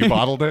before you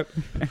bottled it?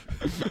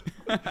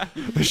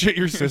 The shit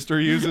your sister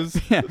uses.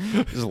 Yeah.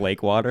 Just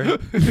lake water.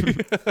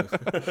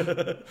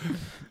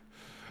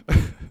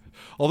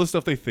 All the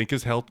stuff they think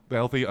is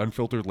healthy,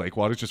 unfiltered lake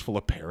water is just full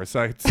of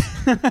parasites.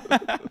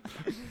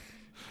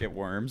 Get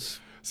worms.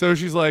 So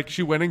she's like,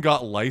 she went and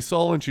got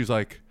Lysol and she's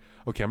like,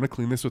 okay, I'm going to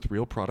clean this with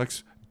real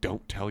products.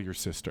 Don't tell your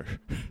sister.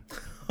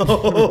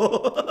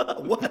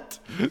 What?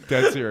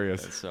 Dead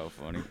serious. That's so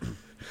funny.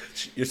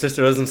 Your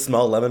sister doesn't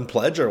smell lemon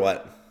pledge or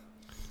what?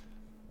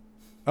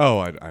 Oh,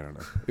 I don't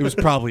know. It was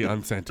probably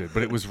unscented,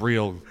 but it was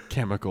real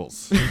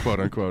chemicals, quote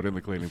unquote, in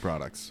the cleaning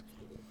products.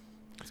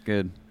 It's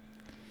good.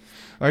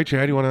 All right,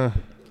 Chad, you want to...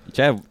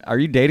 Chad, are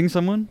you dating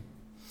someone?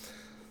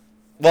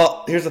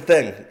 Well, here's the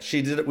thing.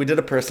 We did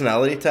a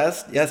personality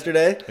test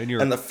yesterday,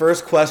 and the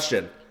first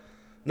question.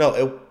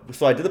 So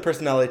I did the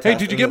personality test. Hey,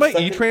 did you and get the my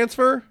second-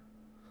 e-transfer?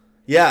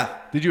 Yeah.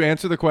 Did you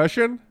answer the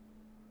question?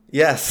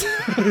 Yes.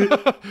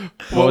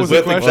 What was the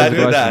With question? exactly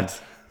dude?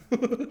 that.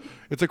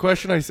 It's a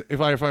question.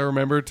 If I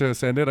remember to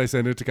send it, I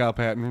send it to Kyle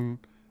Patton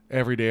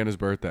every day on his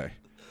birthday.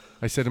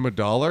 I send him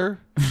 $1,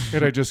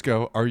 and I just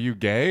go, "Are you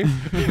gay?"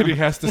 And he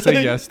has to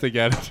say yes to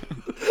get it.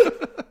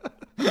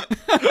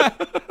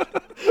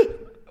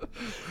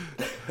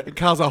 And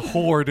Kyle's a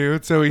whore,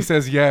 dude, so he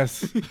says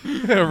yes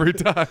every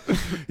time.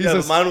 He Yeah,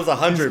 says but mine was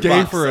 $100. he's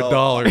gay for so-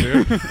 $1,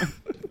 dude.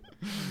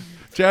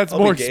 Chad's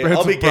more I'll be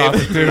expensive gay for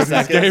prophet, 3 dude. He's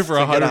seconds gay for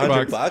to get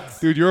 $100. $100.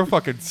 Dude, you're a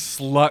fucking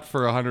slut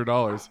for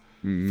 $100.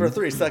 For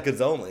 3 seconds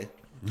only.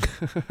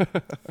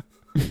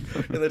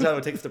 In the time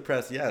it takes to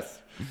press yes.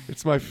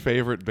 It's my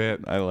favorite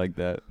bit. I like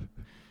that.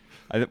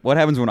 What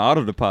happens when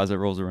auto deposit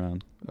rolls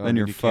around? Then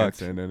you're you fucked.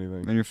 Can't send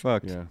anything. Then you're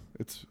fucked. Yeah,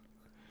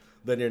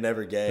 Then you're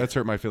never gay. that's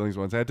hurt my feelings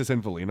once. I had to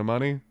send Valina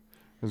money. I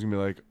was gonna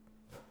be like,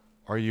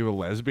 "Are you a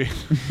lesbian?"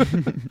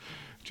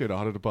 She had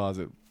auto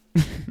deposit.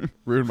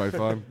 Ruined my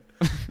fun.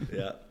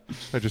 Yeah.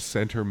 I just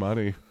sent her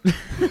money.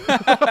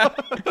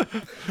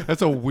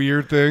 That's a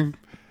weird thing.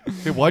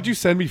 Hey, why'd you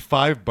send me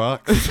 $5?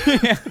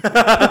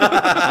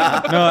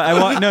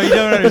 No, you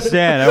don't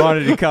understand. I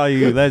wanted to call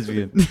you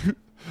lesbian.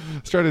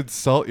 Trying to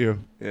insult you.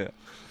 Yeah.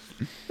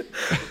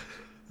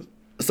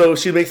 So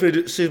she wants me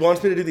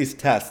to do these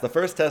tests. The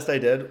first test I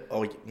did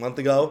a month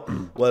ago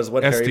was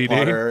what Harry STD?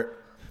 Potter.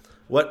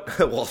 What?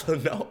 Well,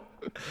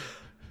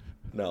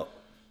 no.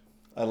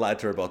 I lied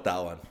to her about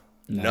that one.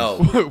 No.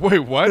 Wait,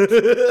 what?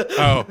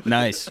 Oh,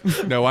 Nice.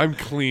 no, I'm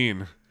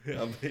clean.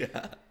 Yeah.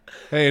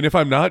 Hey, and if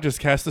I'm not, just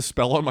cast a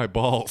spell on my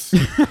balls.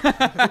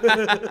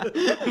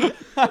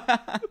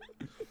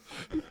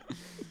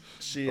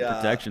 She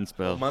protection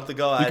spell. A month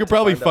ago. You could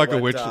probably fuck a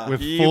witch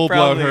with full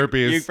blown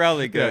herpes. You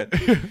probably could.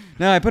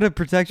 No, I put a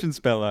protection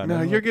spell on.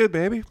 No, you're good,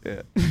 baby.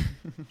 Yeah.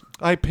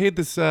 I paid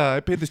this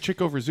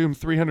chick over Zoom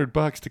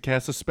 $300 to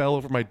cast a spell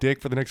over my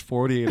dick for the next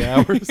 48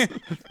 hours.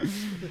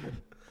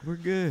 We're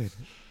good.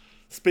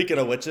 Speaking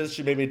of witches,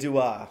 she made me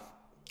do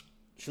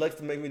she likes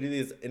to make me do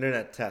these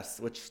internet tests,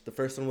 which the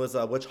first one was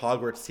which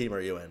Hogwarts team are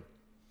you in?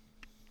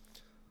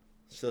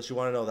 So she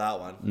wanted to know that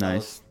one. Nice. That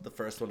was the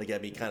first one to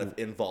get me kind of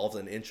involved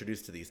and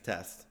introduced to these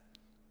tests.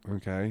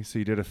 Okay, so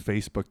you did a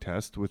Facebook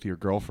test with your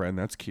girlfriend.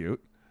 That's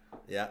cute.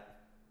 Yeah.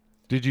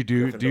 Do you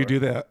do Gryffindor.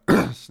 the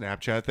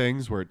Snapchat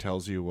things where it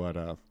tells you what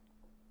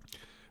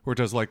where it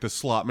does like the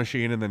slot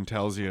machine and then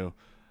tells you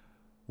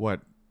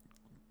what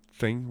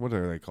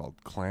are they called?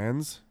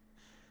 Clans?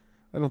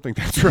 I don't think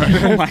that's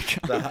right. Oh my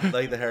god.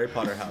 Like the Harry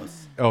Potter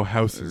house. Oh,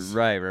 houses.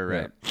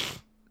 Right.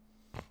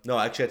 No,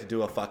 I actually had to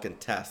do a fucking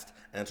test,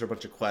 answer a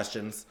bunch of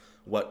questions.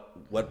 What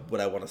would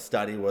I want to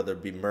study? Whether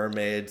it be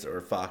mermaids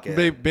or fucking.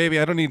 Baby,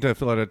 I don't need to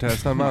fill out a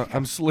test.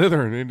 I'm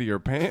slithering into your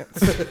pants.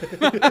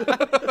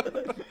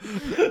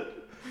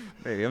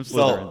 Baby, I'm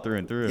slithering through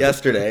and through.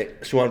 Yesterday,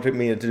 she wanted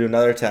me to do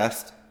another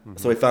test,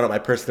 so we found out my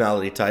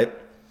personality type.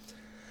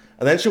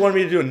 And then she wanted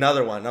me to do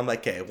another one. I'm like,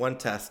 okay, one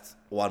test,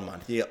 1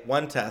 month. You get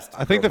one test.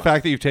 I think per the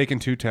fact that you've taken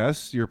 2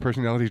 tests, your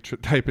personality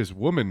type is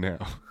woman now.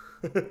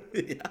 month.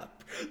 Yeah,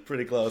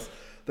 pretty close.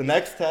 The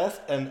next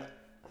test, and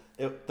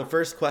the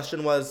first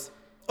question was,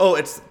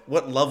 it's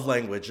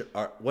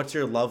what's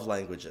your love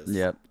languages?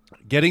 Yep.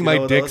 Getting You my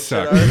know what dick those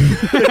sucked.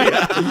 shit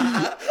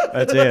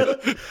That's it.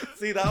 are?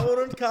 See, that one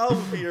on Kyle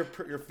would be your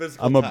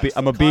physical I'm a touch. be-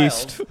 I'm a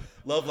Kyle's beast.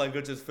 Love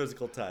language is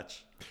physical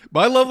touch.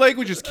 My love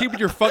language is keeping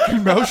your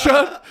fucking mouth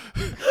shut,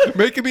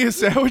 making me a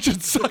sandwich,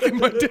 and sucking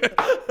my dick.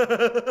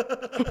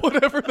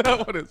 Whatever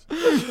that one is.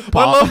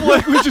 My love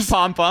language is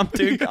Pom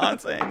dude,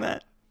 God saying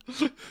that.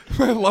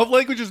 my love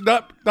language is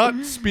not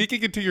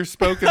speaking until you're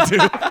spoken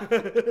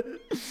to.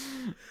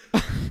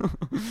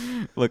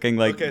 Looking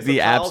like Okay, so the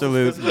Charles'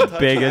 absolute physical touch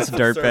biggest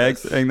acts of dirtbag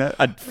service. saying that.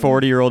 A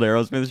 40-year-old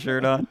Aerosmith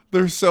shirt on.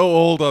 They're so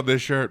old on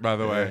this shirt, by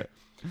the way.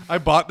 I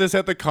bought this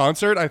at the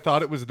concert. I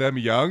thought it was them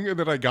young, and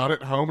then I got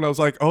it home, and I was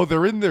like, oh,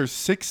 they're in their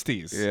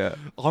 60s Yeah.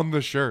 on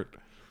the shirt.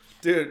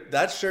 Dude,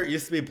 that shirt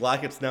used to be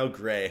black. It's now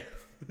gray.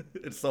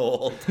 It's so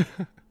old.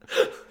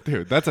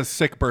 Dude, that's a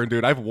sick burn,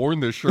 dude. I've worn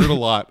this shirt a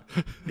lot.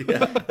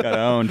 Got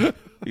owned.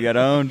 You got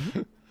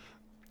owned.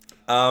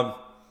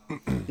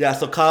 Yeah,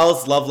 so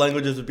Kyle's love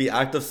languages would be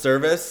act of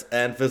service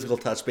and physical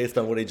touch based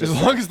on what he just As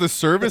said. long as the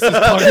service is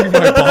plugging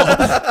my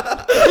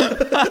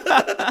balls.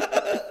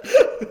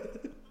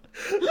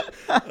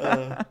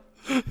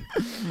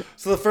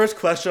 So the first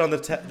question on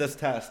this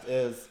test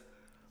is,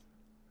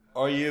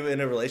 are you in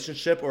a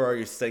relationship or are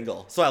you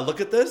single? So I look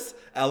at this,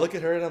 I look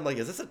at her, and I'm like,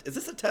 is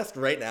this a test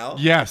right now?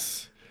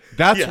 Yes.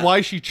 That's Yeah.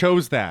 why she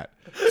chose that.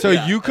 So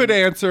Yeah. you could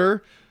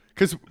answer,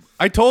 because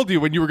I told you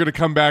when you were going to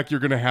come back, you're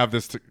going to have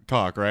this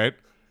talk, right?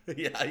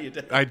 Yeah, you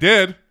did. I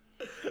did.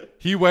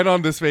 He went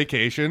on this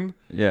vacation.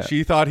 Yeah.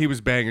 She thought he was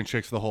banging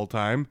chicks the whole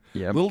time.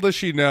 Yep. Little does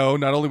she know,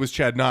 not only was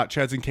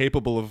Chad's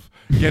incapable of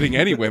getting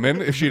any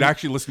women, if she'd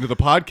actually listened to the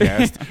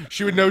podcast,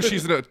 she would know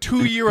she's in a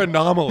 2-year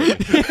anomaly.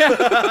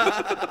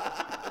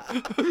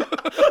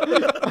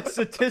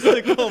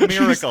 Statistical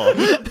miracle.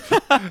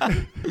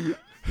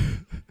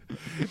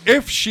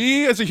 If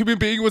she, as a human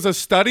being, was a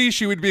study,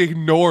 she would be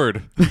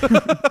ignored.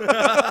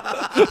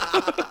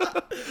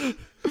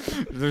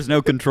 There's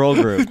no control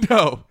group.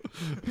 No.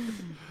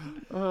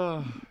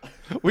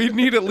 We'd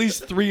need at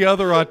least 3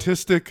 other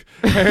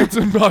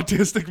handsome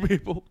autistic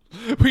people.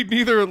 We'd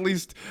need at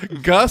least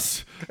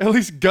Gus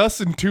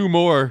and 2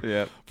 more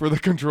Yep. for the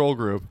control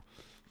group.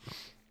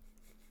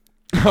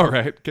 All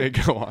right. Okay,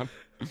 go on.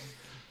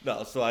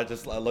 No, so I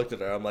looked at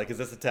her. I'm like, is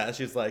this a test?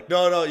 She's like,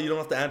 no, you don't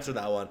have to answer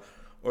that one.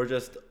 Or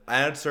just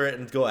answer it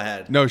and go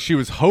ahead. No, she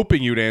was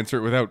hoping you'd answer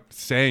it without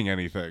saying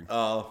anything.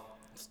 Oh.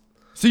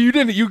 So you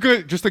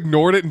just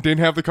ignored it and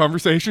didn't have the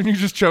conversation? You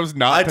just chose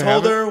not I to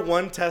told have her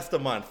one test a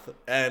month,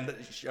 and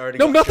she already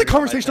No, got not the triggered by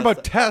conversation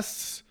about tests.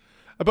 tests.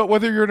 About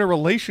whether you're in a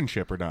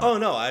relationship or not. Oh,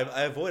 no, I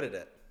avoided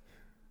it.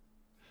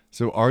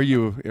 So are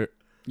you...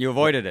 You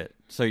avoided it,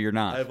 so you're I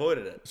not.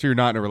 avoided it. So you're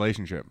not in a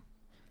relationship?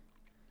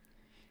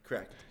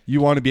 Correct. You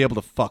want to be able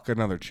to fuck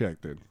another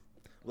chick, dude.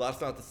 Well,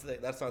 that's not the thing.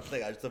 That's not the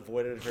thing. I just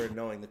avoided her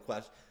knowing the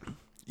question.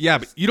 Yeah,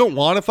 but you don't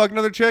want to fuck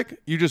another chick.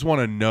 You just want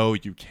to know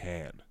you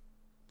can.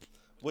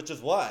 Which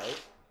is why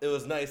it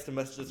was nice to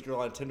message this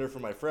girl on Tinder for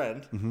my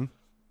friend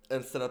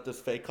and set up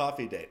this fake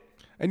coffee date.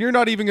 And you're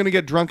not even going to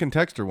get drunk and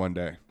text her one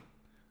day.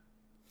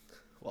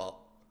 Well,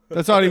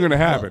 That's not even going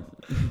to happen.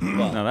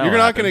 No, You're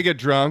not going to get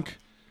drunk,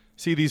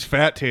 see these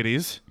fat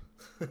titties,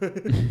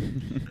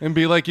 and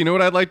be like, you know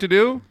what I'd like to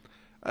do?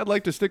 I'd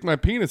like to stick my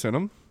penis in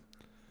them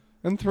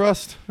and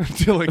thrust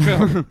until I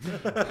come.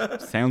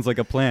 Sounds like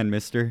a plan,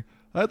 mister.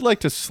 I'd like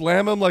to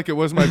slam them like it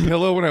was my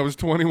pillow when I was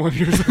 21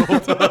 years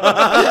old.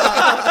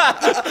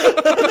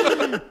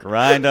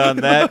 Grind on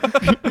that,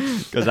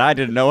 because I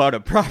didn't know how to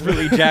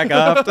properly jack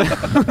off.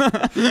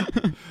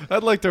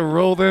 I'd like to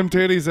roll them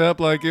titties up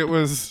like it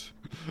was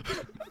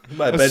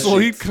My A bed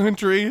Sleep sheets.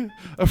 Country,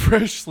 a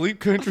fresh Sleep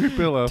Country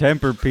pillow.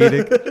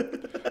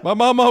 Tempur-Pedic. My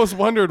mom always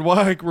wondered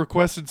why I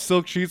requested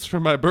silk sheets for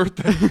my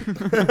birthday.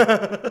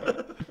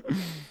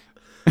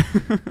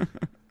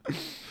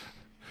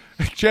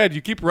 Chad,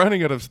 you keep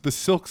running out of the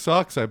silk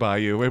socks I buy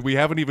you, and we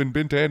haven't even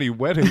been to any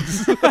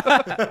weddings.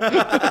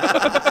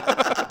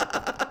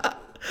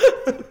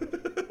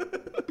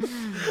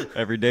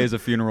 Every day's a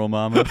funeral,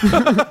 mama.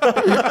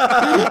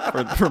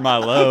 for my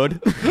load.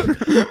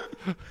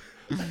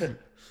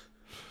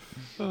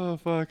 Oh,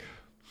 fuck.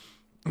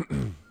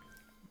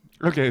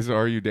 Okay, so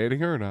are you dating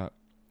her or not?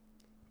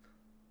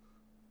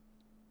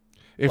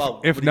 If Well,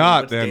 what do you mean,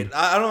 not, what's then dating?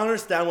 I don't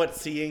understand what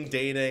seeing,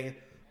 dating.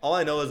 All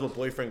I know is what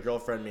boyfriend,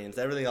 girlfriend means.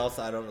 Everything else,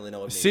 I don't really know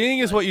what it means. seeing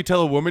is what you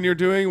tell a woman you're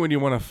doing when you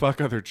want to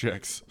fuck other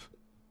chicks.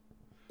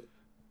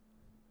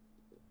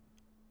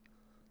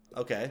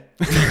 Okay.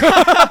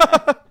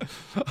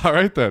 All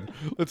right, then.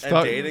 Let's And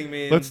talk. dating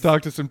means- Let's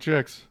talk to some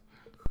chicks.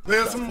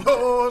 There's some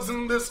hoes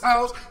in this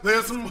house.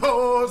 There's some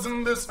hoes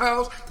in this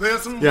house.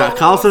 There's some Yeah, hoes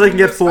Kyle said they can in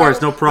get this fours,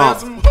 house. no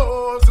problem. There's some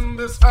hoes in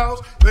this house.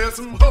 There's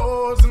some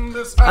hoes in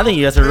this house. I think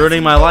you guys are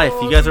ruining my life.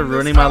 You guys are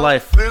ruining my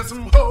life. There's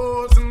some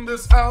hoes in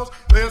this house.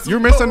 There's some You're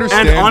hoes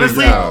misunderstanding. And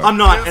honestly, Yeah. I'm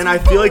not. And I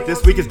feel like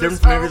this week is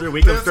different from every other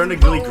week. I'm starting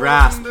to really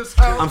grasp.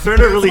 I'm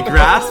starting to really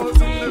grasp.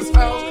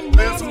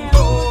 There's some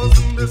hoes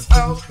in this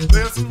house.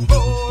 There's some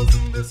hoes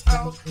in this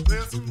house.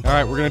 There's some All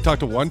right, we're gonna talk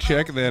to one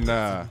chick, then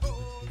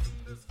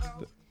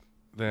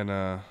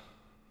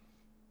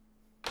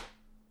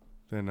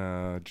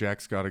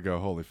Jack's got to go.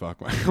 Holy fuck!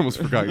 I almost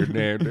forgot your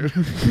name, dude.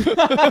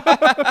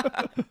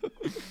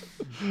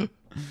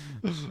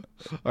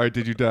 All right,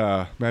 did you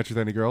match with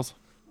any girls?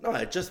 No,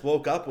 I just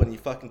woke up when you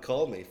fucking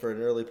called me for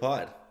an early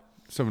pod.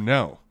 So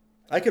no.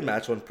 I could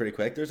match one pretty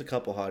quick. There's a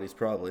couple hotties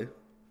probably.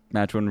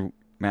 Match one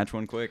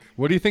quick.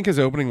 What do you think his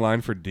opening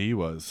line for D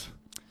was?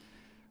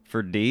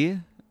 For D?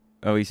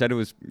 Oh, he said it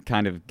was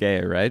kind of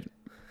gay, right?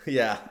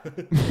 Yeah.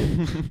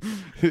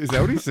 Is that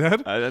what he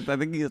said? I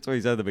think that's what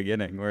he said at the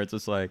beginning, where it's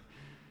just like,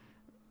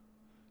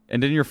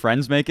 and didn't your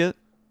friends make it?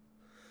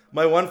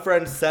 My one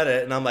friend said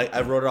it, and I'm like,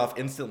 I wrote it off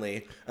instantly.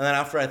 And then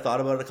after I thought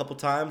about it a couple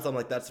times, I'm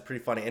like, that's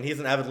pretty funny. And he's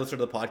an avid listener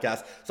to the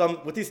podcast. So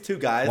I'm with these two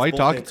guys. Why you both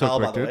talking named so Kyle,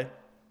 quick, by the dude? way.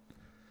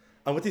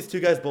 I'm with these two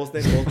guys, both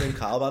named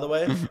Kyle, by the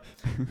way.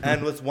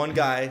 And with one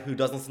guy who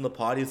doesn't listen to the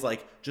pod, he's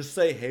like, just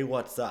say, hey,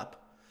 what's up?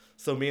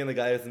 So me and the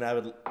guy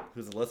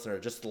who's a listener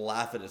just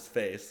laugh at his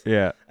face.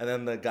 Yeah. And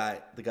then the guy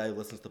who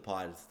listens to the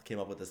pod came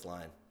up with this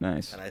line.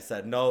 Nice. And I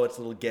said, no, it's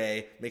a little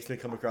gay. Makes me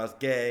come across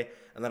gay.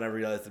 And then I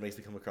realized it makes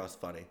me come across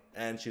funny.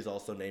 And she's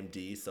also named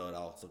D, so it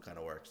also kind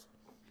of works.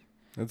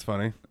 That's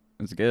funny.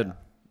 That's good.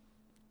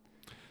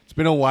 It's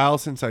been a while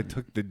since I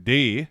took the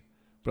D,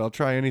 but I'll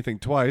try anything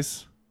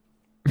twice.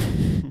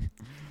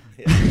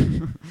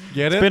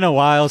 Get it? It's been a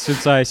while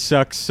since I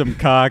sucked some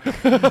cock,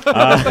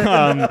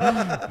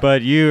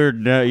 but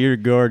you're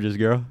gorgeous,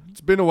 girl.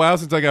 It's been a while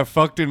since I got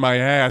fucked in my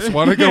ass.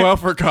 Want to go out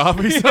for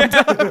coffee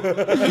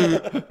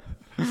sometime?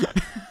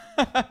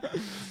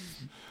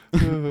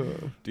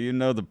 Do you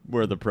know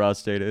where the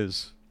prostate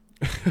is?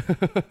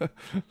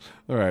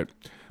 All right.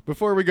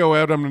 Before we go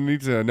out, I'm going to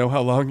need to know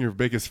how long your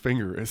biggest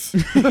finger is.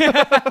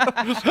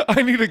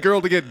 I need a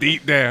girl to get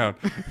deep down.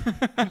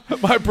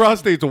 My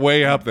prostate's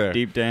way up there.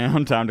 Deep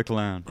down, time to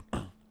clown.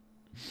 All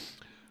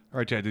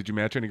right, Chad, did you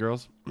match any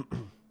girls?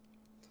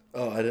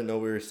 Oh, I didn't know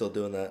we were still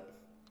doing that.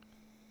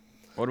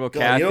 What about God,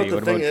 Kathy? you know what What the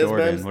about thing is,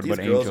 Jordan? man? What These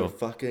about girls Angel? are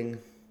fucking...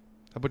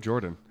 How about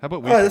Jordan? How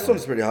about we? Oh, this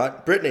one's pretty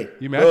hot. Brittany.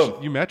 You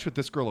Boom. matched with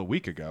this girl a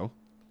week ago.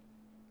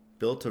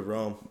 Built to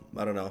Rome.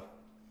 I don't know.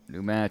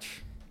 New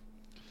match.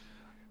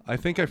 I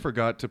think I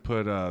forgot to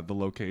put the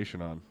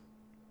location on.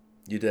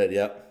 You did,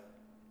 yep.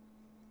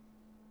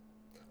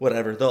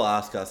 Whatever. They'll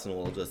ask us, and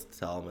we'll just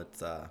tell them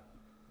it's...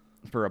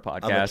 For a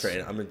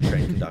podcast. I'm a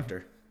train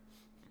conductor.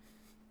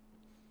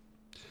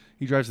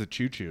 He drives the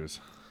choo-choos.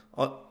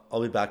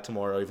 I'll be back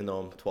tomorrow, even though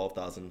I'm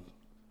 12,000.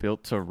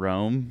 Built to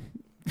Rome.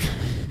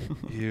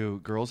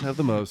 You girls have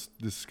the most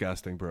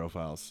disgusting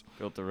profiles.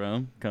 Built to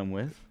Rome. Come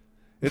with.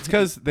 It's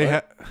because they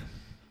have...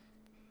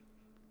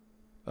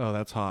 Oh,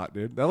 that's hot,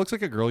 dude. That looks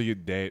like a girl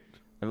you'd date.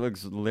 It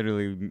looks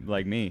literally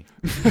like me.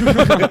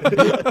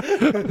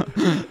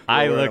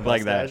 I Wear a look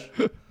like that.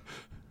 mustache.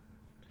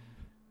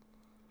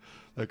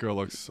 That girl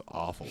looks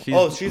awful.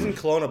 She's in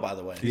Kelowna, by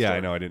the way. Yeah, So- I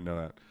know. I didn't know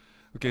that.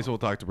 Okay, so we'll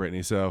talk to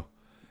Brittany. So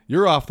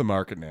you're off the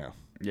market now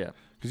Yeah.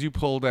 because you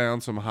pull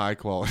down some high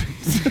quality.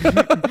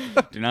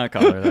 Do not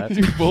call her that.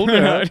 You pulled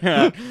down.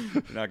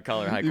 Do not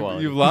call her high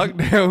quality. You've locked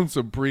down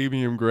some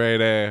premium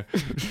grade A,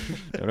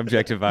 Don't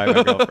objectify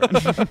my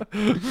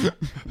girlfriend.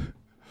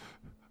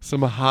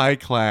 some high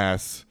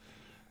class.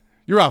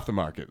 You're off the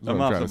market. Is what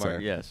I'm I'm off trying the to mark.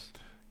 say. Yes.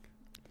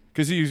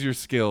 Because you use your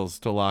skills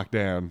to lock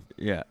down.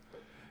 Yeah.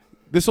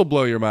 This will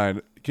blow your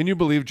mind. Can you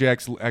believe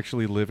Jack's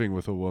actually living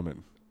with a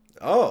woman?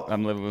 Oh.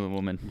 I'm living with a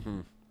woman. Mm-hmm.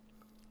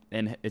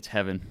 And it's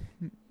heaven.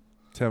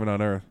 It's heaven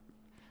on earth.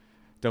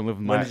 Don't live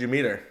with When my did you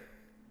meet her?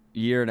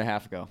 year and a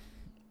half ago.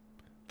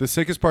 The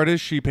sickest part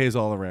is she pays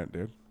all the rent,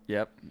 dude.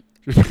 Yep.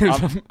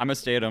 I'm a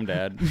stay-at-home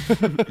dad.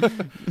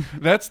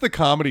 That's the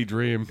comedy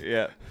dream.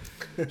 Yeah.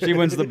 She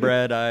wins the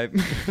bread. I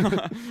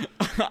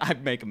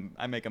make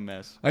a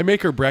mess. I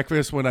make her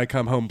breakfast when I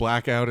come home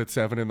blackout at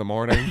 7 in the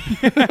morning.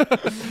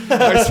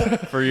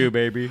 For you,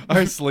 baby.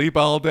 I sleep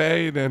all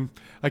day, and then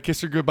I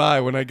kiss her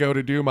goodbye when I go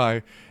to do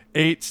my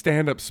 8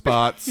 stand-up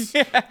spots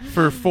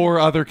for 4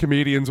 other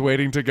comedians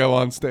waiting to go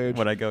on stage.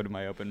 When I go to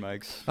my open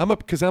mics.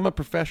 Because I'm a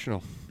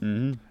professional,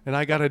 and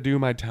I gotta do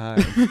my time.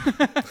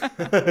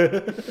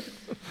 I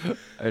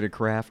had to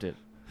craft it.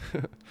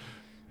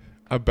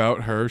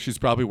 About her, she's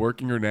probably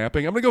working or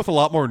napping. I'm gonna go with a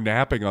lot more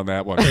napping on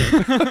that one. I'm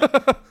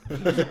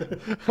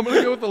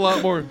gonna go with a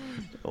lot more.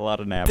 A lot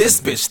of napping.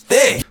 This bitch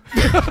thick.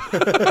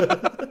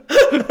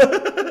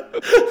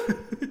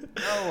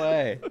 No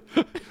way.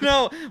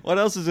 No. What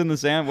else is in the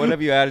sound? What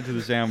have you added to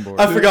the soundboard?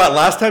 I forgot.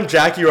 Last time,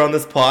 Jack, you were on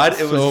this pod.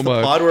 It was So just a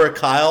much. pod where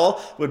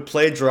Kyle would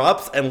play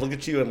drops and look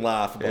at you and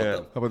laugh about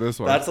them. How about this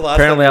one? That's the last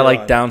Apparently, I time you were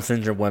like on. Down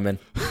syndrome women.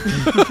 Do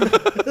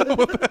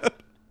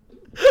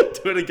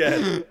it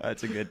again.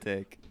 That's a good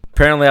take.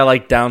 Apparently, I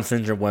like Down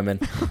syndrome women.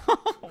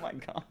 Oh my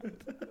god.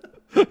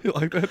 You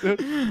like that,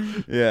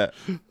 dude? Yeah.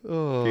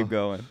 Oh. Keep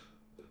going.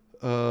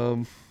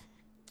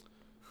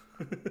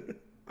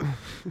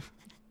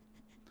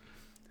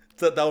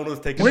 So that one was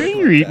taken. Why do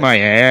you eat my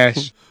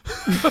ass?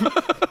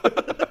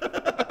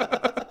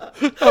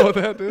 How about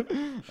that, dude?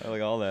 I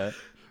like all that.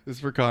 This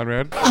is for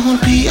Conrad. I wanna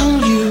pee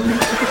on you.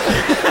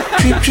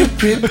 Drip, drip,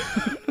 drip.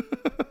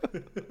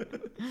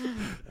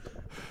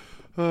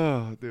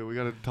 Oh, dude, we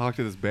gotta talk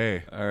to this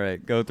bae. All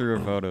right, go through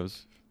her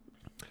photos.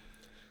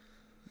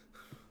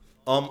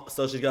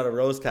 So she's got a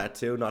rose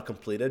tattoo, not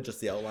completed,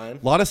 just the outline.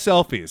 A lot of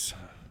selfies.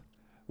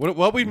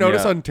 What we've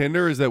noticed Yeah. on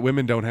Tinder is that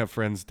women don't have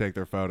friends to take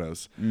their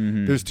photos.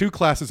 There's 2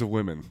 classes of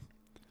women.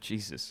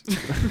 Jesus.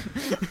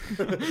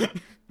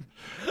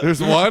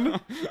 There's one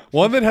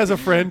that has a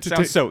friend to take.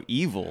 Sounds so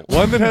evil.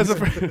 One that has a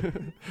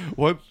friend.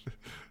 One.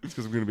 It's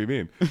because I'm gonna be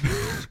mean.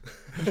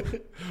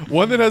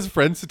 One that has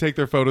friends to take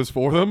their photos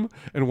for them,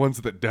 and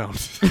ones that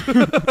don't.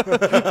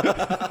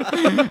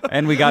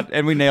 And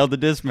we nailed the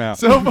dismount.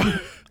 So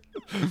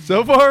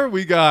far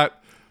we're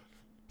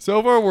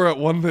at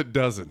one that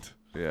doesn't.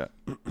 Yeah.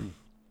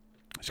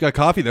 She's got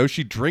coffee though.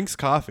 She drinks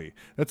coffee.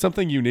 That's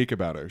something unique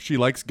about her. She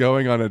likes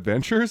going on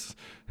adventures,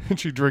 and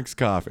she drinks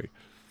coffee.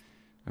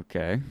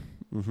 Okay.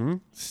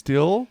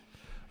 Still,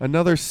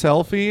 another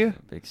selfie.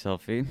 Big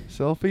selfie.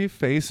 Selfie,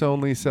 face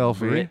only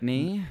selfie.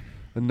 Brittany.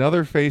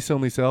 Another face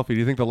only selfie. Do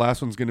you think the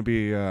last one's gonna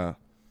be? Nope.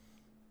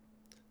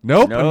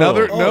 No.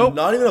 Another. Oh, nope.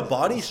 not even a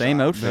body Same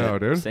shot. outfit. No,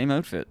 dude. Same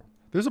outfit.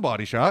 There's a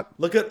body shot.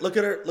 Look at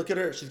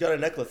her. She's got a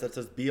necklace that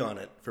says B on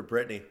it for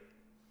Brittany.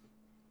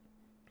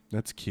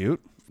 That's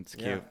cute. It's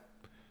cute.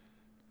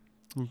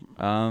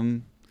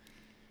 I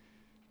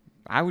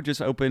would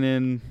just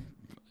open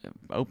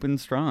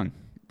strong.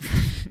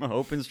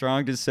 Open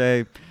strong to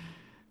say,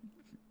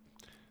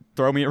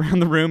 throw me around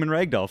the room and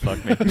ragdoll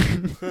fuck me.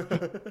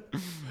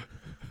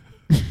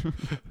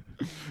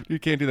 You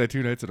can't do that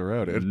 2 nights in a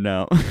row, dude.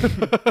 No.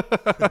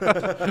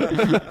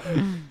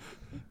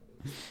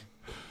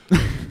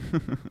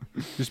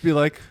 Just be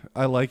like,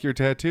 I like your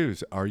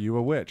tattoos. Are you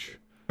a witch?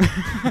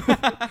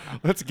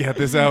 Let's get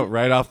this out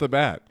right off the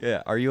bat.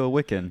 Yeah. Are you a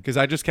Wiccan? Because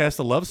I just cast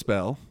a love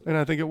spell, and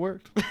I think it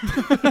worked.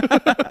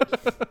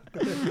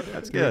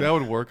 That's Dude, good. that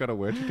would work on a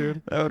witch,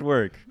 dude. That would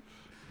work.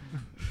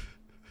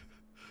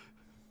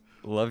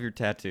 Love your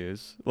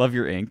tattoos. Love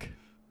your ink.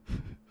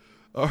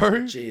 Are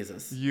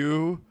Jesus.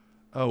 you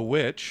a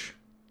witch?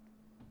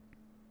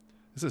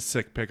 This is a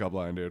sick pickup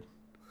line, dude.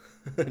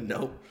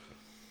 Nope.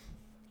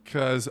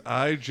 Because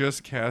I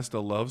just cast a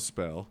love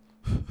spell.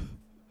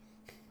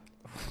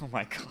 Oh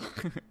my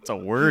god. It's a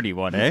wordy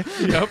one, eh?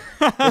 Yep.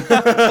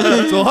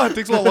 It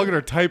takes a lot longer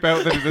to type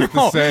out than it is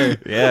to say.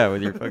 Yeah,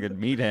 with your fucking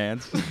meat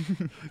hands.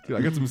 Dude,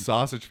 I got some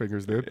sausage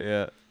fingers, dude.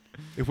 Yeah.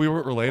 If we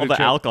weren't related, All the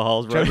Chad-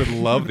 alcohol's Chad right. would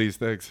love these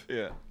things.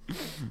 Yeah.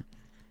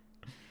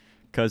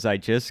 Because I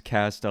just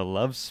cast a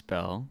love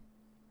spell.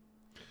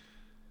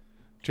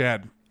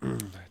 Chad, do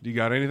you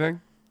got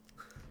anything?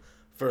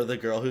 For the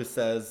girl who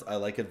says I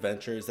like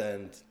adventures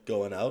and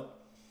going out.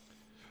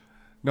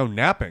 No,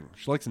 napping.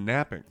 She likes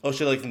napping. Oh,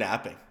 she likes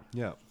napping.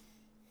 Yeah.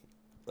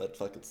 That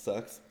fucking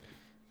sucks.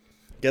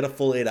 Get a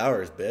full 8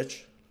 hours,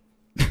 bitch.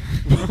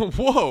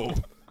 Whoa.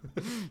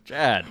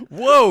 Chad.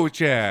 Whoa,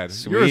 Chad.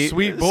 You're a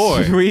sweet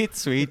boy.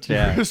 Sweet You're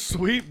Chad. a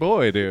sweet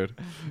boy, dude.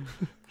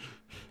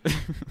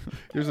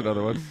 Here's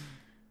another one.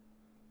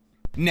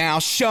 Now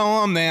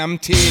show 'em them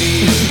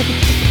titties.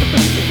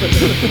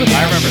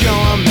 I remember Show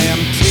 'em them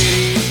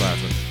titties.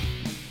 Classic.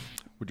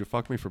 Would you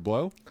fuck me for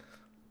blow?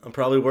 I'm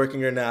probably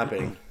working or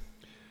napping.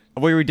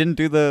 Wait, we didn't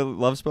do the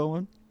love spell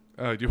one?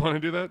 Do you want to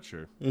do that?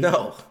 Sure.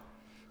 No.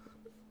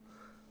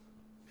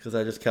 Because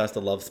I just cast a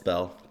love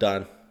spell.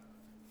 Done.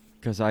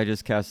 Because I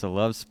just cast a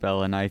love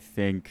spell, and I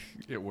think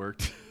It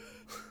worked.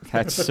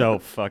 that's so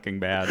fucking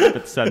bad.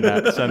 But send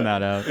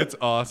that out. It's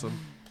awesome.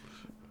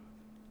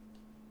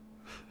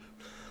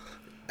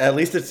 At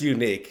least it's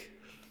unique.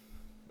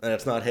 And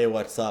it's not, hey,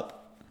 what's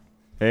up?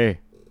 Hey,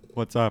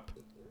 what's up?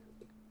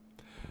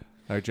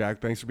 All right,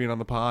 Jack. Thanks for being on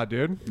the pod,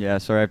 dude. Yeah,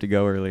 sorry I have to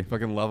go early.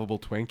 Fucking lovable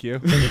twink,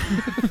 you.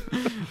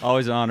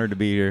 Always an honor to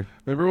be here.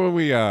 Remember when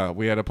we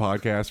had a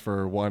podcast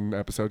for one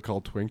episode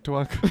called Twink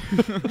Twunk?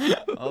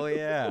 Oh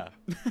yeah.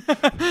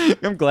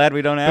 I'm glad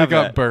we don't I have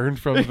got that. burned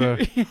from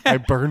the. I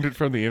burned it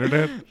from the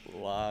internet.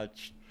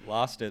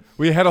 Lost it.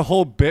 We had a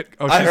whole bit.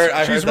 Oh, I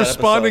heard she's that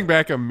responding episode.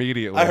 back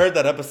immediately. I heard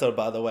that episode,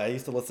 by the way. I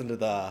used to listen to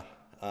the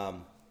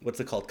what's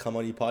it called? Come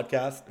On You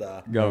podcast.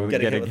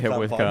 Getting hit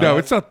with cum. No,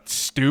 it's not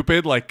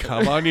stupid. Like,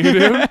 come on, you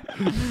dude.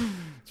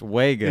 It's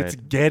way good. It's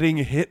getting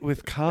hit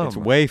with cum. It's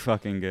way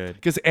fucking good.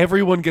 Because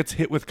everyone gets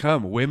hit with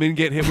cum. Women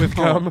get hit with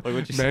cum. Look what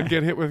you Men said.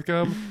 get hit with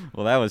cum.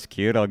 Well, that was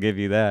cute. I'll give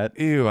you that.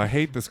 Ew, I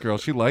hate this girl.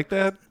 She like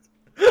that?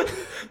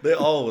 They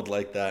all would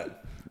like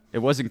that. It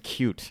wasn't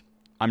cute.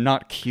 I'm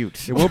not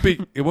cute. It won't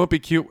be. It won't be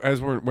cute as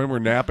when we're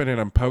napping and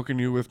I'm poking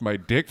you with my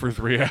dick for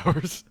 3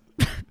 hours.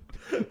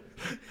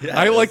 Yeah,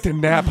 I it like is. to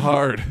nap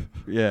hard.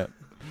 Yeah.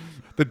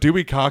 The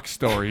Dewey Cox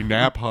story,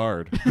 nap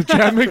hard. The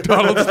Chad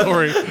McDonald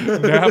story,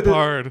 nap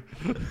hard.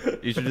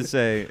 You should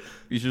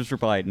just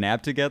reply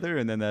nap together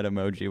and then that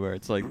emoji where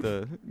it's like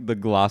the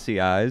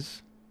glossy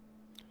eyes.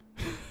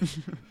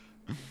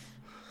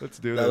 Let's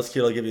do That was this.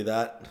 cute. I'll give you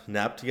that.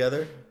 Nap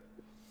together.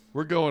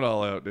 We're going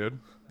all out, dude.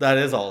 That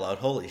is all out.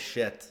 Holy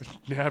shit.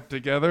 Nap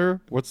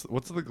together. What's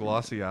the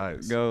glossy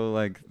eyes? Go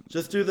like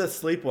Just do the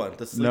sleep one.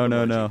 The sleep no.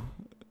 emoji.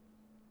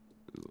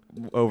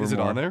 Over Is it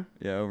more. on there?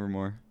 Yeah, over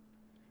more.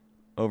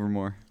 Over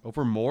more.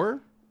 Over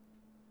more?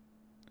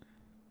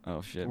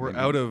 Oh shit. We're maybe.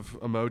 out of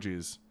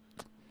emojis.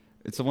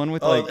 It's the one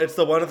with Oh, like it's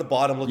the one at the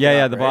bottom. Looking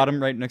yeah, up, the right?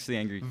 bottom right next to the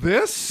angry.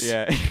 This?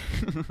 Yeah.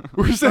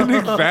 We're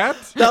sending that?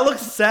 That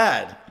looks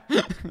sad.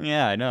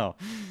 Yeah, I know.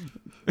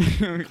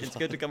 It's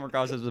good to come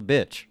across as a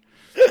bitch.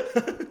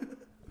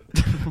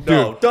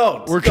 No,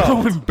 don't. We're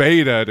don't, going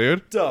beta,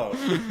 dude. Don't.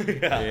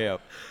 Yeah. Yeah.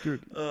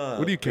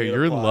 What do you care? beta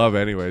You're in pod. love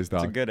anyways, It's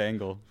a dog. good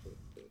angle.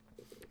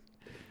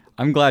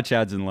 I'm glad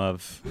Chad's in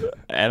love.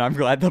 And I'm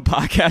glad the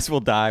podcast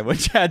will die when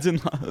Chad's in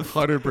love.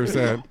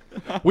 100%.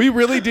 We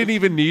really didn't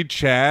even need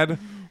Chad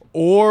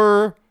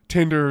or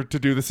Tinder to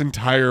do this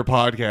entire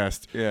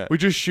podcast. Yeah. We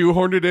just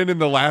shoehorned it in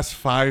the last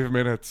 5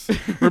 minutes.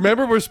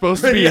 Remember, we're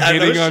supposed to be Yeah, no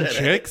hitting on shit.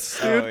 chicks,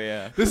 dude? Oh,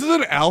 yeah. This is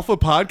an alpha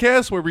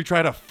podcast where we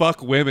try to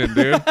fuck women,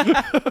 dude.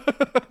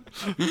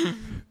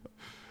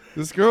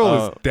 This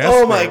girl is desperate.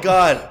 Oh my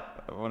god.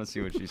 I want to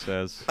see what she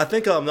says I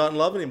think I'm not in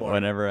love anymore.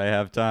 whenever I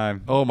have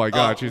time. Oh my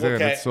god, she's in.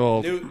 okay. It's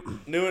sold.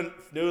 New in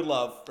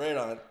love. Right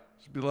on.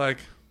 She'd be like,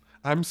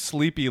 I'm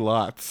sleepy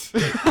lots.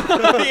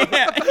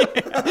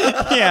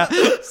 Yeah.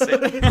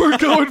 We're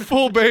going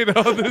full beta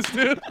on this,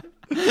 dude.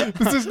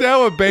 This is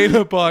now a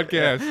beta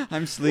podcast.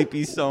 I'm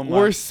sleepy so much.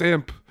 We're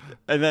simp.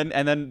 And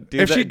then do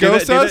If the, she do the-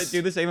 ghosts do the- us-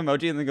 do the same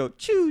emoji and then go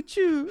choo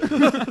choo.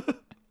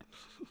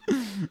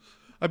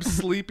 I'm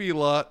sleepy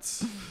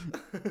lots.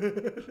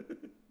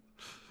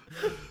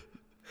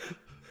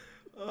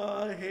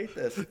 Oh, I hate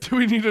this. Do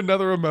we need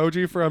another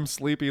emoji for I'm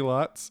sleepy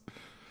lots?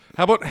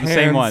 How about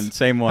hands?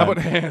 Same one. How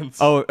about hands?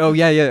 Oh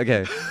yeah,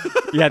 okay.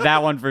 Yeah,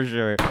 that one for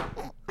sure.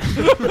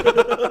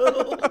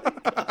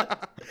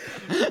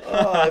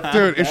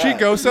 dude, if she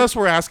ghosts us,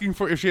 we're asking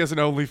for if she has an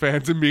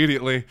OnlyFans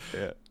immediately.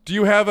 Yeah. Do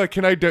you have a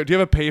do you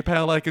have a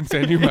PayPal I can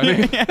send you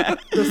money?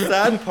 The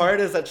sad part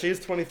is that she's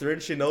 23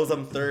 and she knows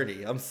I'm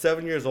 30. I'm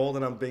 7 years old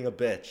and I'm being a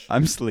bitch.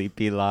 I'm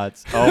sleepy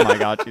lots. Oh my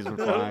god, she's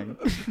replying.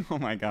 Oh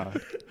my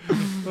god.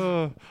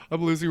 I'm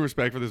losing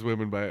respect for this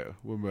woman by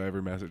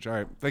every message. All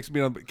right, thanks for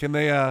being on. Can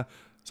they?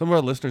 Some of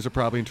our listeners are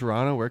probably in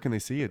Toronto. Where can they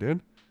see you, dude?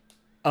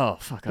 Oh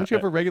fuck. Don't you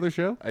have a regular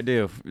show? I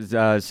do. It's,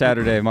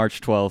 Saturday, March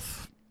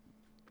 12th.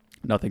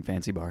 Nothing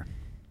fancy bar.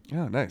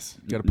 Oh, nice.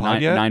 You got a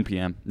pod yet? 9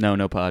 p.m.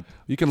 No pod.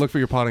 You can look for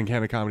your pod on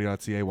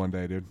CanadaComedy.ca one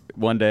day, dude.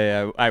 One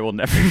day I will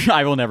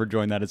never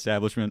join that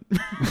establishment.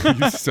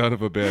 You son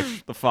of a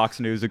bitch. The Fox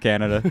News of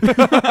Canada.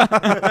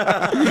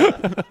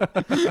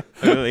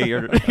 Literally,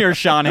 you're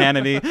Sean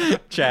Hannity,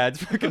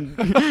 Chad's fucking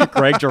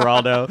Greg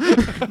Giraldo,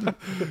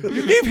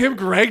 You gave him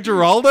Greg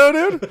Giraldo,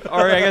 dude?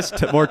 or I guess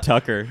more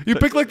Tucker. You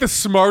picked like the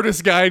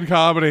smartest guy in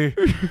comedy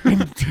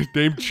and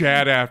named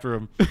Chad after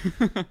him.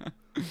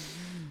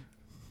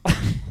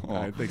 All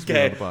right, thanks for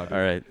being on the pod. All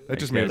right. That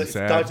just Thanks, made guys. me Let's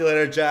sad. talk to you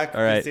later, Jack.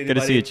 All right. Good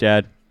to see you,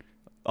 Chad.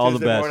 All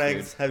Tuesday the best.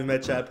 mornings, Have You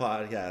Met Chad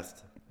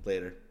podcast.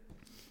 Later.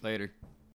 Later.